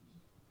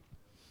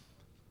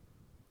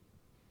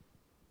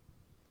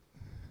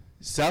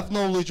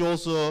 Self-knowledge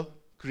also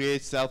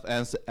creates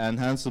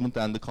self-enhancement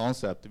and the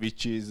concept,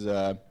 which is,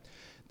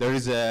 there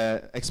is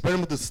a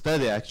experimental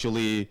study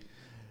actually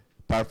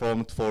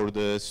performed for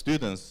the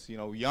students.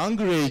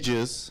 Younger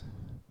ages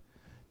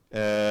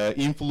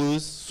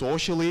influence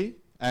socially,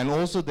 and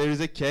also there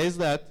is a case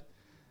that,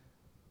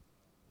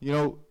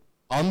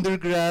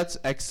 undergrads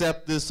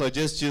accept the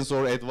suggestions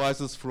or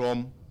advices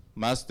from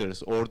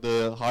masters, or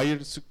the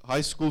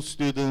high school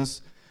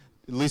students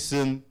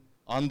listen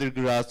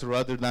undergrads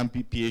rather than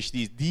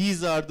PhDs.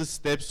 These are the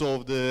steps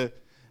of the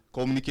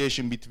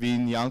communication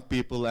between young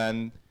people,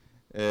 and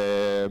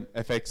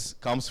effects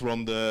comes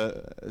from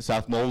the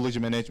self-knowledge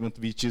management,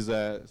 which is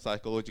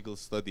psychological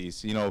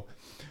studies.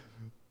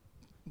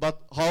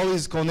 But how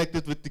is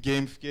connected with the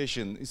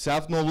gamification?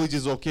 Self-knowledge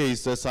is okay.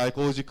 It's a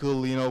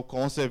psychological,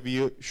 concept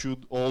we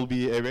should all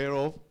be aware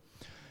of.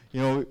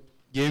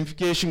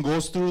 Gamification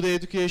goes through the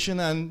education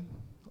and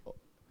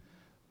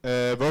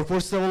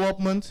workforce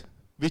development,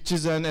 which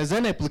is as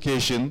an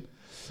application.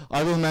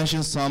 I will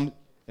mention some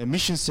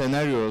mission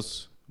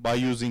scenarios by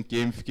using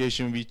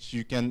gamification, which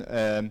you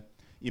can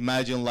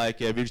imagine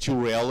like a virtual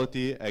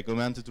reality,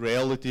 augmented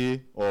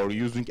reality, or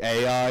using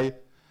AI.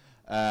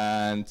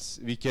 And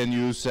we can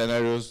use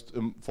scenarios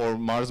for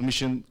Mars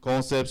mission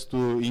concepts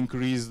to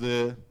increase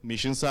the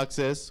mission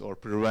success or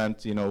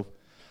prevent,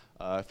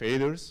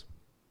 failures.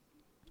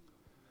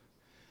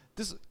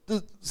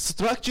 The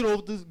structure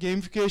of the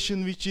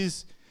gamification, which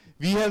is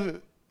we have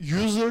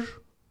user.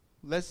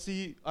 Let's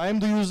see, I am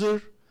the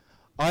user.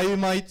 I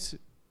might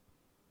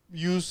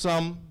use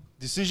some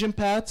decision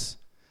paths.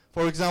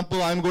 For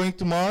example, I'm going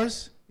to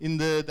Mars. In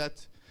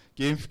that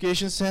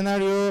gamification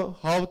scenario,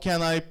 how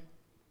can I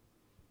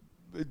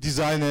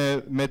design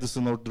a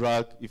medicine or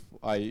drug if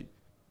I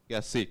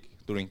get sick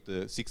during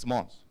the 6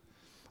 months?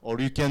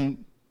 Or you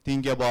can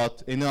think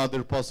about any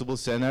other possible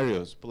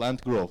scenarios,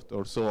 plant growth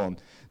or so on.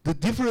 The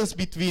difference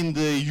between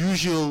the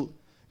usual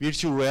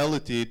virtual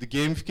reality, the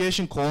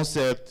gamification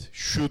concept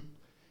should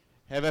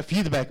have a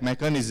feedback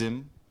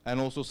mechanism and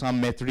also some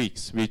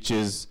metrics, which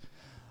is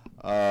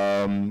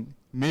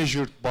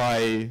measured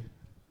by,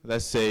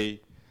 let's say,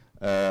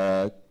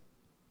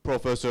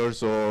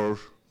 professors or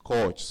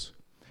coaches.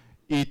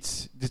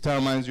 It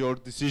determines your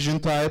decision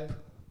type,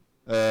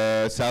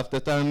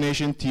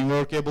 self-determination,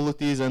 teamwork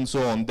abilities, and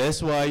so on.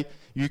 That's why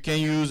you can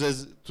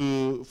use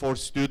for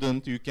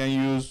student, you can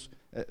use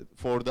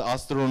for the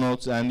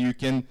astronauts, and you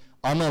can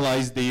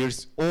analyze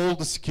all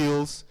the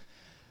skills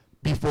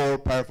before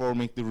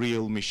performing the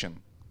real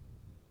mission.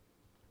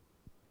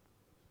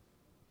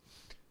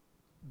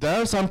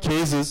 There are some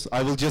cases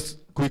I will just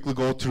quickly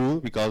go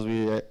through because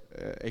we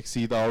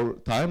exceed our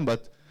time,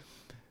 but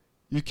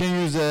you can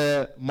use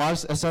a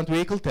Mars ascent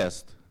vehicle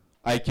test.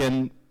 I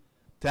can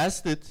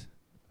test it,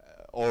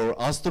 or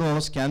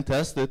astronauts can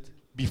test it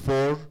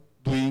before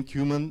doing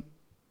human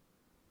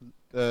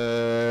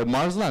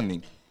Mars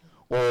landing.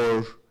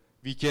 Or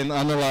we can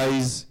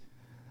analyze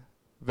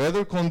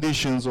weather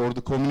conditions or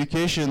the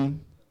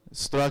communication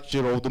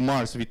structure of the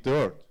Mars with the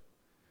Earth.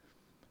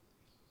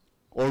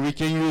 Or we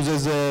can use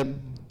as a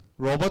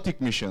robotic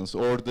missions,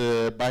 or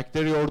the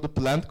bacteria or the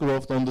plant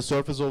growth on the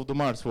surface of the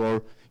Mars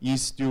for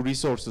in-situ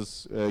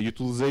resources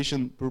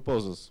utilization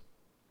purposes.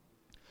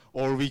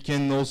 Or we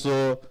can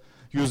also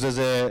use as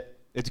a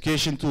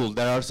education tool.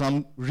 There are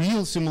some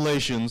real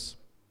simulations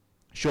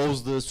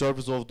shows the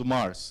surface of the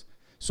Mars.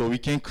 So we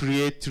can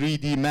create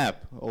 3D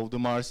map of the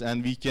Mars,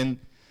 and we can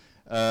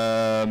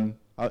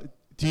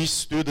teach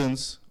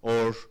students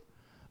or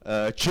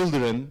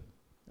children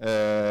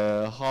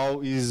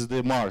how is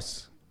the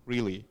Mars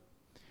really.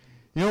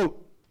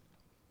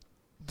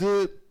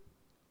 The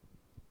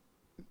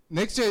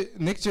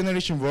next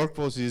generation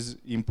workforce is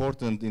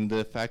important in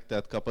the fact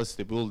that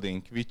capacity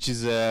building, which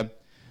is a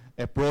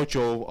approach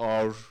of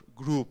our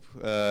group.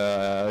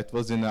 It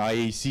was in the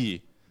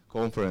IAC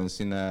conference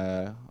in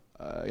a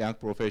young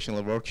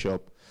professional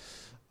workshop.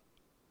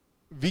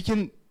 We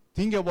can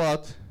think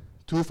about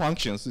two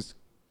functions.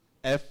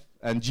 F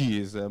and G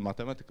is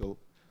mathematical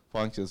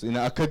functions. In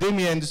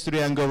academia, industry,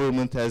 and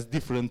government has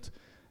different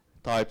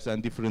types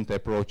and different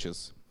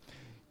approaches.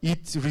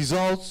 It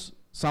results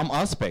some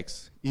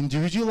aspects,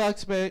 individual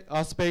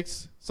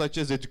aspects such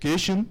as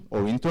education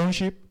or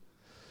internship,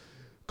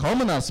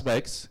 common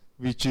aspects,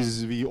 which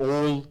is we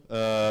all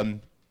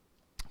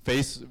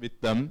face with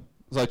them,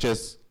 such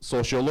as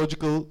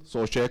sociological,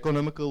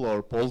 socio-economical,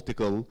 or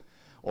political,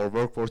 or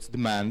workforce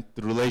demand,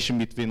 the relation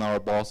between our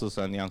bosses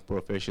and young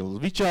professionals,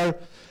 which are,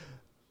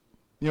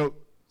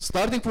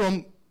 starting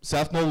from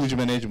self-knowledge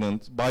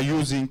management by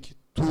using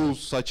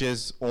tools such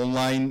as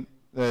online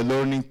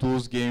learning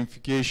tools,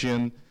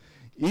 gamification,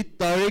 it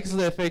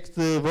directly affects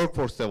the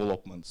workforce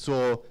development.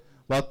 So,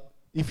 but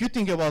if you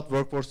think about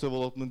workforce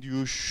development,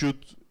 you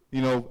should,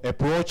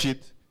 approach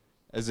it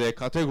as a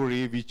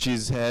category which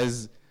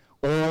has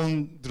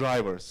own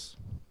drivers.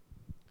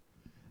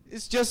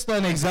 It's just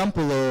an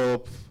example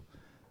of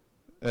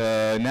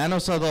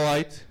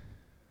nanosatellite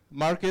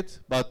market,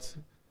 but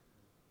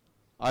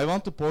I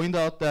want to point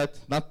out that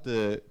not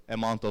the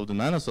amount of the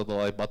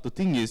nanosatellite, but the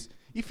thing is,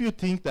 if you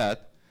think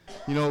that,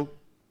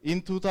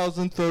 in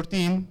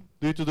 2013,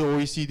 due to the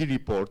OECD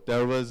report,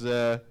 there was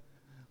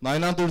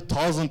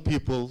 900,000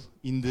 people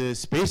in the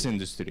space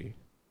industry,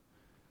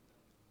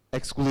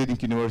 excluding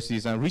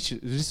universities and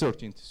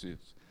research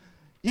institutes.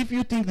 If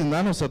you think the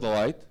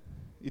nanosatellite,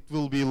 it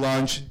will be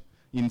launched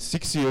in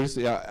 6 years.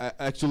 Yeah,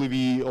 actually,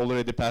 we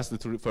already passed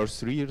the first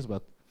 3 years,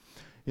 but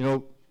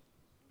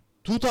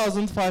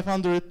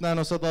 2,500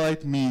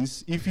 nanosatellite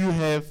means if you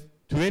have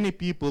 20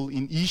 people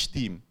in each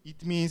team,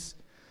 it means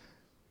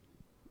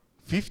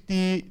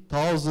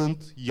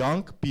 50,000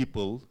 young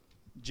people,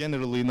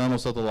 generally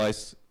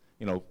nanosatellites,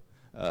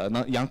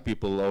 young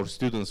people or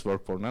students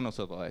work for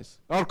nanosatellites,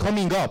 are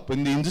coming up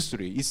in the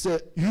industry. It's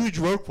a huge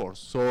workforce.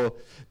 So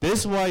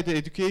that's why the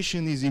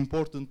education is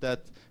important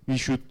that we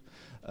should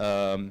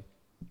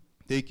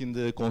take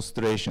into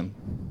consideration.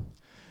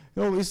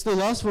 It's the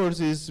last words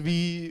is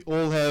we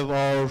all have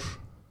our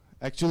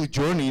actually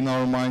journey in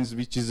our minds,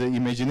 which is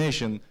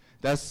imagination.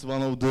 That's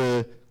one of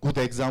the good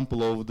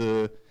example of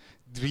the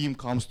dream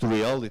comes to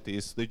reality.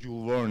 It's the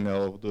Jules Verne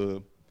of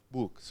the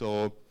book.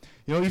 So,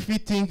 if we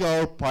think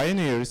our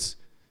pioneers,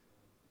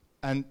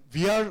 and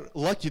we are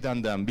lucky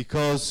than them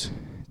because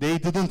they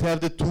didn't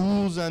have the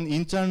tools and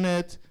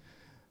internet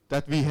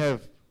that we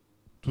have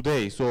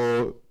today.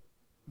 So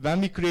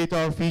when we create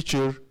our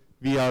future,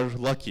 we are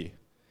lucky.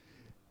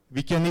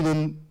 We can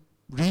even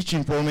reach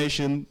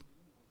information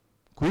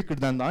quicker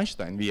than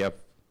Einstein. We have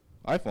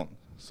iPhone.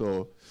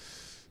 So,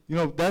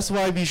 that's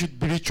why we should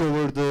bridge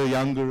over the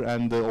younger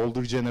and the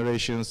older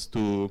generations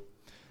to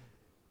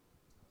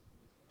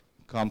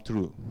come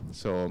through.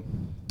 So,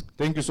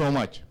 thank you so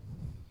much.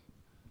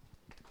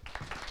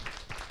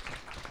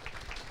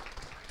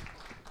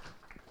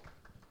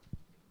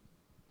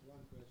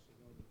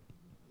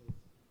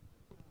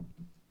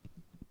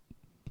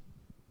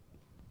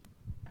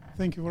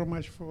 Thank you very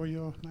much for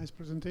your nice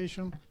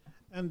presentation.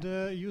 And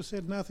you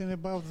said nothing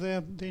about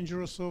the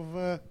dangers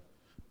of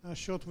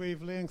short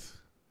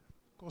wavelength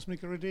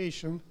cosmic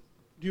radiation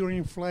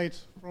during flight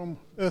from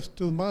Earth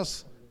to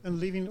Mars and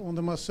living on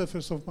the Mars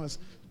surface of Mars.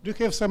 Do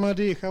you have some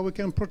idea how we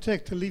can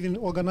protect living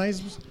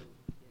organisms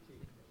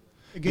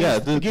against? Yeah,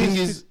 the thing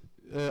is,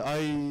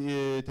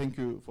 thank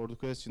you for the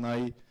question.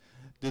 I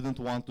didn't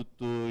want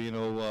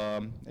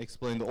to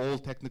explain the all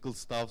technical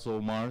stuff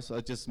of Mars.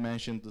 I just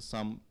mentioned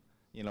some,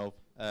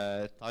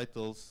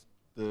 titles.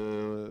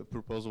 The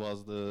purpose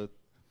was the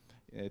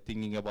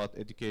thinking about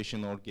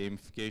education or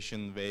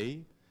gamification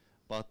way.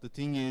 But the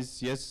thing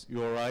is, yes,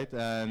 you're right,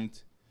 and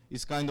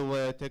it's kind of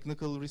a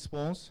technical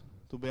response,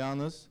 to be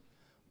honest.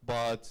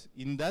 But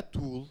in that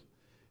tool,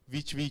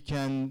 which we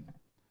can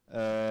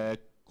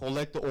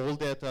collect all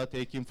data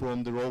taken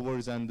from the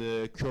rovers and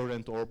the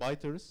current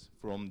orbiters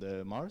from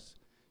the Mars,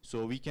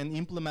 so we can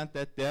implement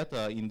that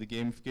data in the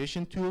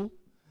gamification tool.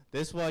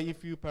 That's why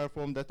if you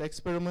perform that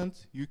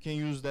experiment, you can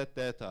use that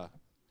data,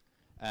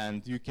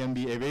 and you can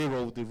be aware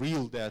of the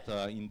real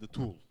data in the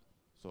tool.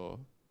 So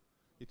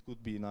it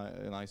could be a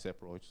nice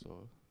approach.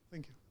 So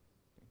thank you.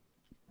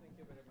 Thank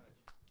you very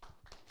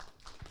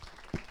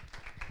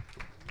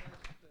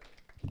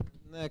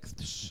much.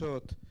 Next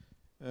short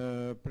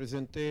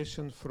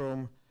presentation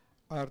from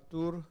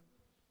Arthur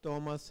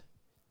Thomas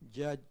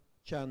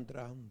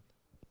Jachandran.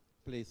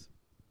 Please.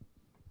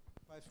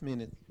 5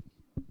 minutes.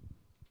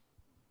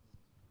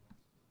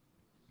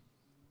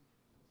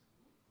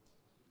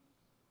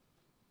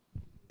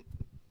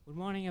 Good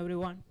morning,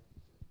 everyone.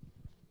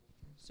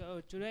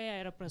 So today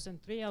I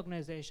represent 3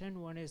 organizations.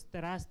 One is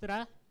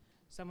Terastra,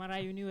 Samara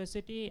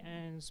University,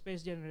 and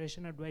Space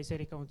Generation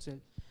Advisory Council.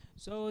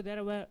 So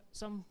there were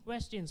some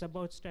questions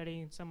about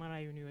studying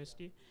Samara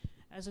University.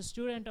 As a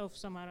student of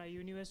Samara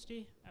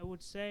University, I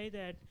would say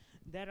that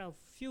there are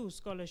few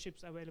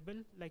scholarships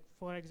available. Like,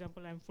 for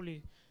example, I'm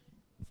fully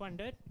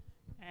funded,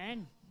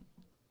 and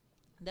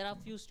there are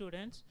few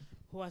students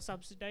who are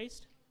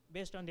subsidized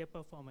based on their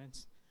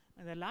performance.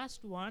 And the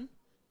last one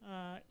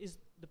is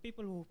the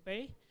people who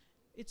pay.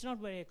 It's not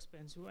very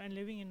expensive, and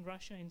living in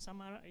Russia in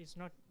Samara is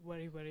not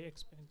very, very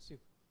expensive.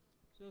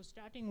 So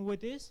starting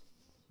with this,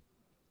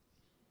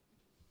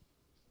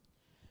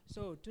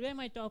 so today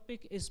my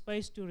topic is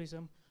space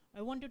tourism.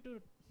 I wanted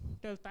to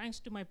tell thanks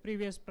to my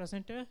previous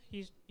presenter.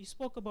 He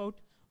spoke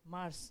about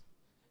Mars.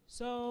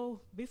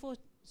 So before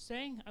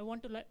saying, I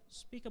want to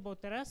speak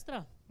about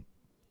Terastra,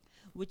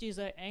 which is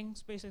a young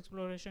space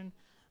exploration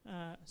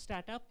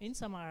startup in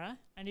Samara,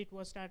 and it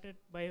was started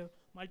by a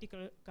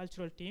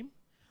multicultural team.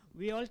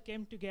 We all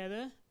came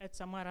together at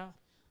Samara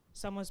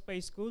Summer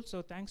Space School,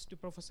 so thanks to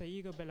Professor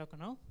Igor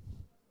Belokano.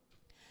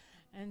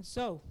 And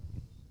so,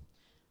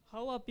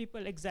 how are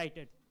people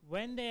excited?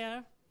 When they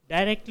are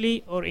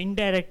directly or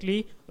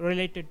indirectly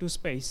related to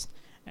space.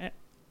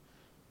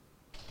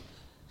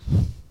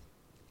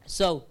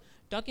 So,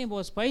 talking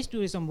about space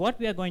tourism, what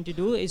we are going to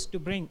do is to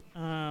bring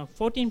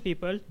 14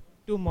 people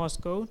to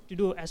Moscow to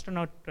do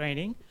astronaut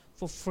training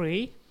for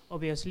free,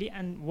 obviously,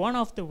 and one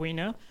of the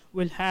winner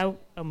will have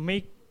a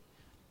make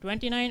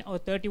 29 or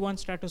 31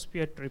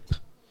 stratosphere trip.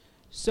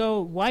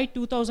 So why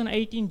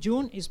 2018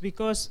 June is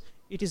because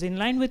it is in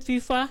line with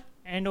FIFA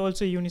and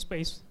also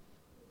Unispace.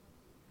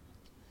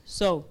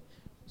 So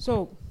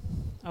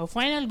our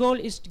final goal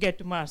is to get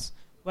to Mars,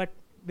 but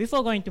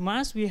before going to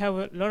Mars, we have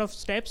a lot of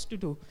steps to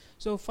do.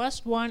 So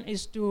first one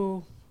is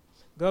to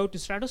go to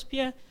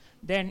stratosphere,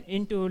 then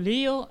into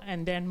Leo,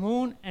 and then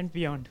Moon and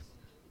beyond.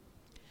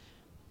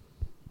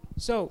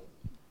 So,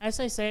 as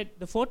I said,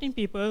 the 14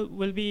 people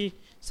will be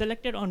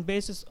selected on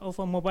basis of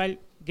a mobile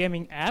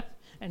gaming app,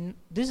 and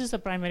this is the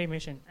primary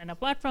mission. And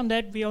apart from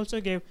that, we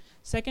also gave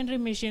secondary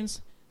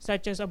missions,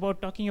 such as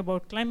talking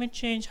about climate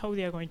change, how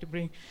they are going to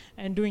bring,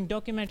 and doing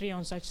documentary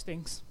on such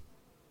things.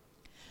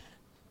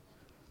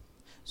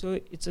 So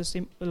it's a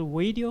simple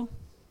video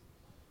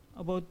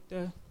about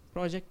the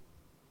project.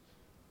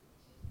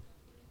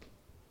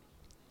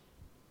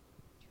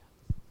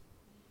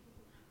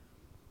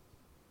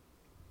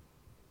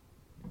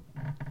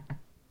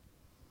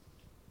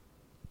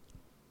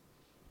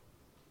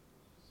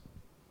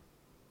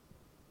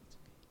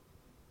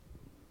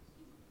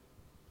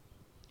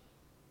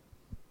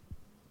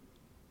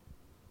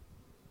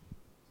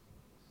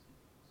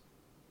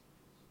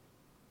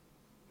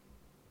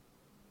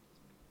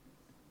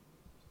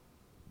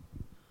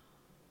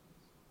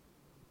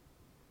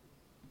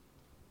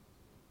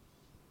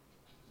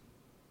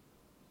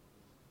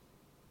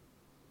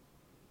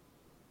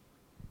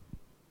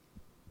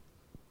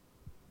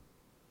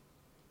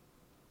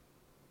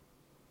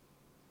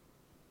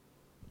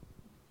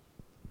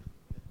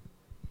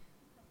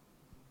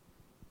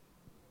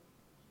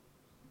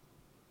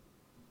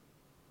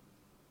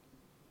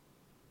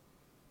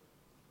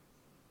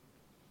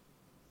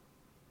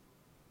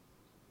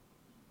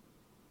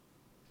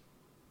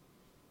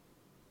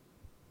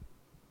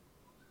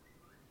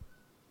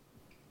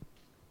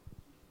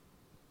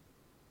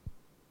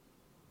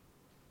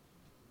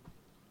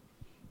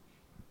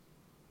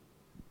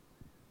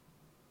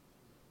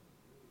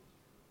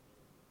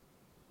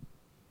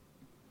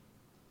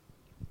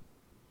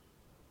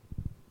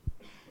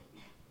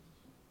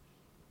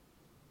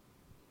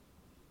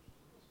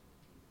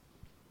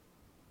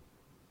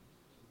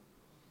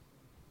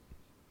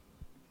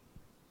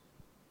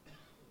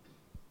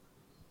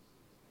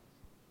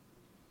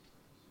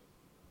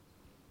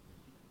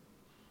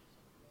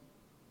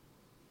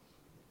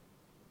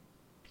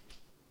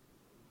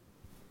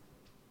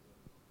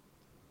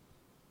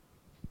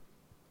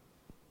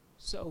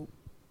 So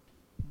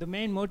the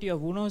main motive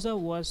of UNOSA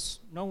was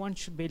no one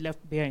should be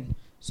left behind.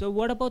 So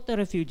what about the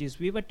refugees?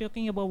 We were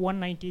talking about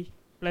 190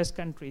 plus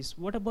countries.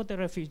 What about the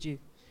refugees?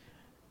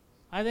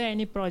 Are there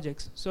any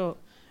projects? So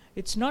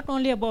it's not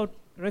only about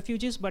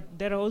refugees, but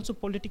there are also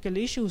political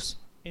issues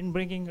in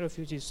bringing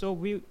refugees. So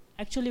we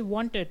actually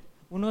wanted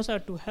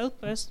UNOSA to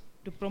help us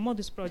to promote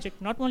this project,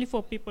 not only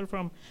for people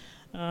from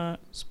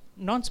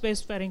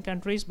non-spacefaring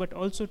countries, but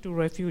also to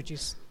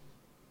refugees.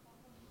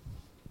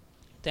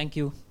 Thank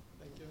you.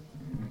 Thank you.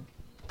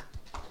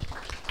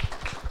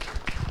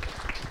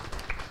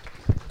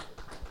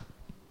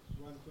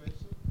 One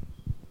question?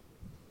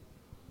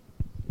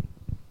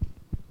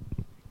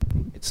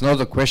 It's not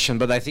a question,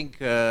 but I think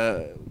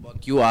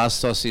what you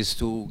asked us is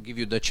to give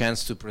you the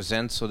chance to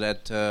present so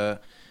that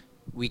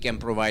we can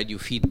provide you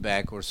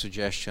feedback or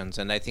suggestions.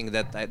 And I think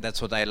that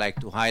that's what I like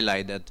to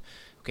highlight, that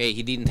okay,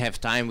 he didn't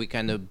have time, we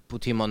kind of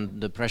put him on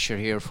the pressure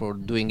here for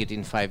doing it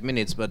in 5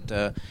 minutes, but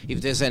if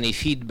there's any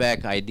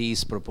feedback,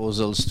 ideas,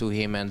 proposals to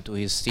him and to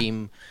his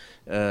team,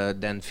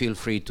 then feel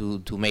free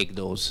to make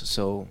those.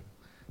 So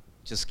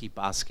just keep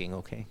asking,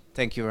 okay?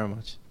 Thank you very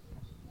much.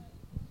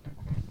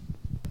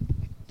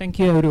 Thank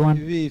you, everyone.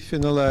 We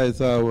finalize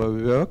our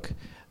work.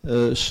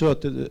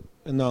 Short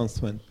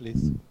announcement,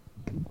 please.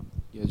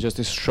 Yeah, just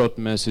a short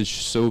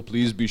message. So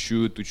please be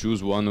sure to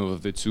choose one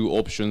of the two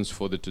options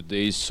for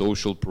today's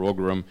social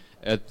program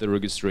at the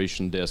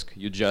registration desk.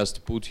 You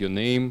just put your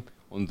name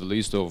on the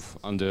list of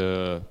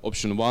under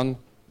option 1,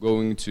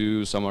 going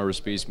to Samara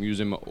Space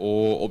Museum,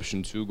 or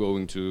option 2,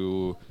 going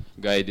to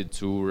guided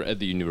tour at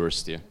the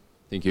university.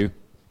 Thank you.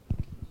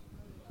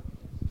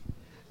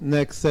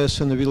 Next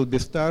session will be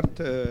start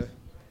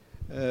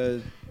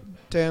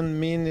 10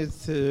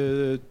 minutes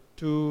to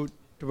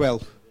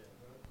 12.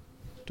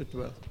 To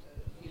 12.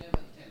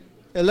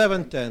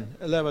 11:10,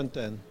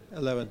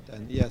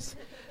 yes.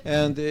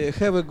 And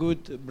have a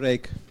good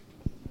break.